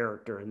good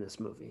character in this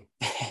movie.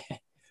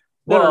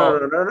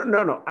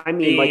 No. I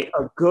mean, like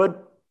a good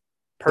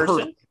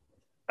person.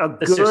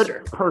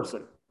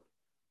 Person.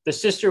 The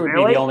sister would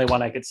be the only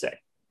one I could say.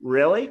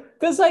 Really?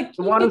 Because like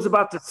the one who's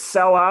about to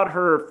sell out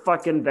her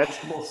fucking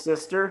vegetable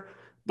sister.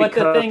 But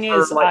the thing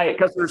is,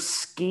 because her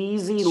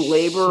skeezy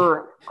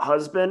labor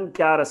husband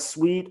got a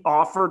sweet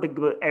offer to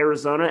go to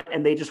Arizona,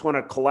 and they just want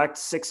to collect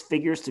 6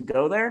 figures to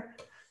go there.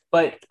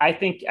 But I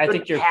think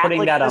you're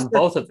putting that on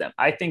both of them.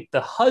 I think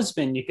the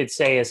husband, you could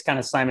say, is kind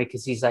of slimy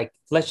because he's like,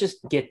 let's just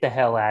get the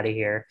hell out of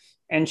here.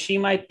 And she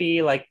might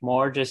be like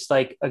more just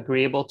like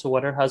agreeable to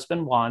what her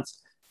husband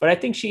wants. But I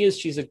think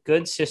she's a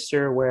good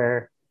sister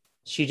where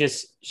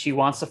she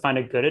wants to find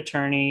a good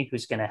attorney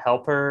who's going to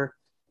help her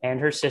and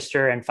her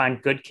sister and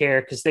find good care,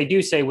 because they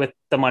do say with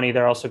the money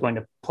they're also going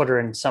to put her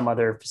in some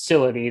other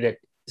facility that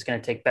is going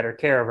to take better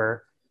care of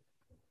her.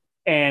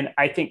 And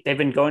I think they've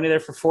been going to there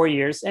for 4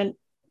 years, and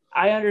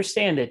I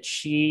understand that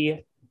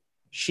she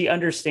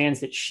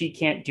understands that she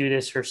can't do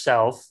this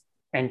herself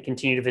and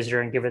continue to visit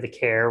her and give her the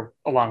care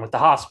along with the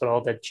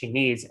hospital that she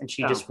needs, and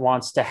she just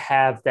wants to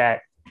have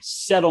that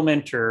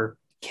settlement or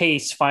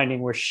case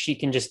finding where she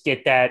can just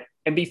get that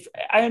and be.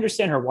 I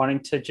understand her wanting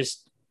to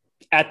just,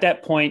 at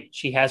that point,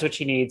 she has what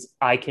she needs.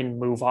 I can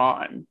move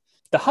on.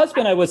 The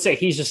husband, I would say,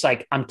 he's just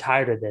like, I'm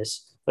tired of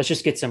this. Let's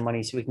just get some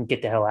money so we can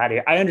get the hell out of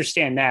here. I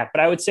understand that, but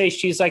I would say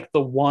she's like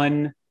the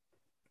one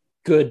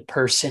good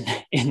person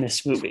in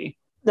this movie.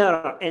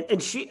 No,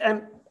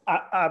 and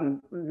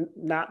I'm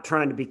not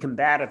trying to be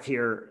combative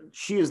here.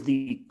 She is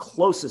the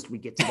closest we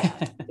get to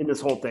that in this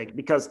whole thing,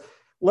 because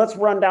let's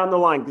run down the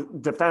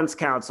line. Defense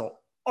counsel,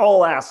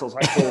 all assholes.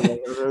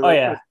 Oh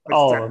yeah,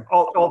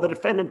 all the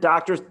defendant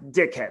doctors,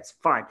 dickheads.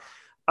 Fine.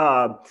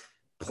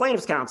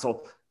 Plaintiff's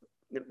counsel,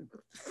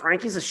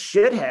 Frankie's a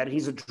shithead.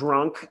 He's a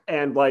drunk,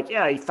 and like,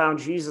 yeah, he found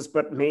Jesus,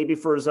 but maybe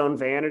for his own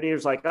vanity. He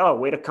was like, oh,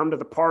 way to come to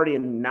the party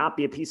and not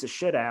be a piece of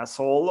shit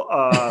asshole.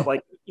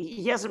 Like,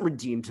 he hasn't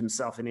redeemed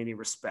himself in any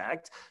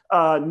respect,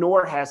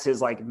 nor has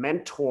his like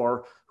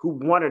mentor who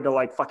wanted to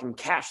like fucking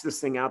cash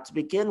this thing out to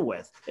begin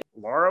with.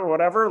 Laura,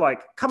 whatever,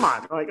 like, come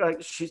on, like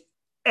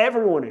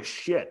everyone is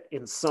shit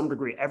in some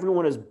degree.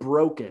 Everyone is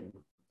broken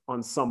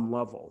on some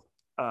level.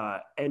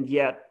 And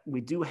yet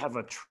we do have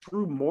a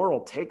true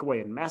moral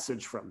takeaway and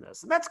message from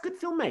this. And that's good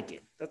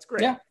filmmaking. That's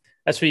great. Yeah.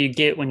 That's what you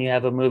get when you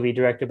have a movie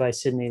directed by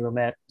Sidney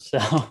Lumet. So,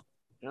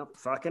 yep,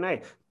 fucking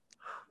A.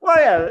 Well,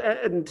 yeah.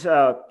 And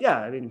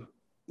I mean,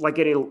 like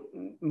any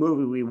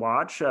movie we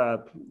watch,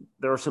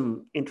 there are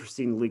some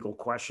interesting legal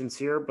questions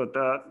here, but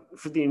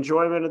for the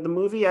enjoyment of the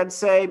movie, I'd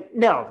say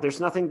no, there's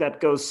nothing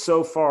that goes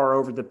so far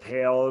over the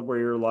pale where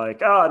you're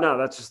like, oh no,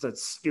 that's just a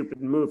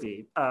stupid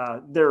movie.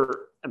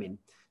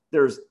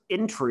 There's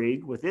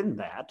intrigue within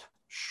that.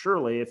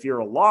 Surely, if you're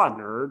a law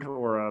nerd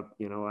or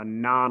a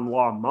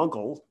non-law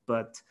muggle,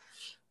 but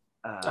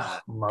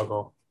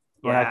muggle.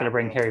 We're not going to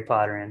bring Harry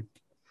Potter in.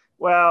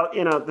 Well,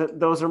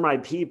 those are my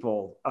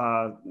people.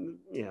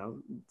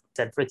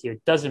 Said with you,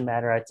 it doesn't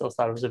matter. I still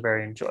thought it was a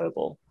very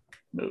enjoyable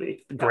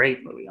movie.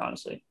 Great movie,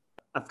 honestly.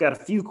 I've got a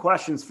few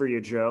questions for you,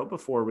 Joe,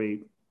 before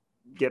we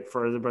get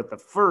further. But the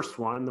first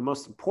one, the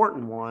most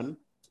important one,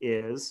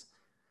 is: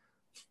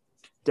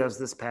 does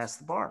this pass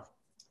the bar?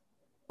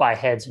 By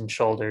heads and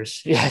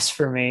shoulders, yes,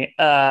 for me.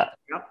 Yep.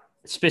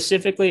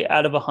 Specifically,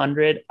 out of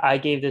 100, I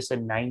gave this a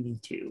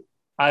 92.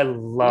 I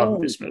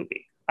love this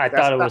movie. I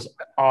thought it was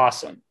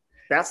awesome.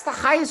 That's the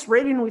highest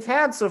rating we've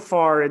had so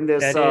far in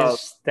this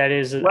that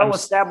is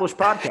well-established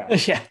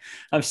podcast. Yeah,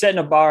 I'm setting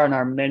a bar on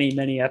our many,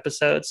 many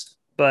episodes,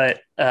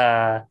 but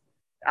I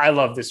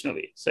love this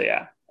movie. So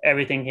yeah,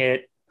 everything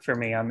hit for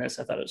me on this.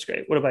 I thought it was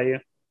great. What about you?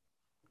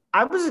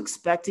 I was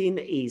expecting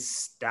a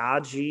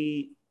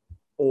stodgy,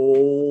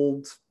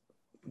 old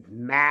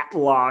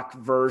Matlock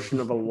version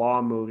of a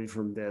law movie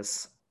from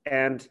this.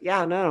 And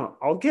yeah, no,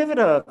 I'll give it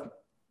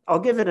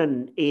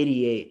an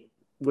 88.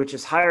 Which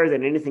is higher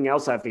than anything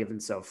else I've given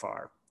so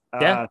far.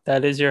 Yeah,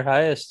 that is your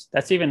highest.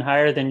 That's even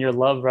higher than your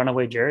love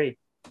Runaway Jury.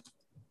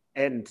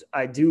 And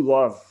I do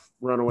love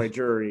Runaway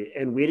Jury.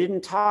 And we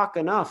didn't talk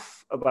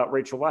enough about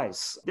Rachel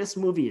Weisz. This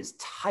movie is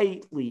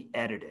tightly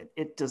edited.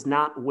 It does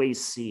not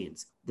waste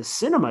scenes. The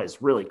cinema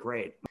is really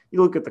great.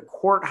 You look at the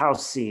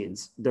courthouse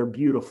scenes, they're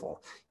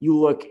beautiful. You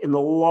look in the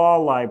law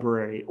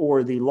library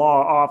or the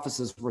law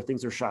offices where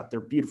things are shot, they're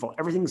beautiful.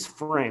 Everything's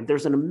framed.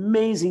 There's an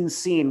amazing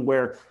scene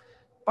where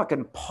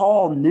fucking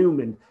Paul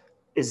Newman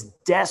is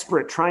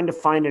desperate trying to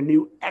find a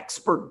new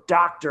expert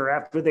doctor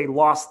after they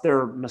lost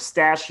their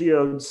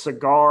mustachioed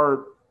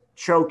cigar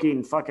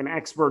choking fucking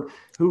expert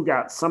who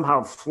got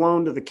somehow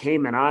flown to the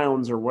Cayman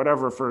Islands or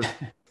whatever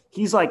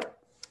he's like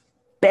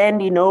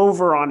bending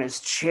over on his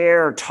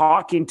chair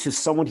talking to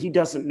someone he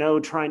doesn't know,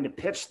 trying to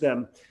pitch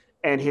them,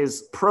 and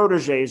his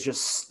protege is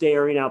just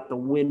staring out the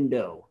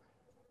window.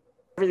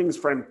 Everything's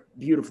framed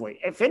beautifully.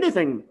 If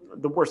anything,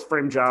 the worst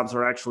frame jobs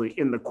are actually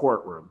in the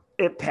courtroom.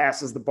 It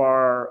passes the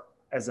bar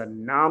as a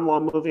non-law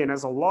movie, and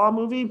as a law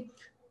movie,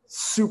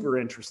 super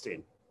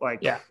interesting.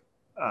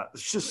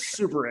 It's just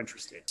super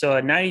interesting. So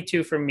a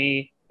 92 from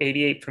me,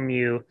 88 from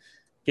you,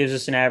 gives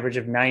us an average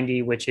of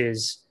 90, which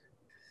is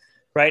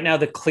right now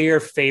the clear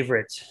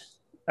favorite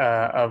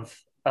of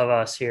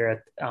us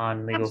here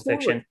on Legal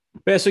Fiction.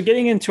 But yeah, so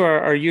getting into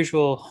our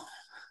usual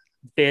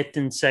bit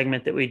and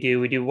segment that we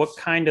do what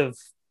kind of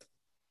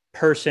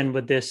person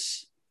would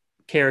this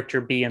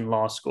character be in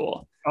law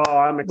school? Oh,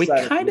 I'm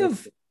excited.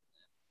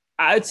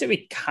 I would say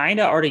we kind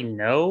of already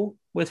know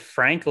with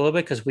Frank a little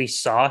bit because we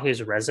saw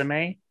his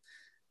resume.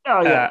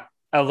 Oh, yeah.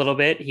 A little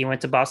bit. He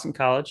went to Boston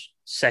College,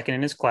 second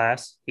in his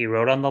class. He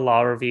wrote on the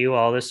law review,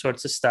 all this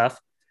sorts of stuff.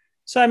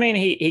 So, I mean,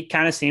 he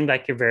kind of seemed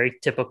like your very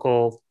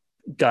typical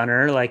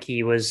gunner, like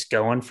he was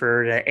going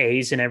for the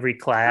A's in every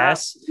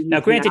class. Now,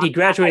 granted, he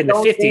graduated in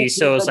the 50s,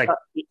 so it's like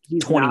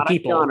 20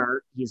 people.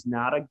 He's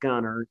not a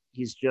gunner.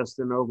 He's just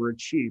an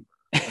overachiever.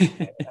 I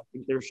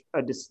think there's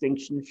a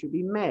distinction should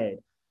be made.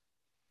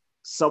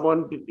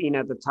 Someone being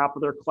at the top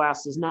of their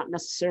class does not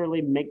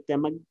necessarily make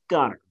them a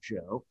gunner,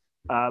 Joe.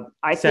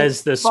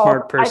 Says the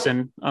smart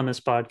person on this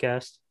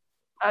podcast.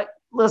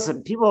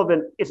 Listen, people have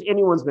been, if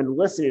anyone's been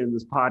listening to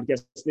this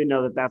podcast, they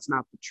know that that's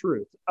not the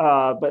truth.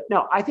 But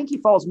no, I think he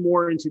falls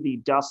more into the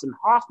Dustin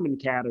Hoffman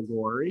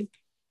category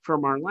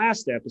from our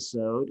last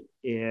episode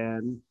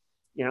in,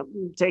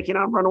 taking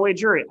on Runaway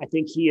Jury. I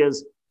think he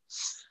is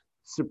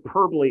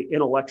superbly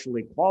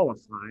intellectually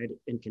qualified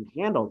and can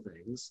handle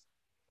things,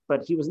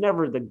 but he was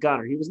never the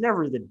gunner. He was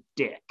never the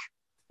dick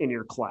in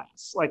your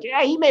class. Like,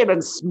 yeah, he may have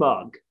been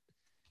smug.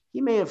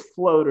 He may have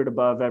floated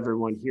above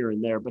everyone here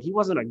and there, but he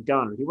wasn't a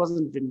gunner. He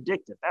wasn't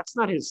vindictive. That's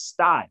not his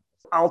style.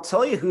 I'll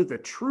tell you who the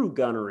true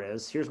gunner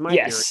is. Here's my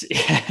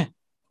theory.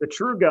 The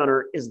true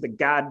gunner is the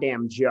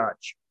goddamn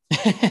judge.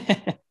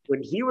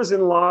 When he was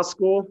in law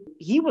school,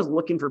 he was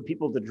looking for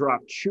people to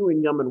drop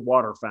chewing gum and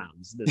water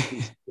fountains.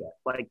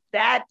 Like,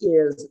 that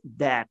is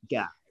that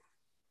guy.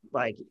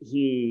 Like,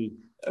 he...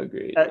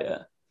 Agreed,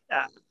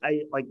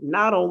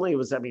 not only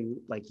was,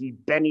 he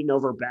bending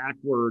over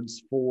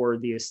backwards for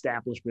the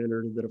establishment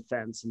or the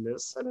defense in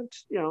this, and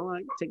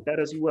I take that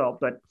as well.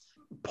 But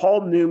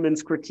Paul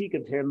Newman's critique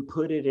of him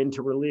put it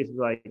into relief.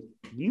 Like,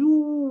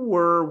 you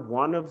were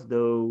one of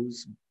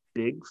those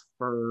big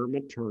firm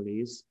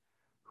attorneys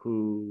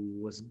who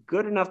was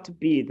good enough to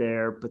be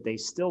there, but they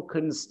still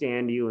couldn't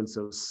stand you. And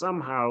so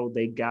somehow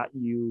they got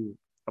you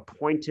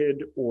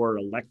appointed or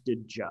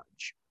elected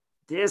judge.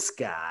 This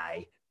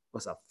guy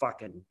was a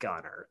fucking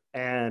gunner.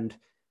 And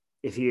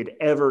if he had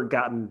ever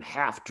gotten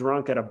half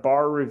drunk at a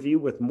bar review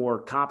with more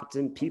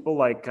competent people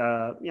like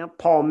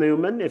Paul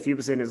Newman, if he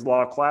was in his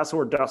law class,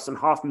 or Dustin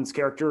Hoffman's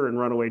character in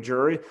Runaway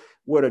Jury,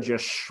 would have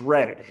just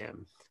shredded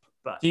him.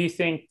 But Do you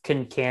think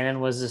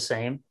Kincannon was the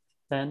same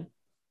then?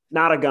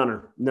 not a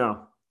gunner,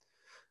 no.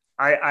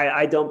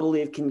 I don't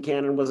believe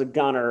Kincannon was a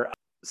gunner.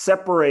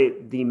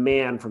 Separate the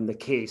man from the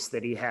case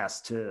that he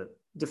has to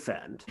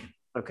defend.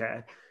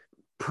 Okay.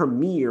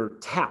 Premier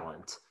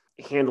talent,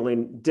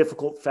 handling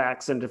difficult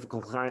facts and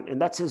difficult kind, and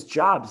that's his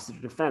job, is to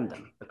defend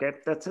them. Okay.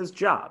 That's his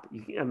job.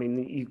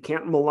 You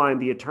can't malign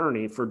the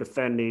attorney for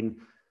defending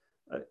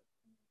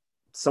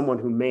someone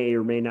who may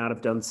or may not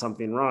have done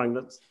something wrong.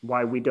 That's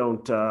why we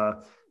don't,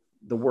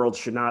 the world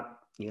should not,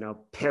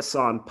 piss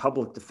on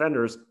public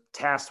defenders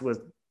tasked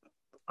with,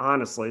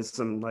 honestly,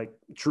 some like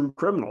true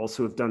criminals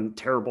who have done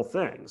terrible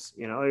things,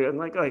 and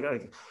like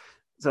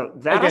so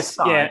that I guess,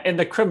 aside, yeah, in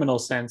the criminal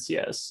sense,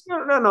 yes.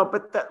 no,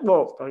 but that,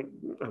 well,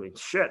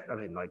 shit.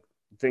 Like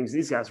things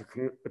these guys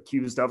are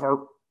accused of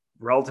are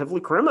relatively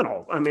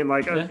criminal.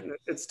 Yeah.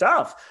 It's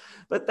tough.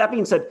 But that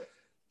being said,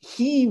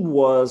 he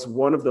was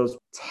one of those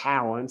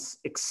talents,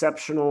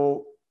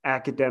 exceptional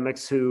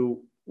academics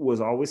who was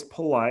always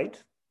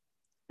polite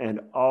and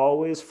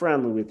always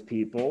friendly with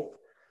people.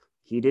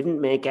 He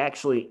didn't make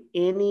actually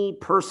any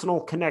personal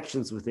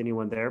connections with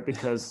anyone there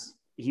because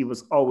he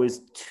was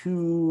always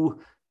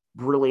too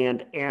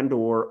brilliant and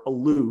or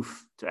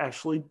aloof to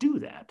actually do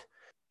that.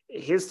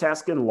 His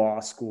task in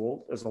law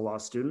school as a law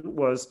student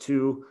was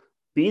to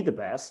be the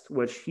best,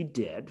 which he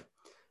did.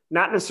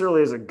 Not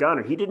necessarily as a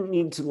gunner. He didn't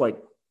need to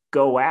like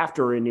go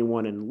after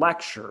anyone and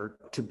lecture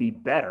to be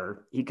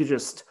better. He could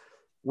just,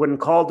 when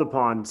called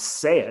upon,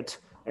 say it,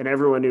 and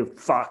everyone knew,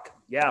 fuck,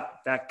 yeah,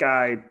 that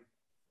guy,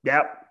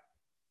 yep.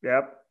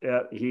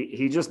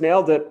 He just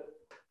nailed it.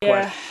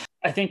 Yeah,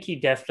 I think he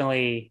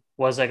definitely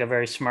was like a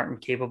very smart and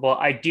capable.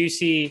 I do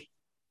see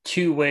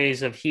two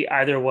ways of he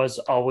either was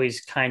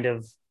always kind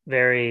of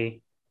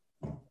very,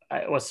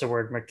 what's the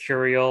word,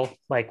 mercurial,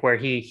 like where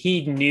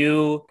he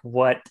knew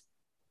what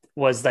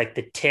was like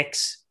the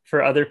ticks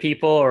for other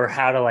people or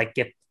how to like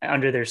get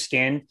under their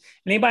skin.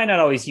 And he might not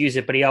always use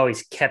it, but he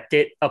always kept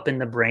it up in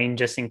the brain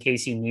just in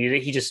case he needed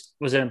it. He just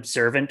was an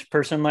observant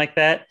person like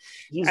that.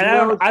 And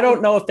I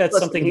don't know if that's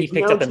something he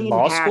picked up in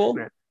law school.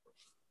 And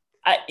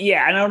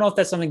I don't know if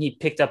that's something he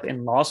picked up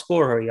in law school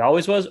or he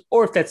always was,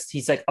 or if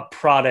he's like a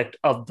product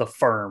of the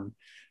firm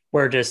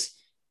where just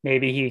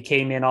maybe he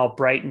came in all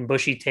bright and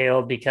bushy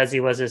tailed because he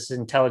was this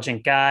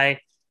intelligent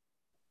guy.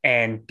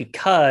 And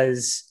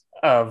because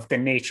of the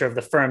nature of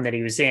the firm that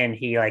he was in,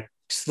 he like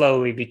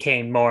slowly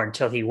became more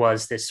until he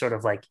was this sort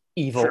of like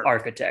evil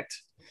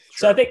architect.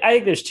 Sure. So I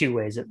think there's two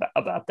ways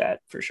about that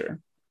for sure.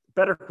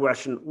 Better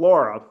question.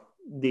 Laura,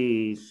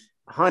 the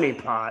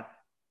honeypot,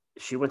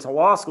 she went to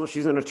law school.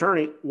 She's an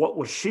attorney. What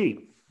was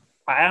she?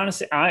 I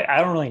honestly, I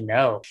don't really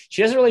know.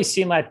 She doesn't really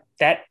seem like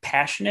that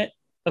passionate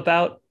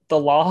about the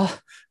law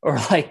or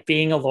like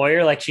being a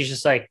lawyer. Like she's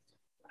just like,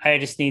 I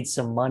just need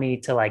some money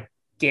to like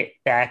get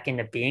back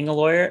into being a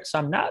lawyer. So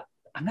I'm not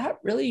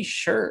really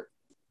sure.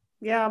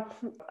 Yeah,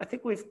 I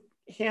think we've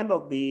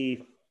handled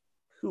the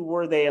who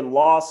were they in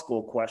law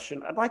school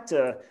question. I'd like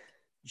to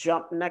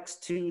jump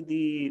next to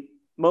the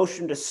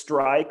motion to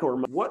strike, or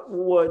what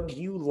would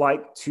you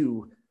like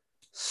to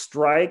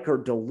strike or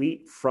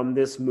delete from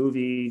this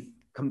movie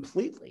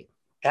completely?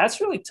 That's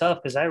really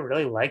tough because I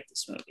really liked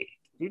this movie.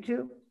 You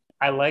too?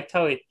 I liked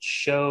how it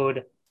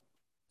showed,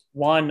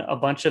 one, a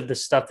bunch of the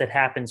stuff that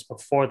happens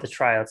before the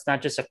trial. It's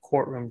not just a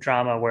courtroom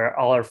drama where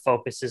all our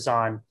focus is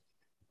on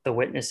the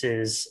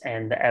witnesses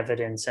and the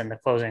evidence and the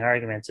closing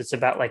arguments. It's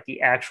about like the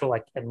actual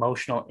like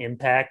emotional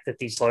impact that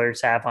these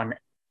lawyers have on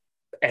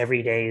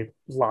everyday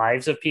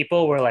lives of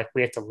people, where like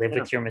we have to live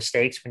with your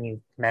mistakes when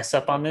you mess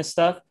up on this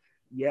stuff.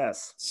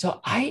 Yes. So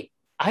I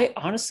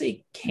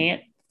honestly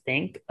can't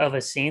think of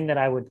a scene that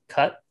I would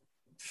cut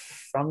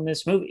from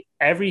this movie.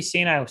 Every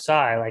scene I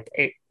saw, like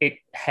it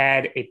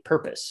had a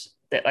purpose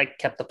that like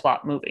kept the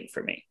plot moving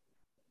for me,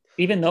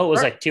 even though it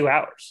was like 2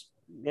 hours.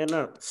 Yeah,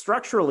 no,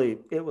 structurally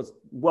it was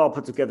well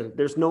put together.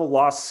 There's no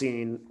lost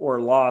scene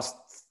or lost,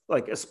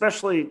 like,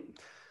 especially,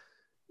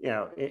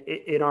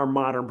 in our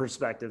modern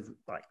perspective,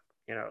 like,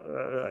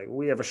 like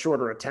we have a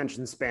shorter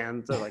attention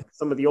span. So like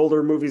some of the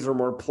older movies are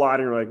more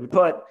plotting,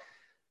 but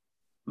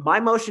my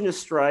motion to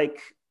strike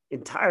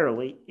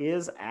entirely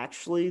is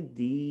actually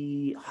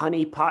the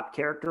honeypot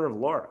character of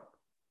Laura.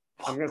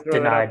 I'm gonna throw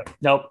denied.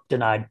 Nope,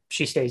 denied.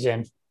 She stays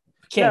in.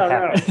 Can't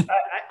happen.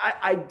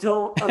 I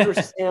don't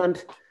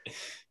understand.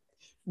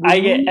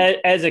 I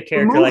get as a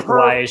character, like,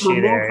 why is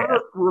she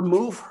there?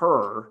 Remove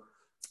her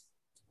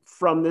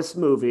from this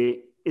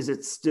movie. Is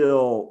it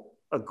still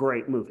a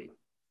great movie?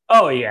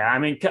 Oh yeah, I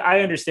mean,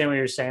 I understand what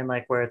you're saying,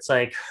 like where it's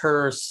like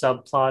her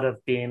subplot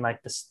of being like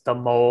the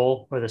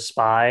mole or the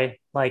spy,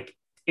 like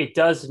it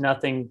does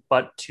nothing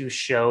but to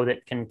show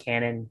that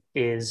Kincannon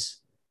is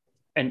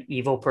an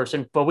evil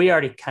person, but we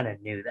already kind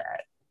of knew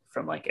that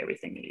from like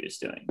everything that he was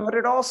doing. But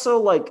it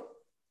also like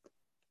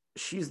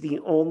she's the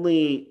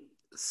only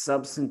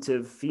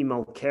substantive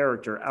female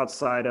character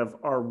outside of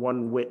our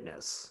one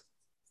witness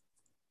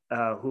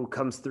who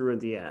comes through in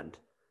the end.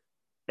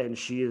 And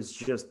she is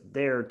just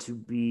there to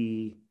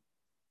be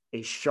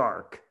a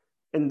shark.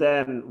 And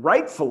then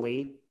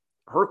rightfully,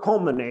 her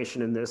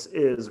culmination in this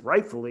is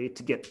rightfully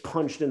to get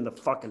punched in the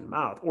fucking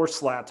mouth or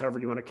slapped, however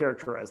you want to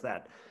characterize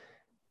that.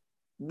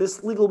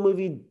 This legal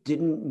movie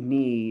didn't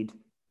need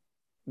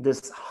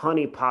this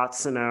honeypot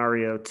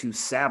scenario to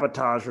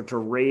sabotage or to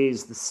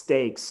raise the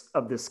stakes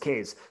of this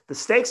case. The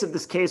stakes of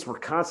this case were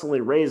constantly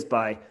raised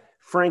by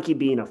Frankie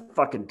being a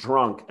fucking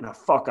drunk and a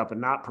fuck up and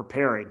not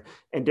preparing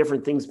and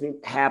different things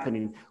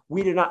happening.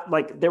 We did not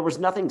like, there was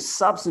nothing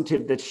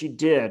substantive that she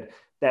did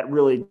that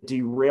really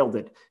derailed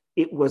it.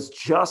 It was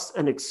just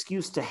an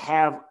excuse to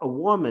have a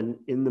woman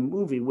in the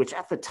movie, which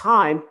at the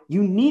time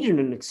you needed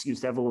an excuse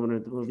to have a woman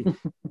in the movie.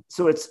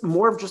 So it's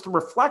more of just a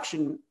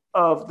reflection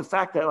of the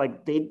fact that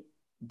like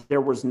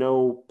there was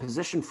no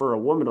position for a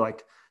woman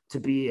like to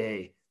be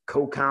a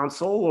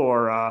co-counsel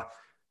or a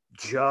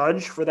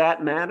judge for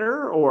that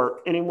matter, or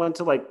anyone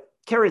to like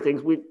carry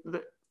things.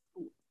 The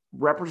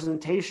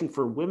representation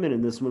for women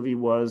in this movie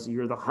was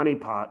you're the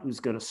honeypot who's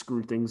going to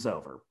screw things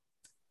over.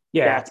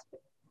 Yeah.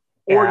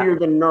 Or you're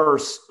the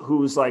nurse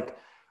who's like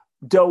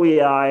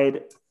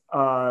doughy-eyed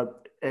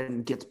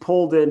and gets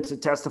pulled in to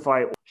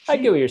testify. I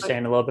get what you're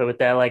saying a little bit with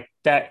that, like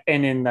that,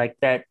 and in like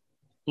that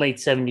late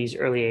 70s,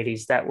 early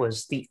 80s, that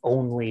was the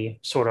only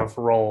sort of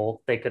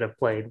role they could have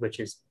played, which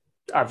is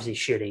obviously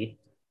shitty.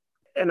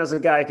 And as a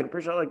guy, I can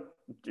appreciate like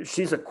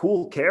she's a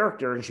cool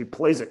character and she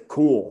plays it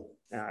cool.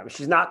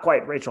 She's not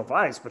quite Rachel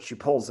Weisz, but she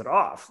pulls it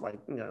off. Like,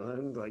 you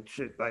know, like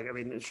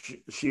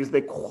she's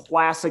the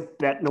classic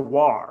Bette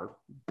Noir,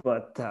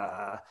 but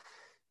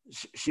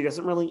she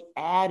doesn't really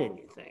add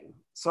anything.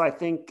 So I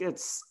think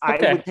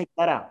I would take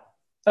that out.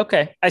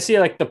 Okay. I see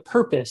like the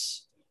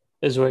purpose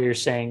is what you're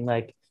saying.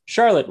 Like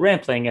Charlotte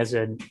Rampling as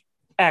an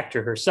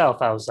actor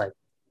herself, I was like,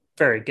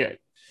 very good.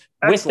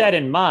 Excellent. With that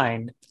in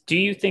mind, do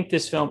you think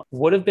this film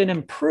would have been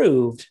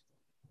improved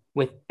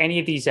with any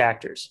of these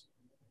actors?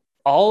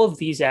 All of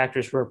these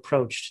actors were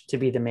approached to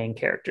be the main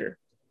character.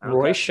 Okay.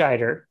 Roy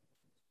Scheider.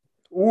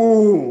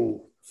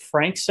 Ooh.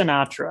 Frank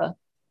Sinatra.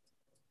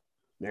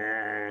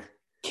 Nah.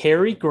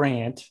 Cary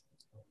Grant.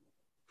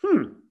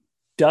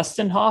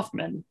 Dustin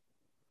Hoffman.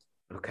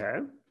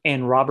 Okay.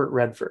 And Robert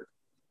Redford.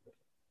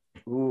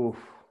 Ooh.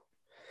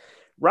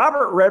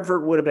 Robert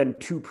Redford would have been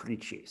too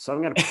preachy, so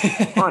I'm going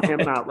to point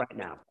him out right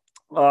now.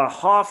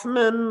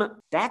 Hoffman,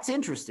 that's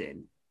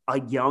interesting. A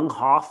young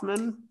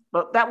Hoffman.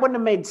 But that wouldn't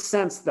have made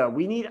sense, though.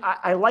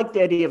 I like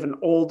the idea of an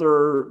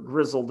older,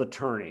 grizzled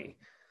attorney.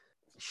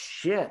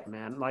 Shit,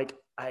 man. Like,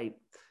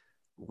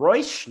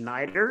 Roy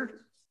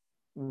Schneider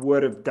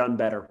would have done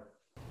better.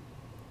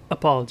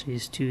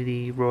 Apologies to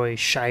the Roy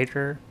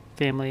Scheider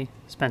family.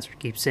 Spencer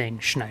keeps saying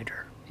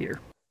Schneider here.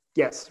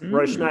 Yes,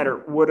 Roy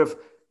Schneider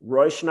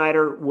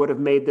would have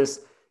made this,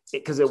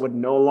 because it would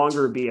no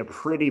longer be a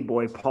pretty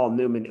boy Paul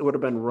Newman. It would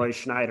have been Roy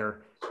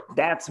Schneider.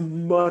 That's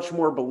much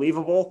more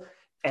believable.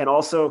 And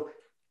also,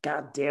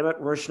 God damn it,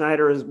 Roy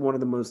Schneider is one of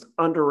the most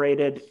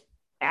underrated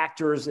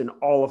actors in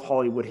all of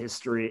Hollywood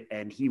history,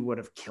 and he would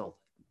have killed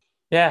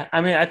it. Yeah, I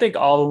mean, I think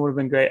all of them would have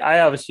been great. I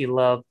obviously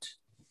loved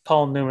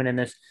Paul Newman in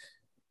this.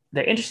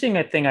 The interesting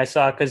thing I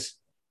saw, because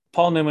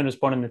Paul Newman was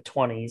born in the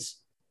 20s,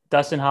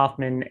 Dustin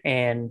Hoffman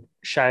and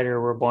Scheider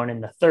were born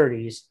in the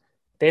 30s.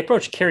 They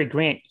approached Cary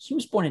Grant. He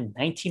was born in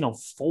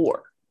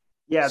 1904.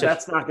 Yeah, so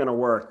that's not going to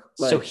work.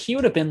 So he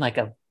would have been like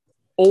an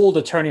old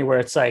attorney where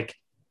it's like,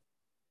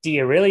 do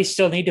you really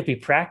still need to be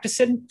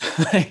practicing?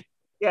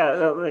 Yeah,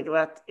 like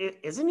that.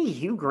 Isn't he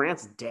Hugh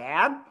Grant's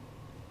dad?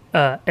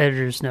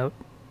 Editor's note.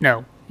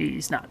 No,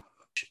 he's not.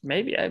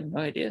 Maybe, I have no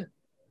idea.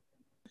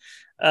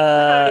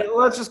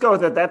 Let's just go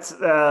with it.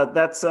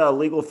 That's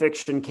legal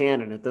fiction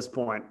canon at this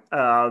point.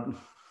 The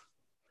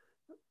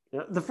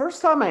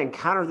first time I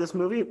encountered this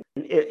movie,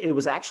 it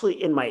was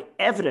actually in my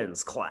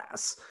evidence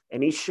class,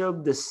 and he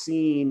showed the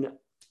scene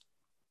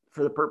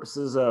for the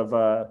purposes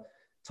of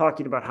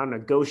talking about how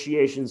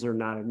negotiations are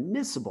not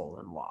admissible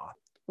in law.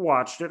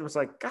 Watched it and was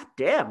like, God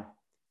damn,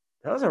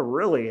 that was a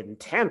really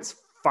intense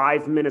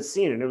 5-minute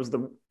scene. And it was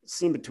the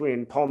scene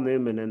between Paul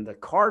Newman and the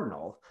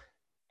Cardinal.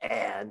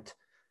 And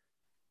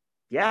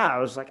yeah, I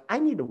was like, I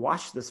need to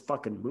watch this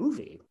fucking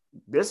movie.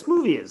 This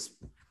movie is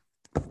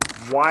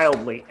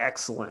wildly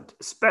excellent,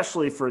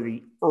 especially for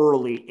the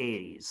early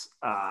 80s.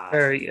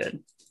 Very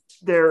good.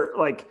 They're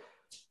like,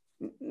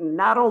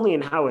 not only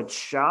in how it's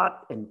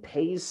shot and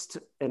paced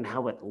and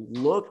how it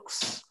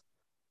looks,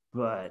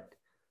 but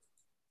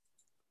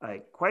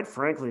quite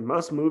frankly,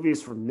 most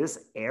movies from this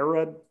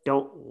era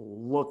don't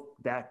look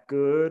that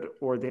good,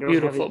 or they don't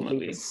have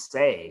anything to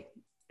say.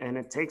 And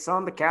it takes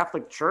on the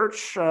Catholic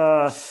Church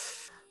 5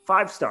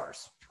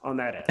 stars on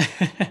that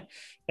end.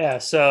 Yeah,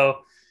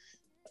 so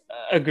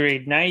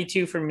agreed.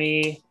 92 for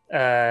me.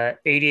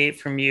 88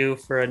 from you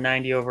for a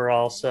 90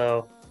 overall.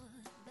 So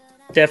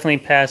definitely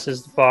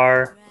passes the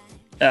bar.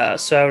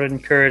 So I would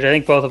encourage, I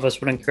think both of us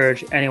would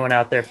encourage anyone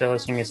out there, if they're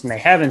listening to this and they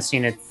haven't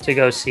seen it, to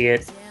go see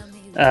it.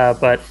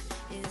 But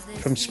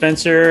from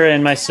Spencer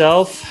and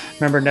myself,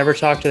 remember, never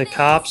talk to the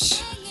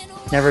cops,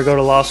 never go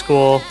to law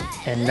school,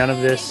 and none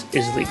of this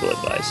is legal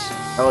advice.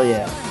 Oh,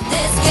 yeah.